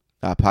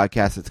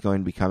podcast that's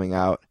going to be coming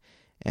out,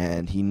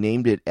 and he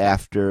named it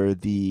after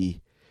the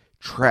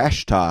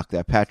trash talk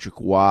that Patrick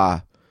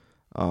Waugh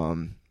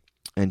and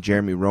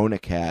Jeremy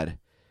Roenick had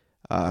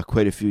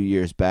quite a few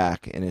years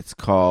back, and it's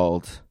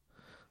called,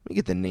 let me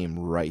get the name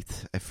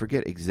right. I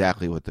forget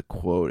exactly what the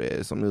quote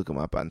is. Let me look him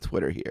up on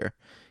Twitter here.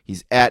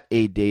 He's at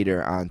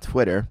 @ADater on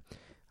Twitter,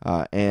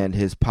 and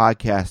his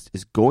podcast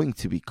is going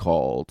to be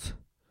called,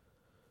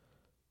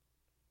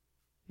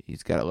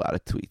 he's got a lot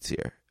of tweets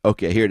here.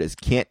 Okay, here it is.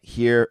 Can't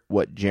Hear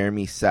What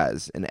Jeremy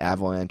Says, an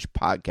Avalanche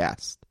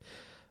podcast.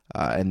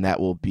 And that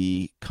will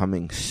be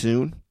coming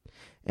soon.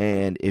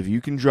 And if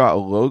you can draw a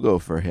logo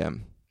for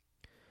him,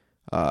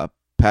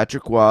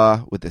 Patrick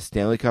Waugh with the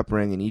Stanley Cup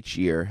ring in each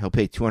year, he'll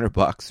pay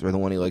 $200 for the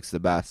one he likes the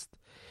best.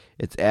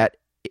 It's at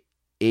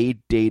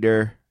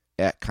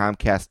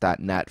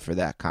adater@comcast.net for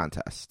that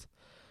contest.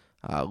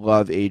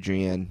 Love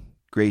Adrian.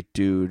 Great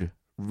dude.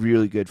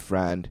 Really good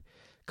friend.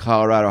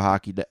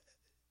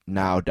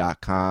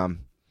 ColoradoHockeyNow.com.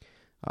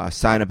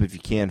 Sign up if you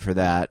can for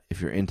that, if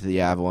you're into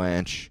the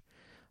Avalanche.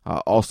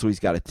 Also, he's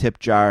got a tip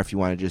jar if you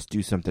want to just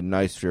do something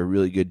nice for a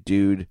really good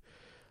dude.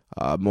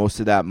 Most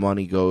of that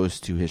money goes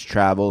to his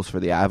travels for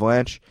the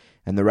Avalanche,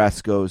 and the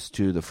rest goes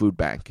to the food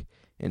bank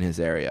in his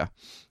area.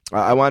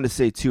 I wanted to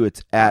say, too,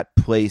 it's at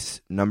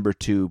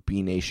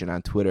place2BNation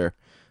on Twitter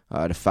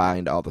to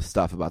find all the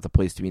stuff about the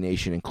Place to Be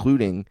Nation,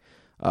 including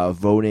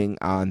voting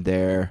on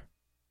their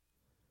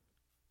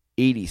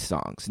 80s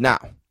songs. Now,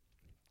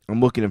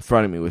 I'm looking in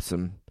front of me with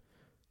some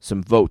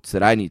votes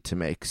that I need to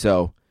make,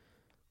 so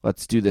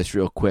let's do this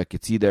real quick.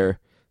 It's either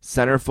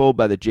Centerfold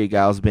by the Jay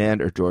Giles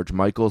Band or George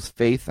Michael's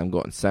Faith. I'm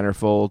going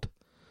Centerfold.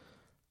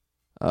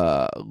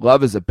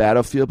 Love is a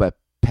Battlefield by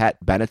Pat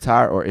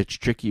Benatar or It's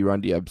Tricky,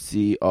 Run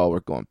DMC. Oh,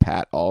 we're going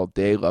Pat all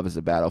day. Love is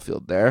a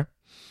Battlefield there.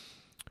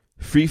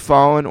 Free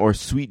Fallin' or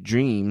Sweet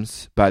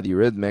Dreams by the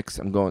Eurythmics.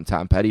 I'm going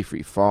Tom Petty,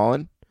 Free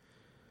Fallin'.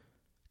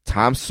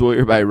 Tom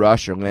Sawyer by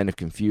Rush or Land of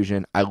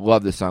Confusion. I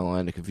love the song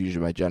Land of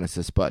Confusion by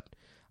Genesis, but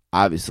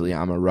obviously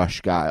I'm a Rush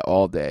guy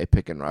all day,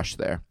 picking Rush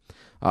there.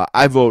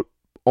 I vote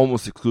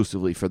almost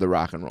exclusively for the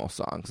rock and roll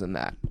songs in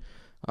that.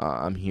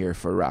 I'm here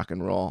for rock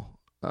and roll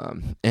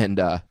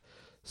and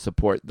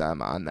support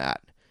them on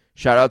that.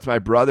 Shout out to my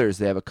brothers.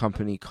 They have a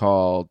company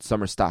called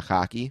Summer Stock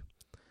Hockey.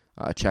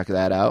 Check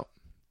that out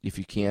if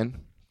you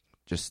can.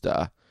 Just,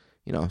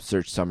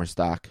 search Summer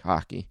Stock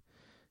Hockey.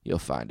 You'll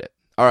find it.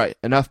 All right,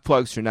 enough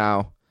plugs for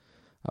now.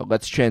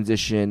 Let's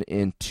transition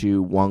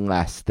into one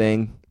last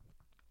thing.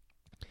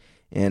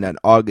 And on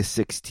August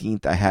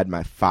 16th, I had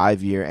my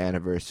 5-year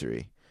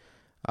anniversary,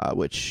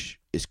 which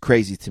is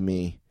crazy to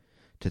me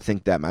to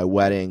think that my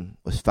wedding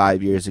was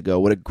 5 years ago.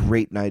 What a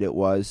great night it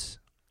was.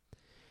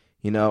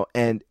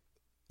 And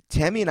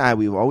Tammy and I,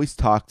 we've always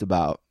talked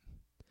about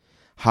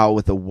how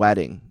with a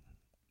wedding,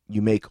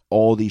 you make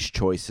all these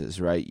choices,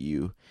 right?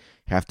 You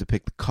have to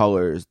pick the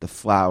colors, the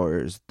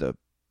flowers, the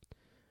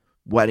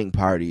wedding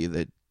party,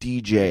 the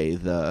DJ,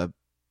 the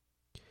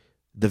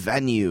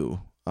venue,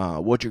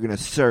 what you're going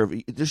to serve.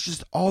 There's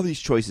just all these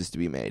choices to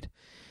be made.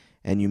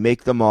 And you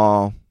make them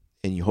all,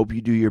 and you hope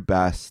you do your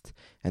best.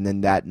 And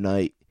then that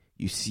night,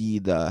 you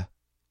see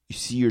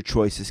your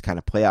choices kind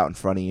of play out in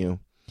front of you.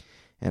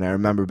 And I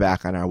remember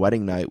back on our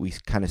wedding night, we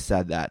kind of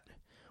said that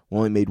we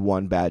only made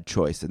one bad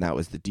choice, and that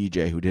was the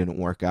DJ who didn't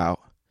work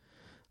out.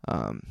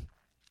 And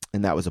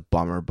that was a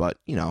bummer, but,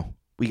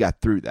 we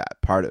got through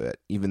that part of it,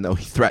 even though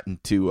he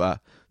threatened to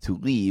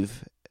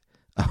leave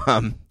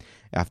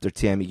after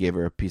Tammy gave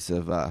her a piece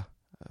of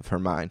her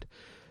mind.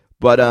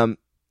 But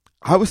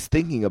I was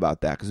thinking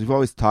about that because we've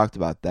always talked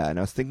about that, and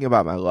I was thinking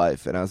about my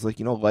life, and I was like,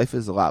 life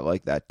is a lot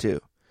like that too,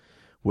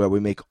 where we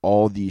make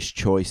all these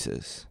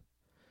choices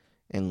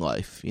in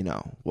life,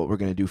 what we're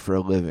going to do for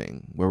a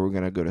living, where we're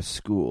going to go to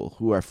school,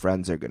 who our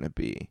friends are going to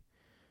be.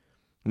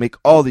 Make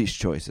all these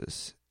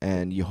choices,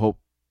 and you hope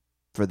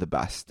for the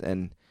best.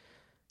 And,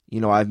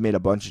 I've made a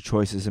bunch of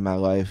choices in my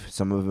life,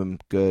 some of them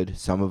good,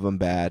 some of them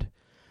bad.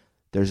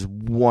 There's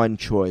one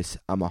choice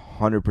I'm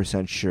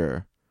 100%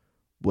 sure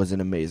was an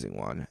amazing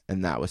one,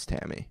 and that was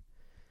Tammy.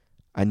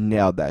 I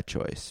nailed that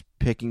choice.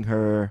 Picking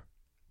her,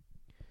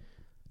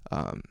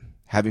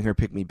 having her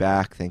pick me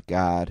back, thank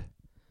God.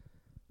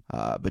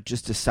 But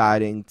just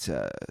deciding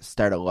to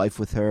start a life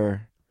with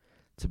her,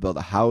 to build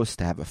a house,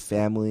 to have a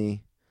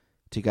family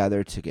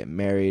together, to get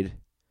married.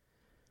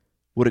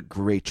 What a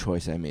great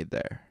choice I made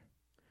there.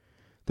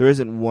 There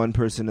isn't one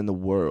person in the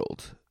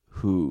world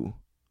who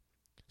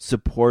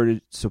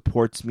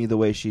supports me the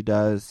way she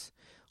does,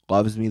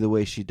 loves me the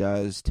way she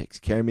does, takes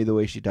care of me the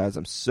way she does.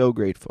 I'm so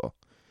grateful.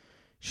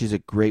 She's a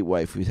great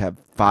wife. We've had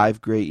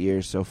 5 great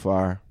years so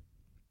far.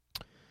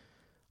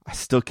 I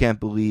still can't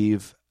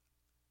believe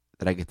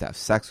that I get to have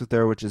sex with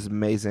her, which is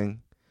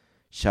amazing.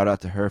 Shout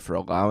out to her for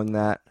allowing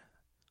that.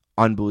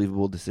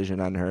 Unbelievable decision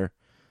on her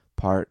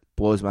part.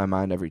 Blows my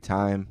mind every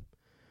time.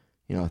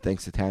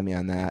 Thanks to Tammy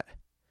on that.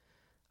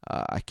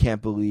 I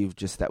can't believe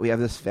just that we have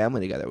this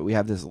family together. We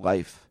have this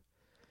life.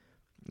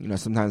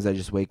 Sometimes I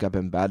just wake up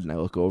in bed and I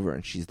look over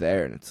and she's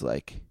there and it's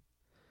like,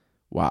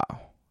 wow,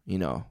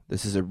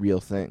 this is a real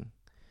thing.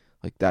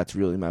 Like, that's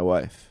really my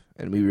wife.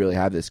 And we really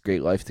have this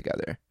great life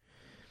together.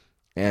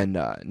 And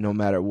no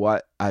matter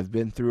what I've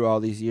been through all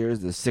these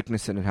years, the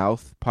sickness and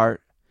health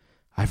part,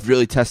 I've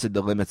really tested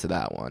the limits of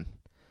that one.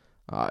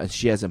 And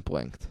she hasn't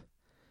blinked.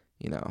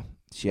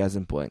 She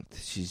hasn't blinked.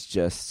 She's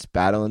just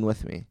battling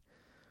with me.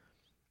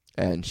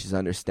 And she's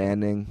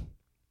understanding.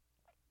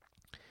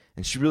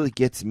 And she really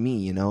gets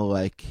me,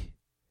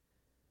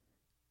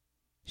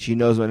 she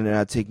knows when to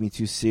not take me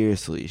too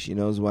seriously. She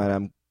knows when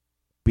I'm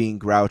being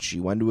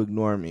grouchy, when to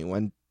ignore me,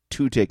 when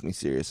to take me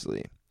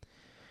seriously.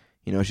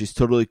 She's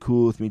totally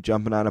cool with me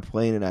jumping on a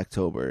plane in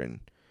October and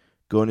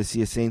going to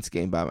see a Saints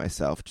game by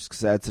myself just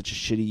because I had such a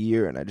shitty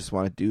year and I just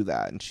want to do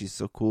that. And she's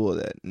so cool with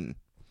it. And,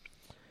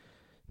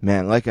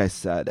 man, like I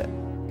said,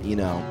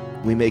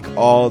 we make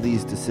all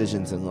these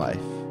decisions in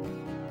life.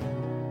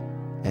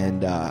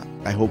 And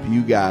I hope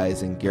you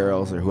guys and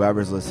girls or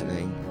whoever's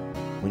listening,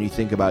 when you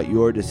think about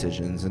your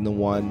decisions and the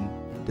one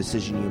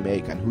decision you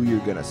make on who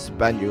you're going to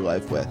spend your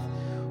life with,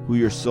 who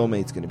your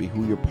soulmate's going to be,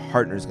 who your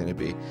partner's going to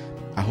be,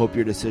 I hope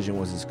your decision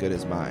was as good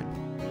as mine.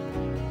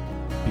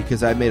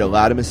 Because I've made a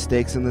lot of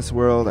mistakes in this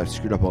world. I've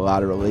screwed up a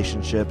lot of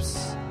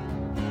relationships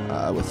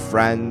with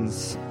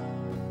friends.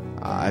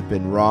 I've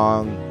been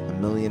wrong a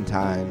million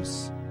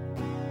times.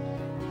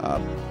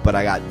 But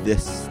I got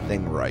this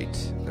thing right.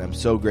 And I'm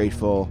so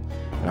grateful.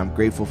 And I'm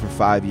grateful for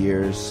 5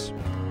 years.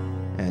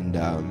 And,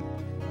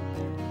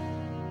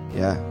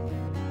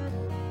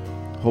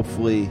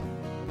 hopefully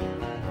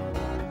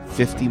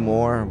 50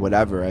 more,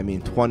 whatever.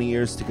 20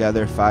 years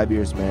together, 5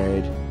 years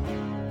married.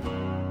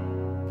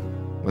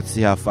 Let's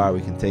see how far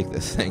we can take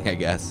this thing, I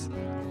guess.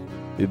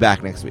 Be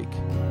back next week.